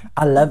Austin.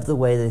 I love the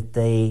way that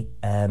they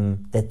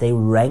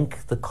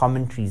rank the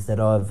commentaries that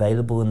are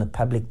available in the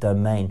public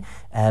domain,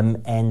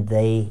 and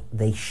they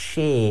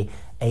share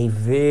a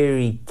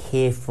very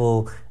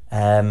careful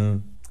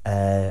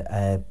they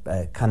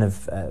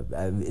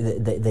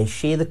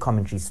share the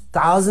commentaries,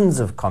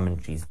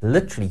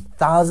 literally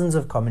thousands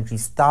of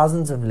commentaries,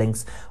 thousands of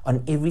links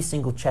on every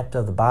single chapter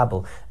of the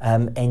Bible,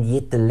 and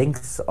yet the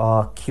links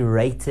are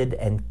curated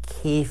and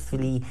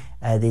carefully,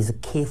 there's a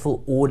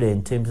careful order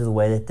in terms of the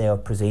way that they are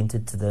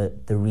presented to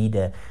the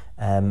reader.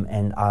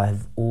 And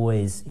I've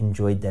always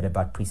enjoyed that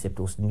about Precept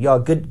Austin. Yeah,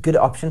 good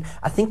option.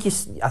 I think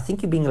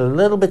you're being a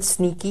little bit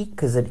sneaky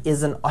because it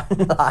is an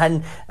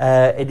online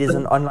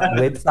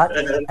website,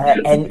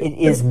 and it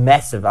is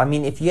massive. I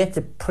mean, if you had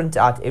to print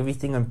out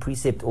everything on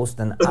Precept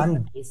Austin,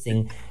 I'm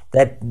guessing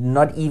that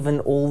not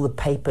even all the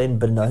paper in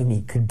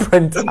Benoni could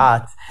print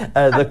out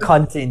the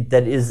content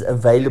that is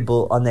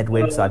available on that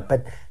website.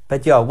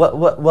 But yeah,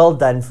 well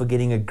done for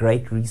getting a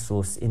great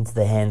resource into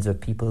the hands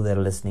of people that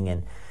are listening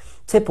in.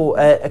 Teppo,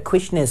 a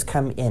question has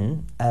come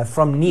in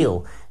from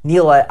Neil.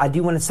 Neil, I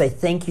do want to say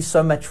thank you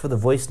so much for the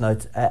voice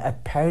note.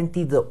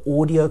 Apparently the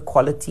audio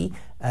quality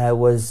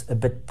was a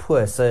bit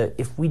poor. So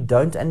if we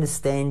don't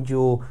understand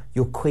your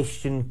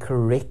question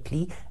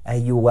correctly,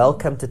 you're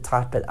welcome to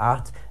type it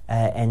out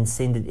and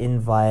send it in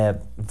via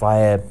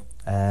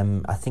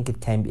I think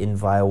it came in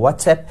via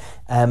WhatsApp.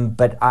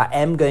 But I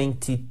am going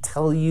to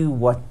tell you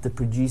what the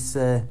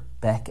producer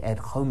back at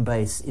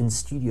Homebase in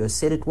studio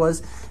said it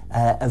was.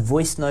 A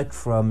voice note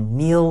from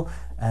Neil.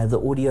 The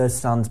audio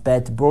sounds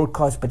bad to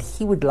broadcast, but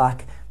he would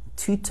like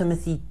 2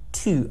 Timothy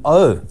 2,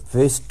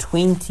 verse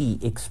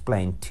 20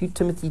 explained. 2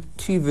 Timothy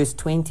 2 verse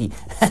 20.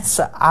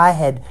 So I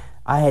had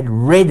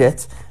read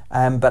it,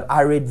 but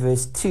I read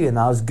verse 2 and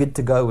I was good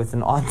to go with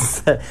an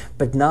answer.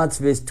 But now it's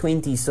verse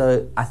 20,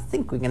 so I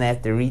think we're going to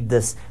have to read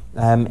this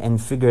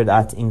and figure it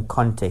out in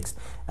context.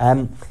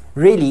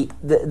 Really,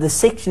 the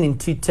section in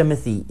 2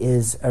 Timothy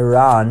is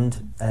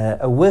around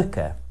a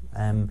worker.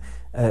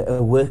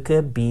 A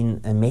worker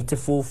being a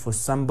metaphor for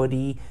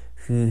somebody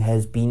who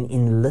has been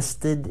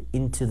enlisted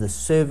into the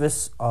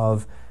service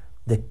of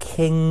the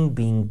King,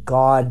 being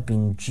God,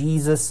 being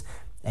Jesus.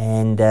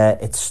 And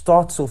it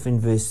starts off in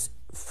verse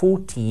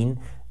 14,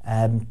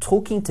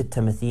 talking to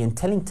Timothy and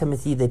telling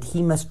Timothy that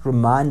he must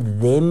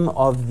remind them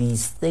of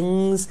these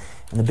things.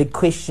 And the big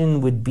question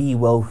would be,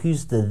 well,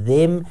 who's the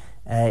them?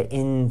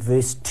 In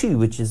verse 2,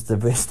 which is the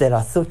verse that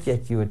I thought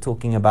that you were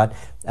talking about,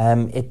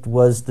 it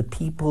was the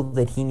people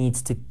that he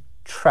needs to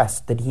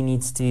trust, that he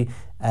needs to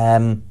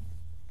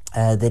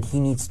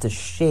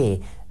share,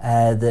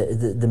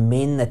 the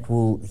men that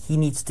he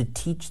needs to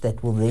teach,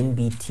 that will then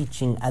be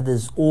teaching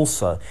others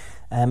also.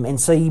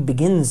 And so he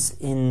begins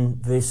in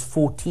verse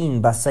 14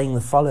 by saying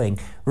the following: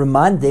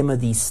 remind them of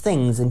these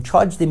things and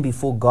charge them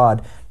before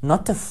God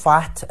not to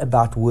fight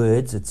about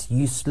words. It's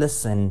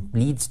useless and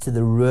leads to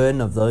the ruin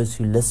of those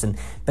who listen.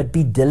 But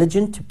be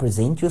diligent to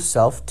present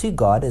yourself to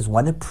God as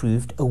one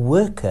approved, a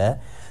worker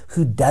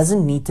who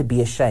doesn't need to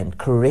be ashamed,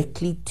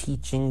 correctly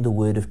teaching the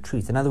word of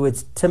truth. In other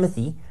words,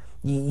 Timothy,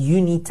 You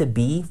need to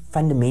be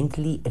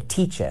fundamentally a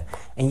teacher,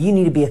 and you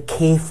need to be a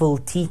careful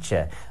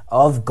teacher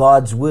of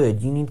God's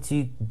word. You need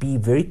to be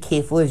very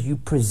careful as you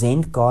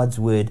present God's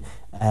word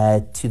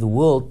to the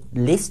world,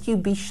 lest you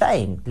be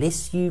shamed,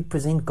 lest you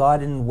present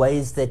God in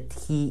ways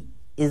that he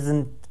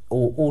isn't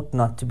or ought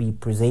not to be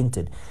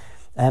presented.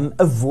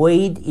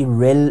 Avoid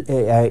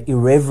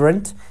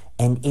irreverent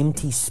and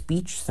empty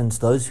speech, since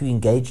those who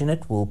engage in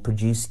it will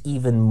produce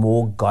even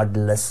more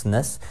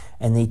godlessness,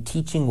 and their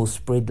teaching will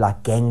spread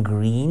like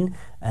gangrene.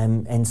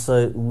 And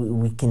so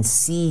we can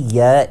see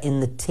here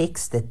in the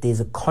text that there's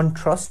a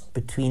contrast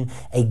between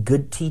a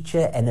good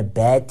teacher and a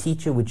bad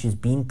teacher, which is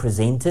being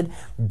presented.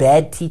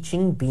 Bad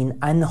teaching being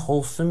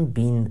unwholesome,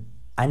 being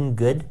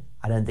ungood.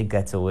 I don't think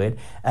that's a word,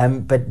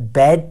 but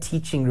bad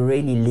teaching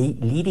really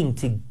leading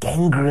to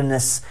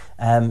gangrenous,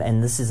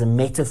 and this is a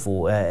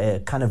metaphor,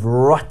 a kind of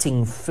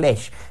rotting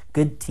flesh.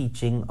 Good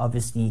teaching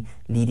obviously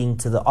leading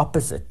to the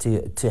opposite,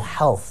 to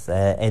health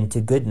and to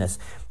goodness.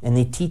 And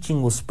their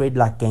teaching will spread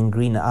like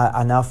gangrene.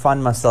 I now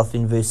find myself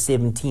in verse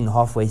 17,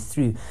 halfway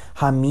through.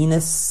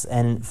 Hymenaeus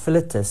and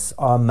Philetus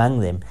are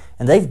among them,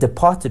 and they've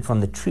departed from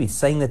the truth,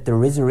 saying that the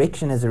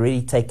resurrection has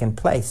already taken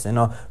place, and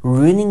are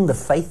ruining the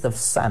faith of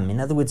some. In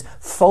other words,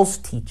 false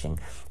teaching.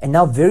 And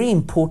now, very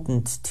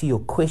important to your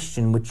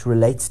question, which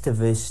relates to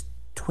verse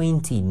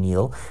 20,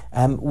 Neil,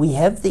 we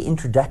have the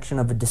introduction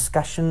of a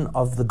discussion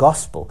of the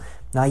gospel.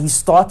 Now, he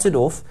started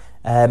off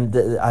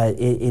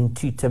in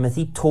 2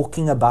 Timothy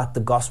talking about the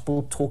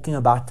gospel, talking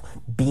about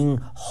being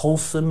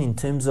wholesome in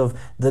terms of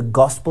the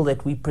gospel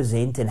that we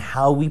present and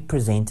how we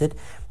present it.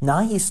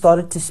 Now he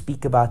started to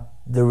speak about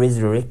the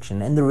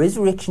resurrection, and the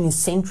resurrection is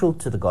central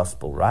to the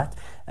gospel, right?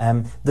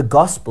 The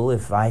gospel,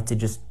 if I had to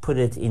just put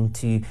it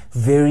into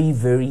very,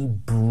 very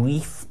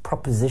brief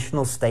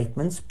propositional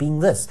statements, being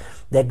this: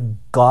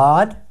 that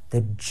God,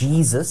 that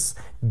Jesus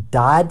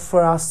died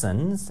for our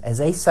sins as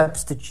a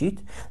substitute,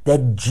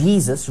 that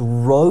Jesus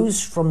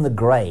rose from the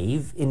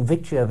grave in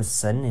victory over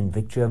sin, in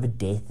victory over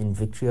death, in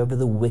victory over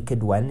the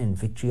wicked one, in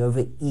victory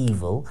over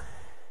evil,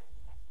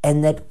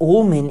 and that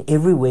all men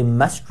everywhere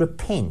must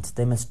repent.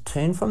 They must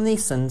turn from their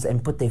sins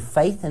and put their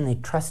faith and their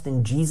trust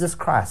in Jesus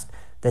Christ,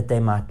 that they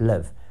might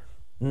live.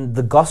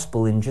 The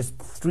gospel, in just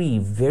 3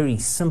 very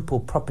simple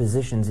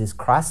propositions, is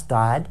Christ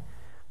died,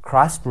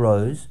 Christ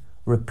rose,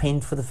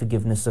 repent for the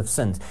forgiveness of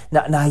sins.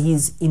 Now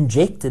he's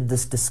injected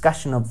this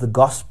discussion of the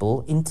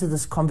gospel into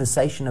this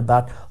conversation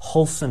about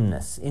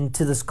wholesomeness,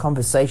 into this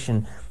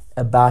conversation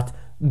about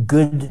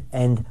good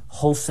and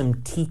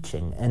wholesome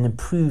teaching. An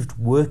approved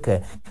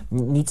worker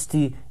needs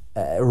to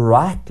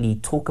rightly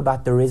talk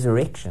about the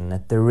resurrection,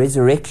 that the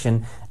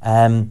resurrection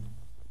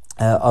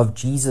of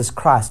Jesus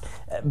Christ.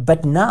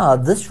 But now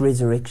this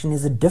resurrection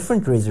is a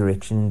different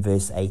resurrection in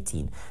verse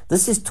 18.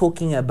 This is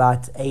talking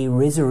about a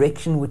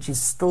resurrection which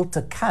is still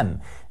to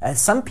come.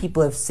 Some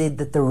people have said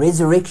that the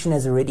resurrection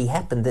has already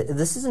happened.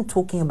 This isn't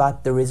talking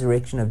about the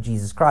resurrection of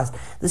Jesus Christ.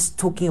 This is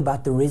talking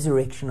about the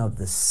resurrection of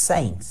the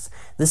saints.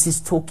 This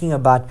is talking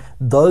about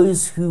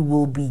those who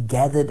will be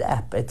gathered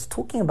up. It's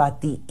talking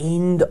about the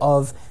end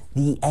of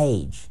the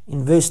age.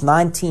 In verse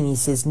 19 he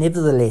says,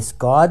 "Nevertheless,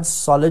 God's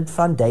solid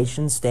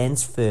foundation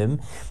stands firm,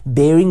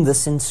 bearing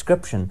this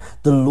inscription: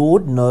 the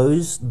Lord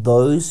knows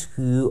those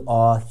who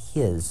are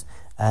his.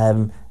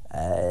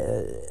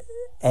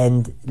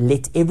 And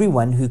let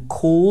everyone who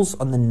calls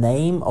on the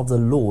name of the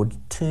Lord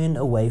turn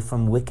away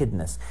from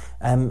wickedness."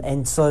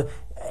 And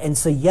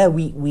so yeah,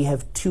 we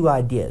have 2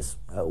 ideas.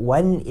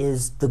 One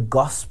is the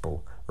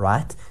gospel,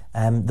 right?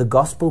 The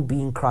gospel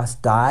being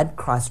Christ died,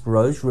 Christ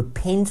rose,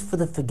 repent for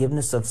the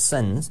forgiveness of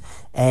sins,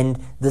 and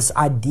this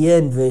idea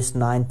in verse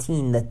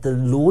 19 that the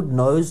Lord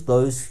knows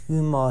those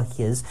whom are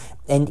his,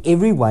 and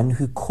everyone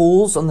who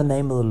calls on the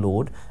name of the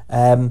Lord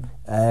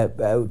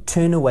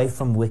turn away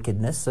from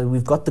wickedness. So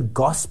we've got the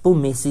gospel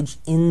message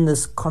in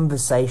this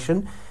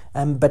conversation.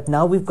 But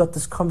now we've got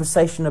this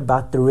conversation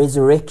about the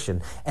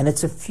resurrection, and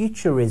it's a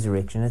future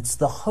resurrection. It's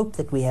the hope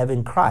that we have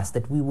in Christ,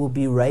 that we will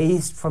be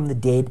raised from the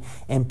dead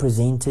and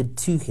presented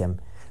to him.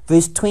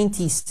 Verse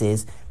 20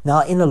 says,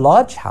 "Now in a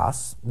large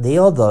house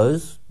there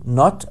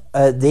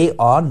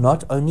are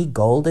not only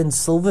gold and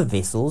silver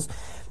vessels,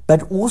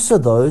 but also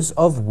those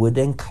of wood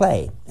and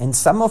clay, and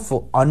some are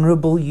for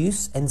honorable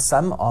use and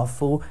some are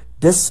for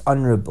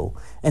dishonorable.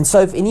 And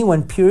so if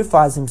anyone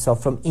purifies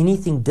himself from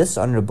anything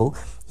dishonorable,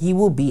 he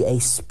will be a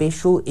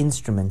special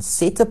instrument,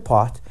 set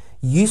apart,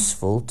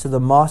 useful to the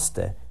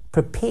master,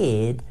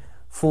 prepared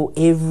for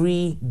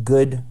every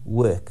good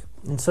work."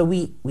 And so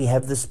we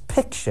have this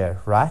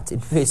picture, right, in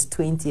verse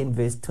 20 and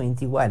verse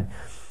 21.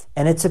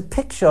 And it's a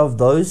picture of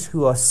those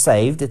who are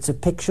saved. It's a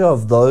picture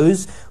of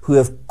those who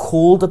have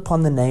called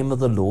upon the name of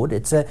the Lord.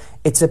 It's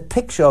a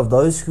picture of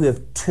those who have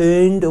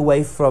turned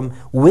away from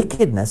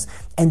wickedness.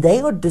 And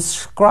they are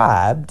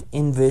described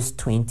in verse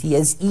 20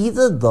 as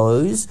either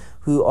those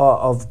who are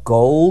of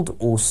gold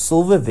or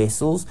silver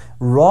vessels,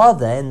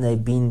 rather, and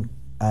they've been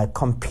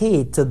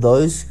compared to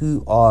those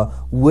who are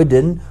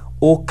wooden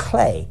or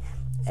clay.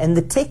 And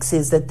the text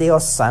says that there are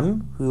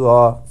some who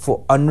are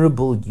for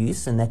honorable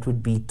use, and that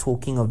would be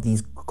talking of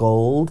these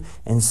gold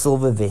and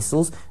silver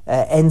vessels,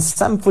 and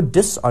some for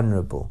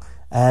dishonorable.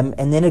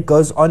 And then it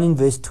goes on in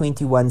verse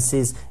 21,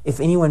 says, if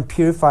anyone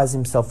purifies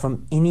himself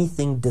from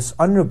anything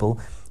dishonorable,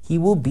 he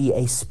will be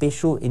a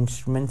special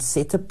instrument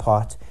set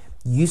apart,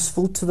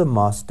 useful to the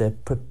master,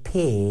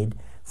 prepared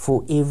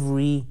for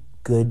every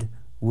good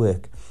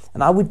work.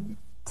 And I would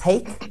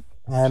take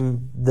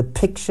the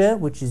picture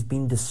which has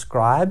been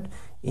described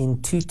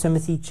in 2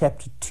 Timothy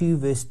chapter 2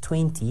 verse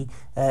 20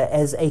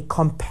 as a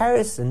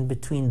comparison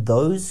between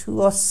those who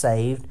are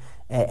saved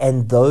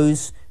and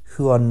those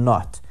who are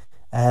not.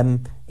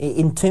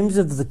 In terms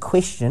of the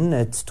question,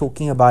 it's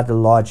talking about a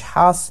large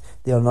house.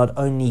 There are not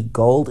only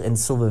gold and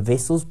silver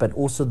vessels, but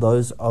also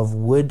those of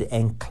wood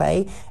and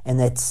clay, and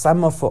that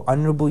some are for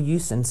honorable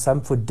use and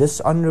some for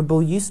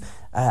dishonorable use.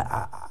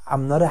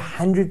 I'm not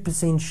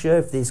 100% sure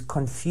if there's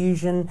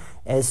confusion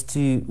as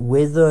to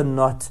whether or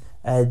not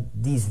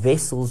these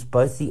vessels,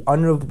 both the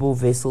honorable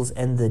vessels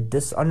and the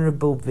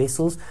dishonorable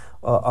vessels,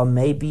 are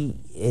maybe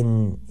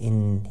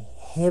in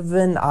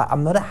heaven.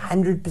 I'm not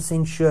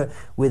 100% sure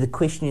where the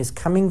question is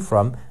coming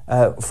from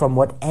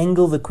what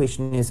angle the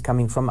question is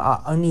coming from.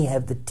 I only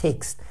have the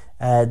text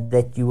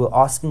that you were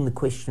asking the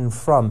question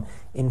from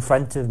in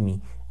front of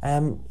me.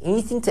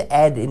 Anything to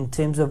add in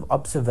terms of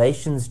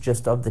observations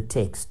just of the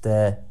text,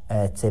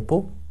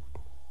 Tsepo?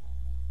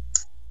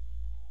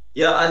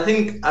 Yeah, I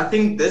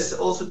think this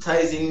also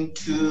ties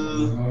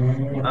into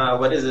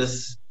what is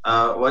this?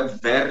 What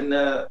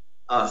Werner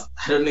asked.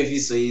 I don't know if you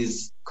saw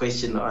his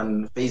question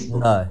on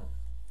Facebook. No.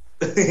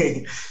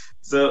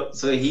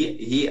 So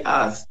he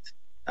asked,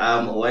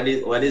 what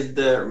is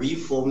the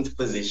reformed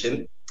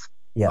position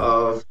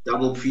of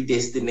double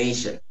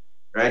predestination,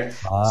 right?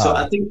 So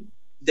I think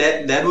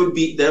that would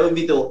be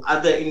the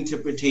other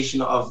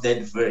interpretation of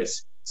that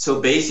verse.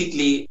 So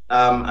basically,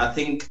 I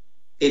think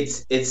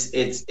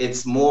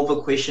it's more of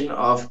a question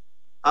of,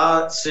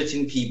 are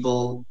certain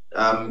people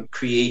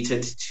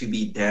created to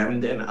be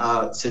damned, and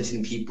are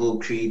certain people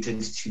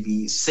created to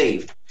be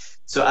saved?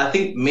 So I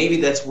think maybe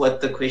that's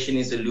what the question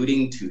is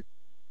alluding to.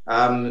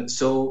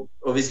 So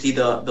obviously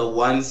the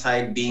one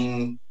side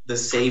being the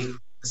safe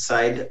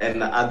side,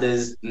 and the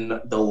others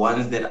the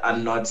ones that are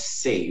not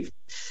saved.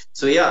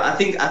 So yeah, I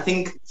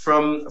think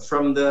from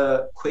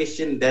the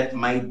question, that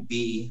might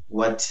be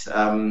what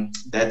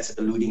that's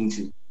alluding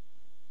to.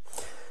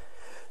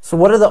 So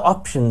what are the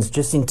options,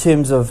 just in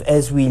terms of,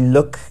 as we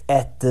look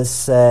at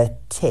this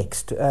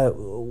text,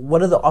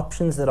 what are the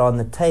options that are on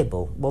the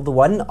table? Well, the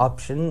one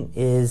option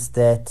is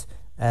that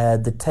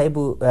the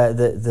table,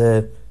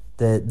 the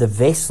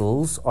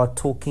vessels are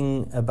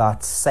talking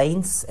about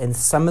saints, and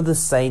some of the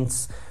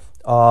saints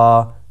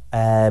are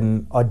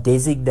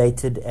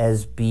designated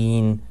as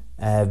being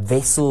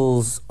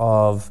vessels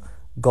of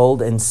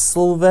gold and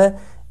silver,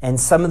 and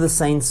some of the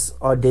saints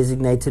are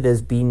designated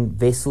as being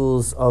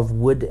vessels of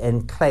wood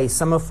and clay.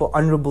 Some are for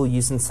honorable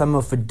use and some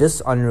are for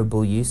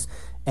dishonorable use,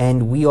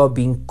 and we are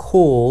being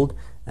called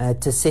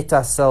to set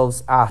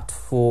ourselves out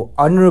for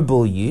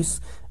honorable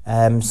use,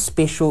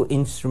 special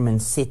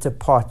instruments set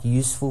apart,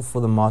 useful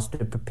for the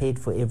master, prepared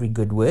for every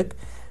good work.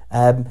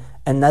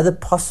 Another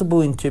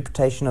possible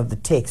interpretation of the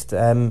text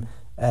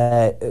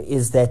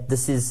is that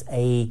this is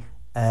a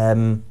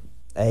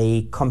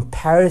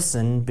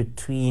comparison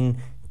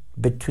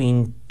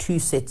between two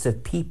sets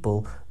of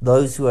people,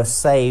 those who are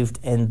saved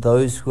and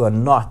those who are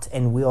not,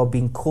 and we are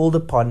being called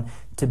upon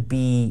to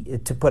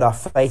put our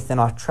faith and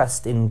our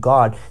trust in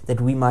God, that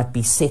we might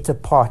be set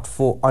apart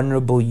for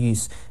honorable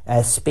use,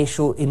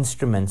 special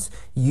instruments,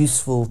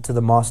 useful to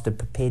the master,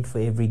 prepared for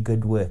every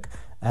good work.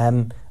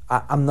 I'm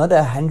not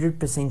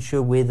 100%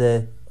 sure where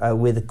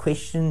the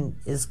question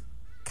is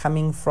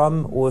coming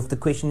from, or if the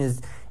question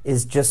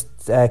is just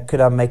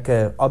could I make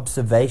an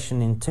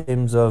observation in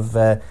terms of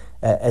a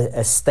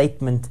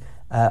statement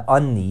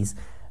on these.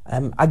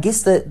 I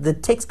guess the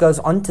text goes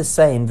on to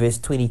say in verse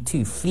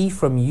 22, flee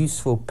from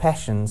useful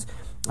passions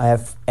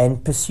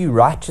and pursue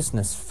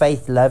righteousness,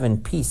 faith, love,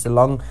 and peace,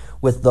 along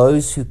with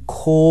those who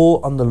call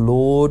on the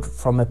Lord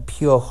from a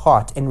pure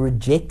heart, and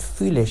reject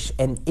foolish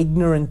and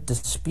ignorant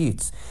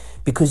disputes,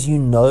 because you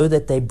know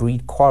that they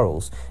breed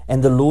quarrels.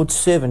 And the Lord's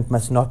servant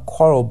must not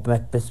quarrel,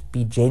 but must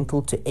be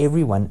gentle to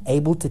everyone,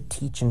 able to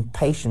teach and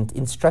patient,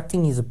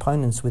 instructing his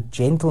opponents with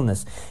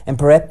gentleness. And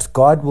perhaps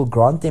God will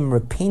grant them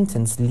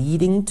repentance,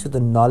 leading to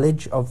the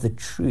knowledge of the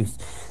truth.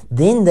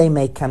 Then they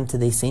may come to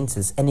their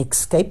senses and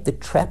escape the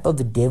trap of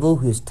the devil,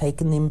 who has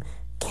taken them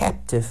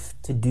captive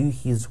to do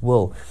his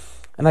will.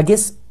 And I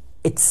guess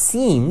it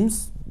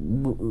seems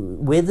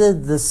whether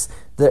this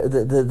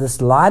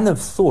line of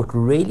thought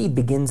really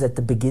begins at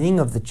the beginning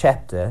of the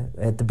chapter,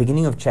 at the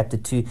beginning of chapter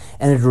 2,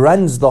 and it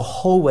runs the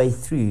whole way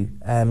through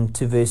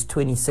to verse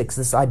 26.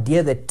 This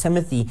idea that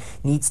Timothy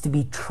needs to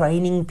be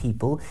training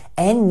people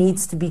and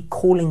needs to be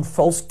calling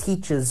false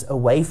teachers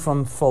away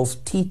from false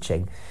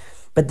teaching.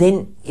 But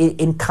then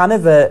in kind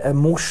of a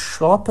more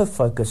sharper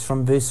focus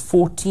from verse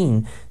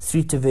 14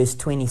 through to verse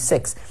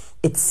 26,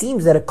 it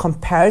seems that a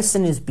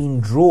comparison is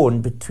being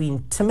drawn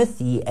between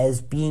Timothy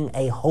as being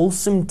a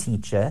wholesome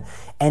teacher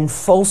and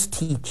false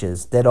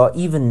teachers that are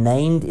even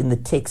named in the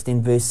text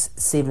in verse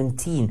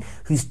 17,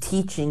 whose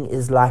teaching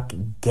is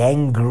like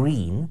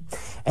gangrene.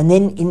 And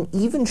then in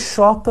even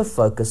sharper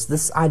focus,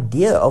 this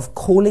idea of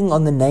calling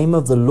on the name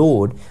of the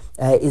Lord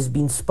is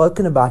being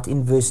spoken about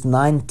in verse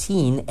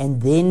 19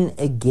 and then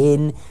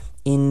again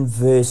in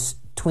verse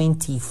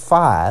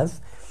 25.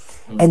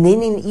 And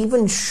then in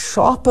even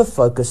sharper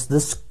focus,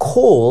 this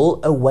call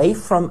away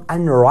from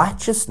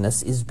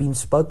unrighteousness is being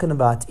spoken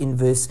about in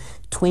verse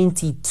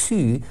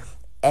 22,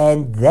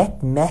 and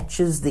that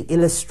matches the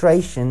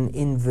illustration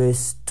in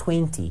verse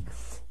 20.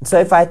 And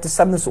so if I had to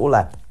sum this all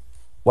up,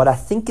 what I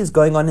think is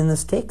going on in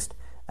this text,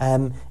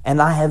 and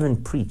I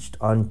haven't preached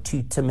on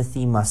 2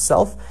 Timothy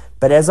myself,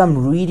 but as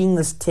I'm reading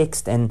this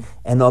text and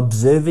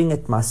observing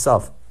it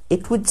myself,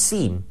 it would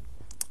seem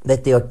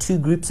that there are two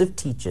groups of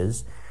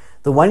teachers.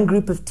 The one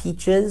group of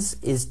teachers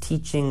is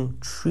teaching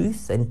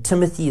truth, and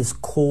Timothy is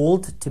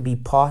called to be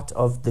part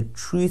of the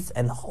truth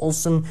and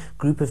wholesome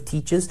group of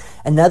teachers.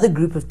 Another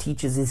group of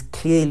teachers is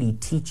clearly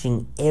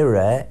teaching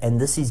error,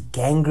 and this is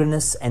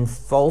gangrenous and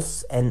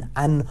false and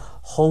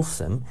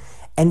unwholesome.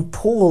 And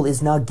Paul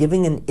is now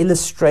giving an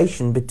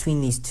illustration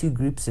between these two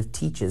groups of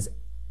teachers.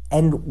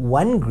 And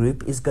one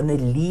group is going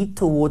to lead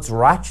towards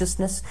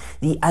righteousness.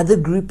 The other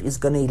group is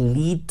going to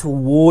lead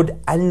toward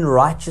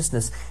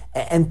unrighteousness.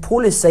 And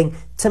Paul is saying,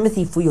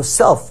 Timothy, for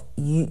yourself,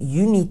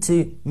 you need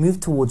to move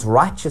towards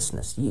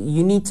righteousness.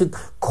 You need to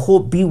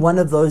be one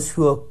of those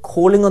who are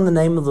calling on the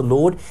name of the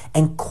Lord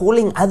and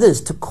calling others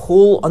to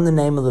call on the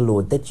name of the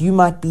Lord, that you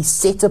might be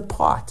set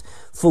apart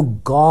for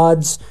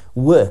God's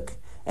work.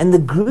 And the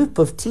group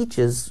of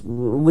teachers,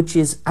 which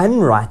is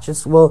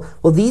unrighteous, well,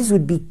 these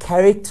would be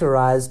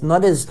characterized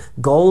not as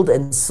gold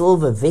and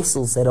silver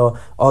vessels that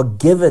are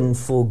given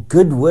for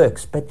good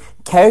works, but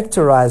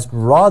characterized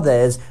rather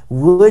as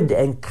wood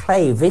and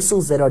clay,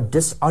 vessels that are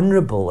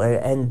dishonorable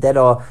and that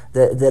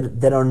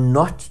are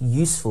not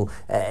useful.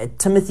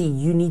 Timothy,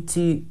 you need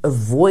to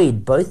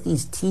avoid both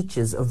these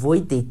teachers,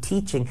 avoid their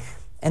teaching,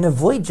 and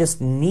avoid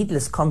just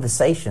needless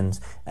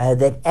conversations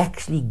that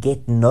actually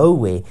get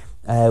nowhere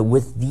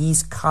with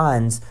these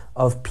kinds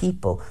of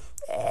people.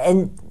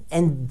 And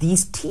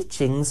these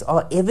teachings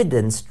are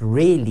evidenced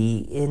really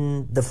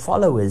in the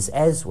followers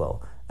as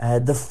well.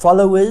 The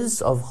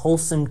followers of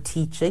wholesome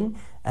teaching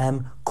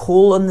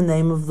call on the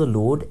name of the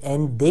Lord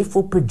and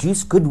therefore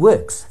produce good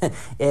works,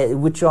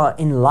 which are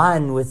in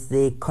line with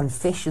their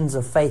confessions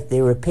of faith,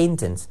 their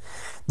repentance.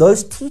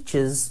 Those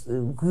teachers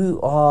who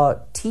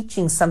are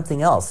teaching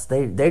something else,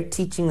 they're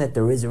teaching that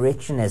the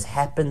resurrection has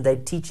happened. They're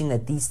teaching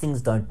that these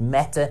things don't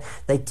matter.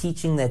 They're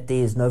teaching that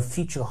there is no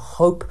future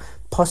hope,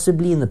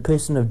 possibly in the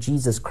person of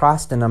Jesus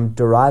Christ. And I'm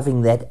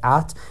deriving that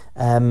out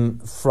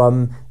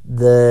from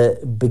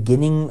the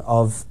beginning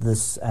of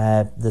this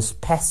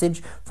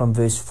passage, from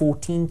verse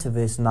 14 to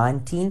verse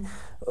 19.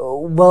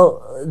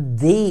 Well,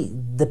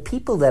 the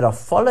people that are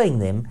following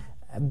them,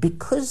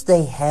 because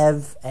they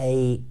have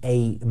a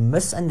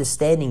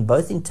misunderstanding,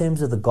 both in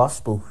terms of the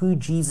gospel, who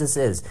Jesus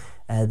is,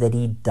 that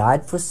he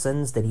died for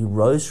sins, that he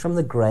rose from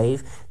the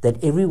grave,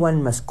 that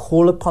everyone must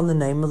call upon the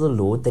name of the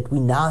Lord, that we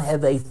now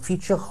have a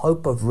future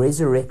hope of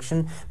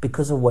resurrection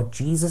because of what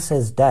Jesus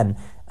has done.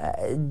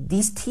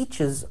 These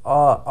teachers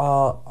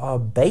are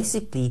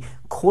basically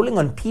calling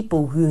on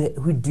people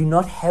who do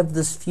not have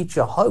this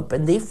future hope,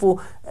 and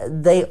therefore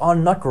they are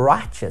not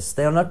righteous.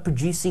 They are not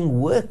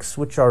producing works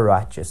which are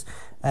righteous.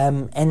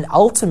 And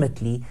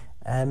ultimately,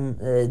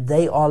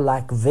 they are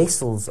like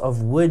vessels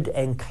of wood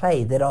and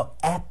clay that are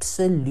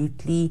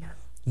absolutely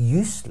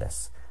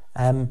useless.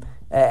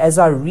 As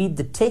I read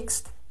the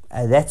text,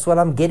 that's what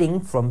I'm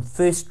getting from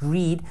first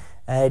read.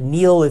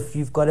 Neil, if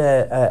you've got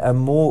a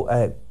more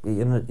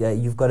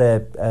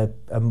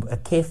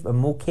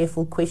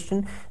careful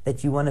question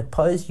that you want to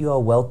pose, you are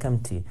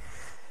welcome to.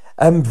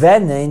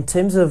 Van, in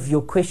terms of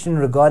your question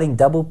regarding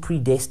double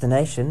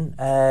predestination,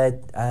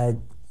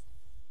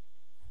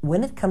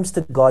 when it comes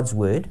to God's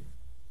word,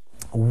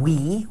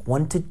 we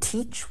want to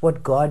teach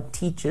what God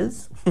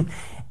teaches,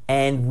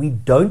 and we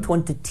don't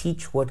want to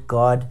teach what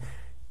God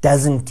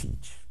doesn't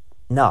teach.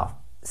 Now,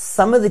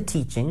 some of the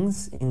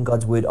teachings in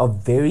God's word are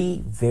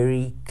very,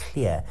 very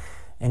clear,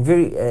 and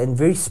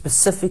very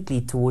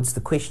specifically towards the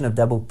question of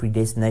double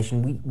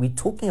predestination. We're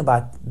talking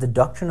about the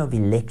doctrine of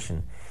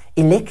election.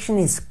 Election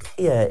is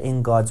clear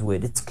in God's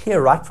word. It's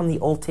clear right from the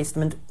Old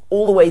Testament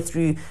all the way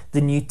through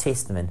the New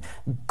Testament.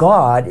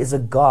 God is a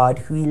God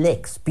who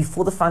elects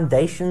before the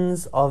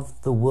foundations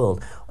of the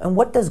world. And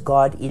what does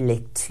God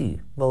elect to?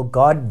 Well,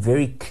 God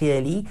very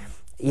clearly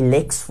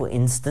elects, for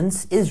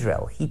instance,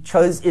 Israel. He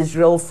chose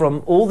Israel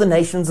from all the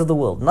nations of the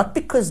world, not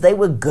because they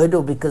were good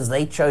or because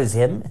they chose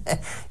him.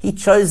 He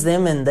chose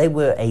them, and they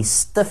were a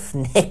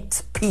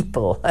stiff-necked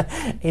people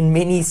in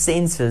many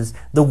senses,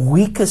 the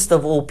weakest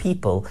of all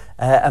people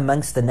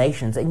amongst the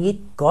nations. And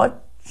yet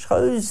God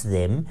chose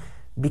them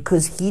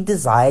because he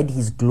desired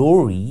his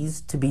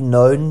glories to be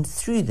known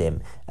through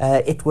them.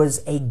 It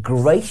was a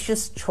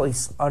gracious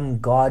choice on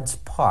God's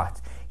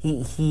part.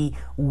 He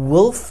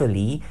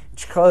willfully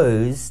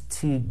chose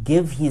to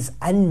give his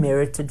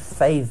unmerited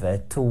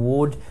favor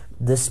toward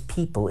this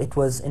people. It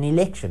was an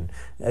election.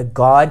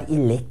 God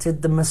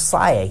elected the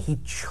Messiah. He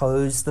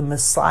chose the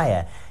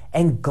Messiah.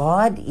 And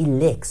God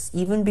elects,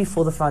 even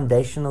before the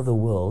foundation of the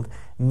world,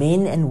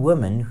 men and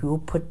women who will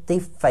put their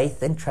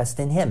faith and trust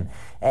in him.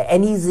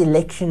 And his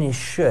election is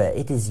sure.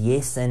 It is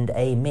yes and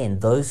amen.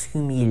 Those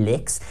whom he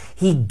elects,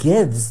 he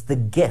gives the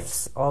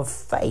gifts of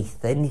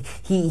faith. And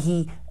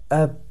he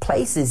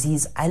places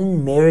his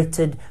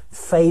unmerited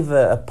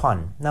favor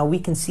upon. Now, we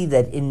can see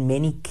that in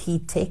many key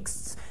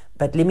texts.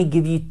 But let me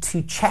give you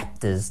 2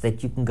 chapters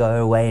that you can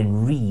go away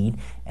and read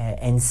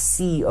and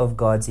see of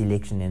God's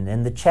election in.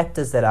 And the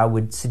chapters that I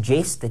would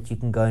suggest that you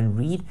can go and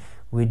read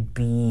would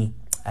be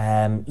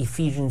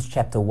Ephesians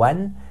chapter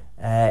 1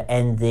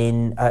 and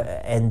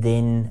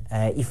then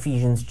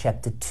Ephesians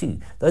chapter 2.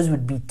 Those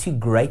would be 2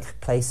 great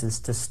places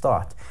to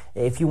start.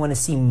 If you want to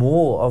see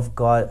more of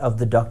God, of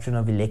the doctrine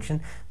of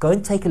election, go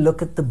and take a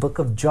look at the book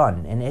of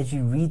John. And as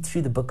you read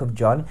through the book of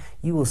John,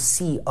 you will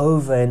see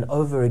over and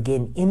over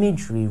again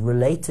imagery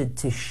related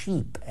to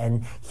sheep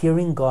and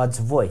hearing God's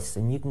voice.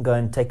 And you can go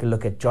and take a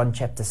look at John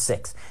chapter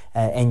 6,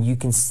 and you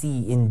can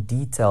see in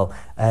detail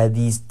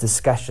these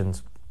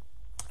discussions.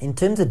 In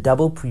terms of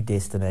double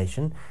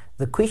predestination,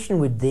 the question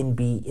would then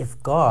be,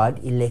 if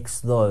God elects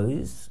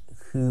those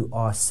who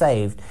are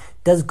saved,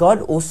 does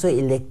God also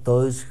elect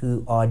those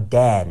who are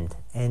damned?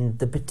 And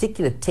the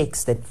particular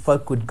text that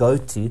folk would go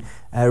to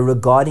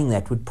regarding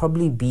that would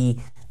probably be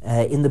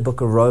in the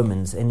book of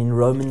Romans, and in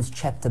Romans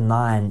chapter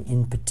 9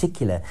 in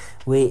particular,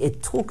 where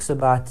it talks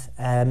about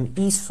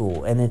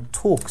Esau, and it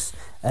talks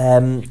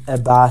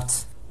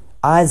about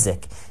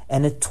Isaac,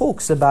 and it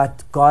talks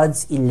about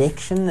God's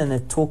election, and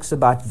it talks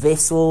about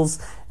vessels,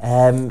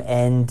 and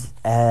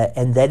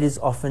that is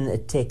often a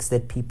text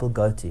that people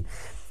go to.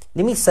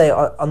 Let me say,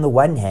 on the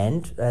one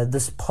hand,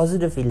 this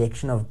positive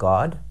election of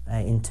God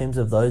in terms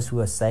of those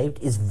who are saved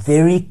is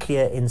very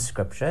clear in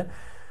Scripture.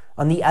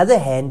 On the other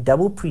hand,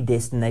 double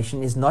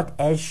predestination is not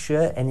as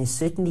sure and is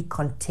certainly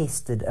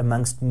contested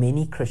amongst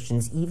many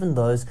Christians, even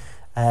those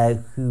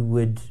who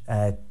would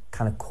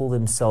kind of call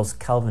themselves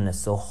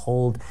Calvinists or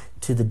hold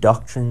to the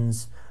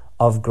doctrines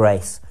of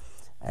grace.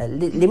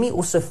 Let me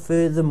also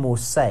furthermore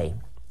say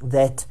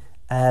that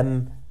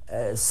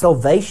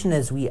salvation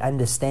as we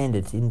understand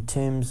it in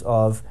terms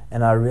of,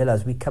 and I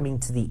realize we're coming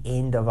to the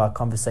end of our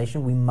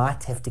conversation, we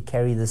might have to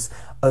carry this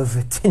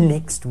over to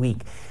next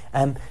week.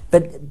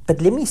 But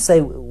let me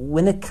say,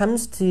 when it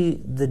comes to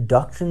the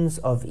doctrines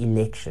of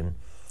election,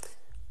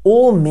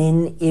 all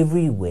men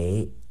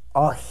everywhere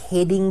are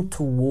heading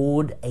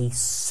toward a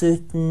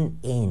certain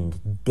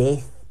end,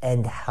 death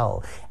and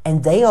hell.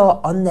 And they are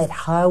on that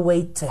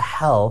highway to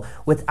hell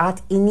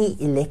without any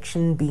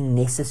election being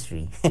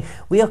necessary.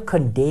 We are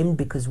condemned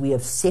because we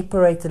have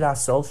separated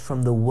ourselves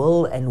from the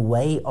will and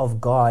way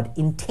of God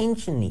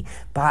intentionally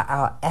by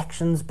our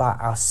actions, by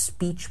our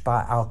speech,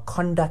 by our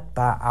conduct,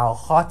 by our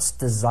heart's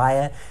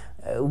desire.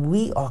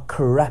 We are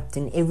corrupt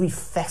in every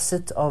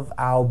facet of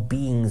our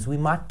beings. We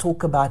might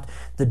talk about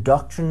the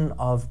doctrine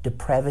of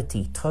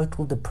depravity,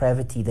 total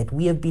depravity, that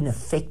we have been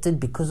affected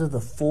because of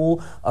the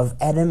fall of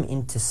Adam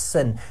into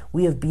sin.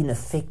 We have been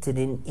affected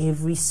in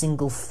every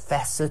single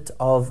facet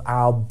of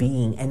our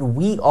being, and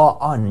we are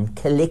on,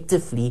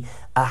 collectively,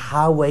 a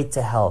highway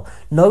to hell.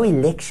 No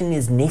election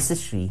is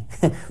necessary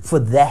for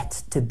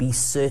that to be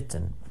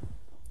certain.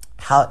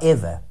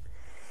 However,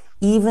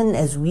 even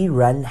as we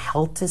run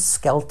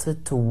helter-skelter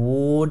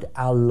toward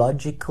our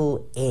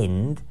logical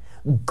end,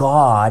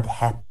 God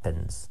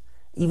happens.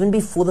 Even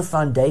before the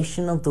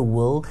foundation of the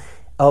world,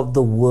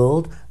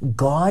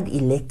 God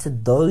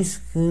elected those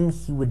whom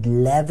he would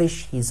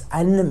lavish his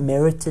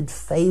unmerited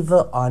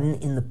favor on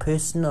in the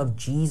person of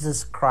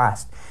Jesus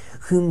Christ,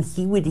 whom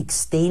he would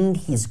extend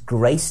his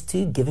grace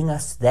to, giving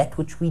us that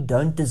which we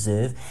don't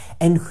deserve,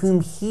 and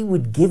whom he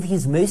would give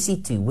his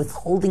mercy to,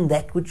 withholding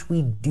that which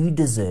we do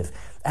deserve.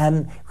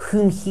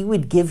 Whom he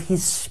would give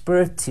his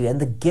Spirit to,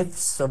 and the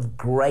gifts of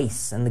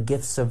grace and the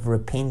gifts of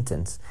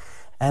repentance.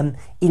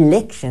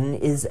 Election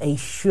is a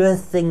sure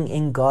thing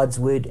in God's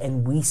Word,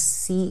 and we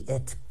see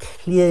it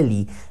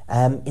clearly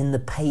in the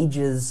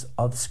pages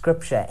of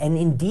Scripture. And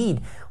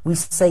indeed, we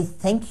say,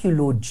 thank you,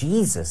 Lord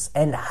Jesus,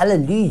 and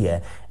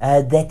hallelujah,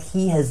 that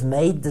he has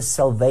made this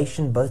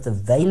salvation both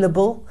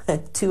available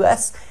to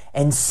us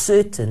and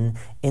certain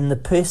in the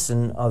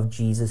person of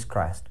Jesus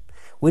Christ.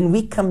 When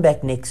we come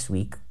back next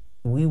week,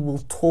 we will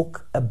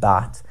talk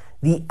about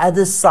the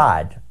other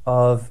side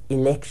of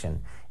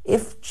election.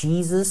 If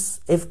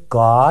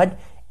God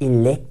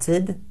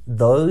elected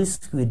those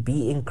who would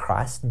be in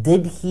Christ,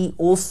 did he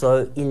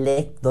also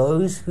elect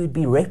those who would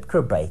be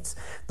reprobates,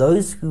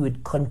 those who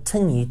would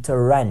continue to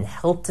run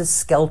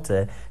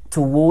helter-skelter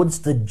towards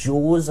the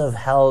jaws of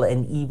hell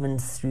and even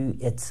through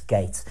its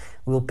gates?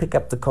 We'll pick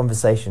up the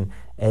conversation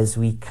as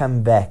we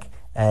come back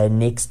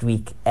next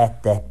week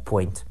at that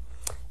point.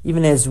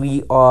 Even as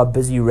we are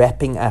busy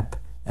wrapping up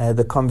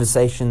the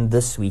conversation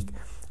this week,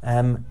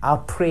 our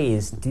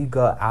prayers do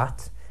go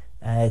out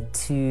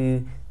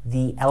to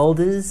the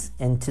elders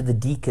and to the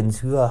deacons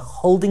who are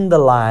holding the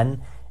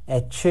line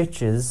at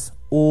churches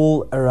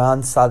all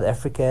around South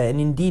Africa and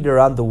indeed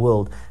around the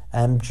world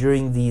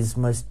during these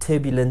most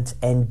turbulent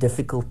and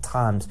difficult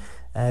times.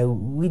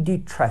 We do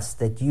trust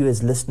that you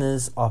as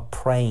listeners are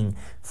praying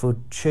for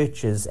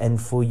churches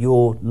and for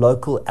your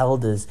local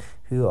elders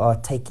who are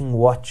taking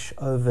watch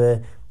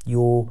over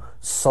your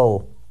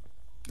soul.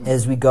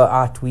 As we go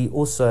out, we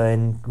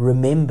also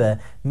remember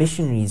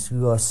missionaries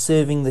who are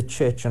serving the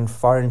church on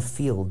foreign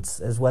fields,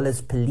 as well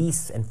as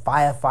police and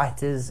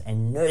firefighters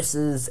and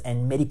nurses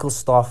and medical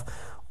staff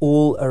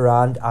all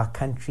around our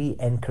country,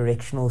 and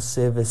correctional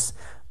service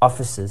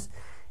officers.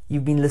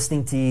 You've been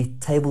listening to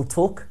Table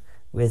Talk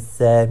with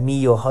me,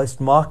 your host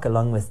Mark,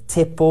 along with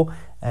Tepo.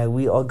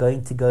 We are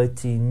going to go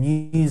to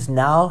news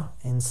now,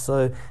 and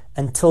so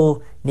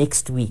until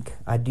next week,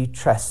 I do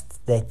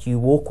trust that you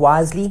walk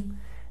wisely,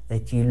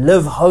 that you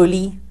live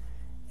holy,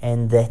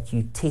 and that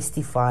you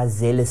testify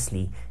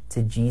zealously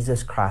to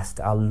Jesus Christ,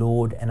 our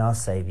Lord and our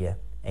Savior.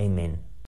 Amen.